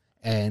 Yeah.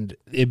 And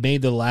it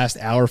made the last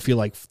hour feel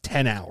like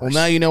 10 hours. Well,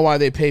 now you know why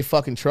they pay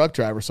fucking truck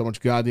drivers so much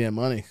goddamn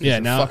money. 'Cause Yeah,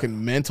 their now-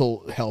 fucking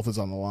mental health is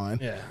on the line.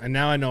 Yeah, and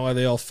now I know why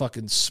they all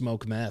fucking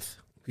smoke meth,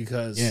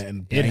 because Yeah,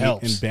 and it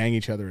helps. and bang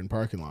each other in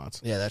parking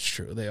lots. Yeah, that's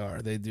true.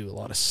 They do a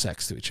lot of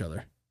sex to each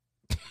other.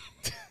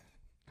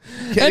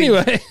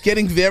 Anyway,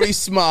 getting very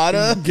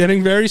smarter.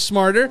 Getting very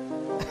smarter.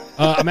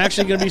 I'm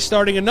actually going to be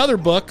starting another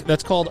book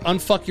that's called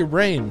Unfuck Your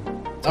Brain.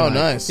 Oh, tonight.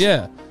 nice.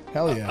 Yeah.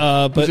 Hell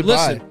yeah. But Who's it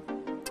listen,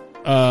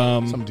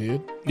 by? Some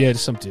dude. yeah,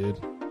 just some dude.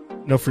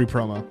 No free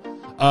promo.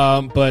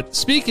 But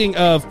speaking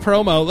of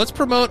promo, let's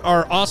promote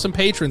our awesome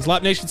patrons,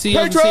 Lap Nation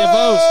CEOs and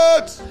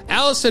CFOs.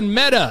 Allison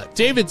Meta,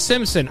 David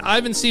Simpson,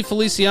 Ivan C.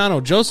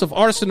 Feliciano, Joseph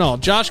Arsenal,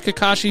 Josh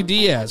Kakashi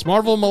Diaz,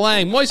 Marvel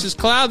Malang, Moises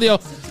Claudio,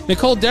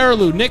 Nicole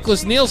Deralu,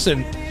 Nicholas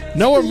Nielsen,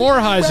 Noah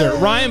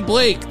Moreheiser, Ryan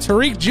Blake,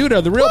 Tariq Judah,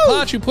 The Real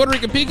Pachu, Puerto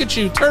Rican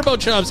Pikachu, Turbo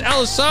Chubs,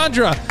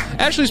 Alessandra,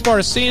 Ashley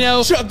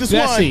Spartacino, Chug this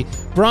Vessi,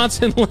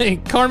 Bronson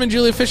Link, Carmen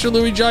Julia Fisher,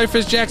 Louis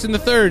Jellyfish Jackson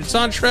III,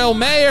 Santrell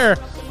Mayer,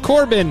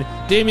 Corbin,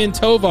 Damian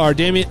Tovar,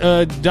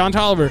 Don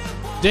Tolliver,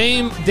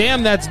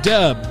 Damn That's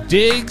Dub,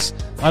 Diggs,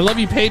 I Love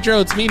You Pedro,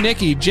 It's Me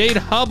Nikki, Jade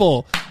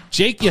Hubble,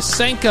 Jake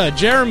Yasenka,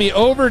 Jeremy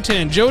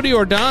Overton, Jody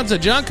Ordonza,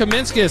 John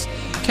Kaminskis,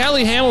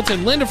 Callie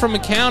Hamilton, Linda from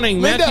Accounting,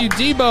 Matthew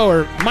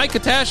Deboer, Mike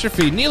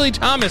Catastrophe, Neely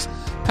Thomas,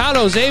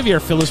 Paolo Xavier,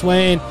 Phyllis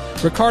Wayne,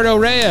 Ricardo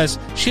Reyes,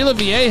 Sheila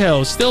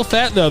Viejo, Still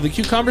Fat Though, The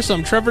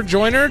Cucumbersome, Trevor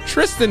Joyner,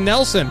 Tristan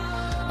Nelson,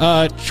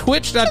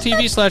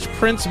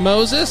 Twitch.tv/Prince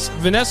Moses,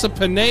 Vanessa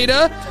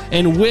Pineda,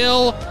 and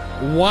Will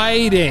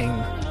Whiting.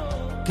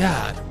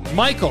 God.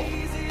 Michael,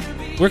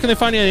 where can they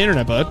find you on the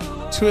internet, bud?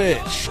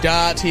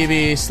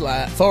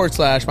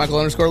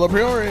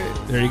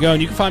 Twitch.tv/Michael_Lopriori. There you go.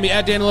 And you can find me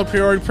at Daniel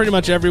Priori pretty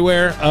much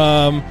everywhere.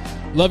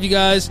 Love you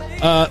guys.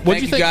 What do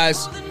you think,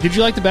 guys? Did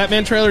you like the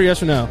Batman trailer,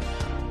 yes or no?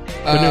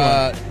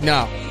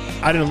 No.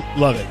 I didn't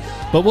love it.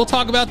 But we'll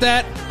talk about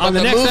that on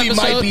the next movie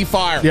episode. might be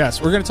fire.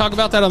 Yes, we're going to talk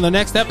about that on the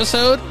next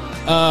episode.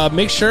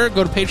 Make sure,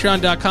 go to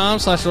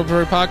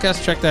patreon.com/Lopriori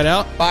Podcast. Check that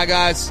out. Bye,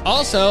 guys.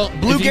 Also,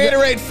 Blue if you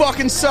Gatorade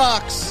fucking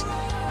sucks.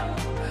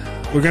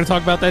 we're going to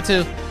talk about that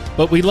too.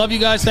 But we love you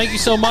guys. Thank you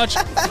so much.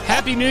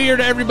 Happy New Year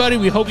to everybody.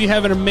 We hope you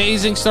have an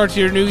amazing start to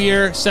your new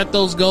year. Set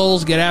those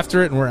goals, get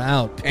after it, and we're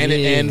out. And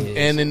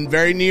in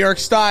very New York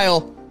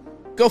style,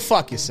 go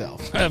fuck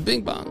yourself.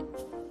 Bing bong.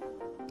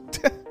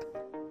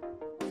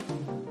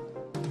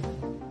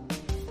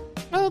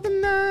 Oh, the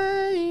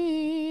night.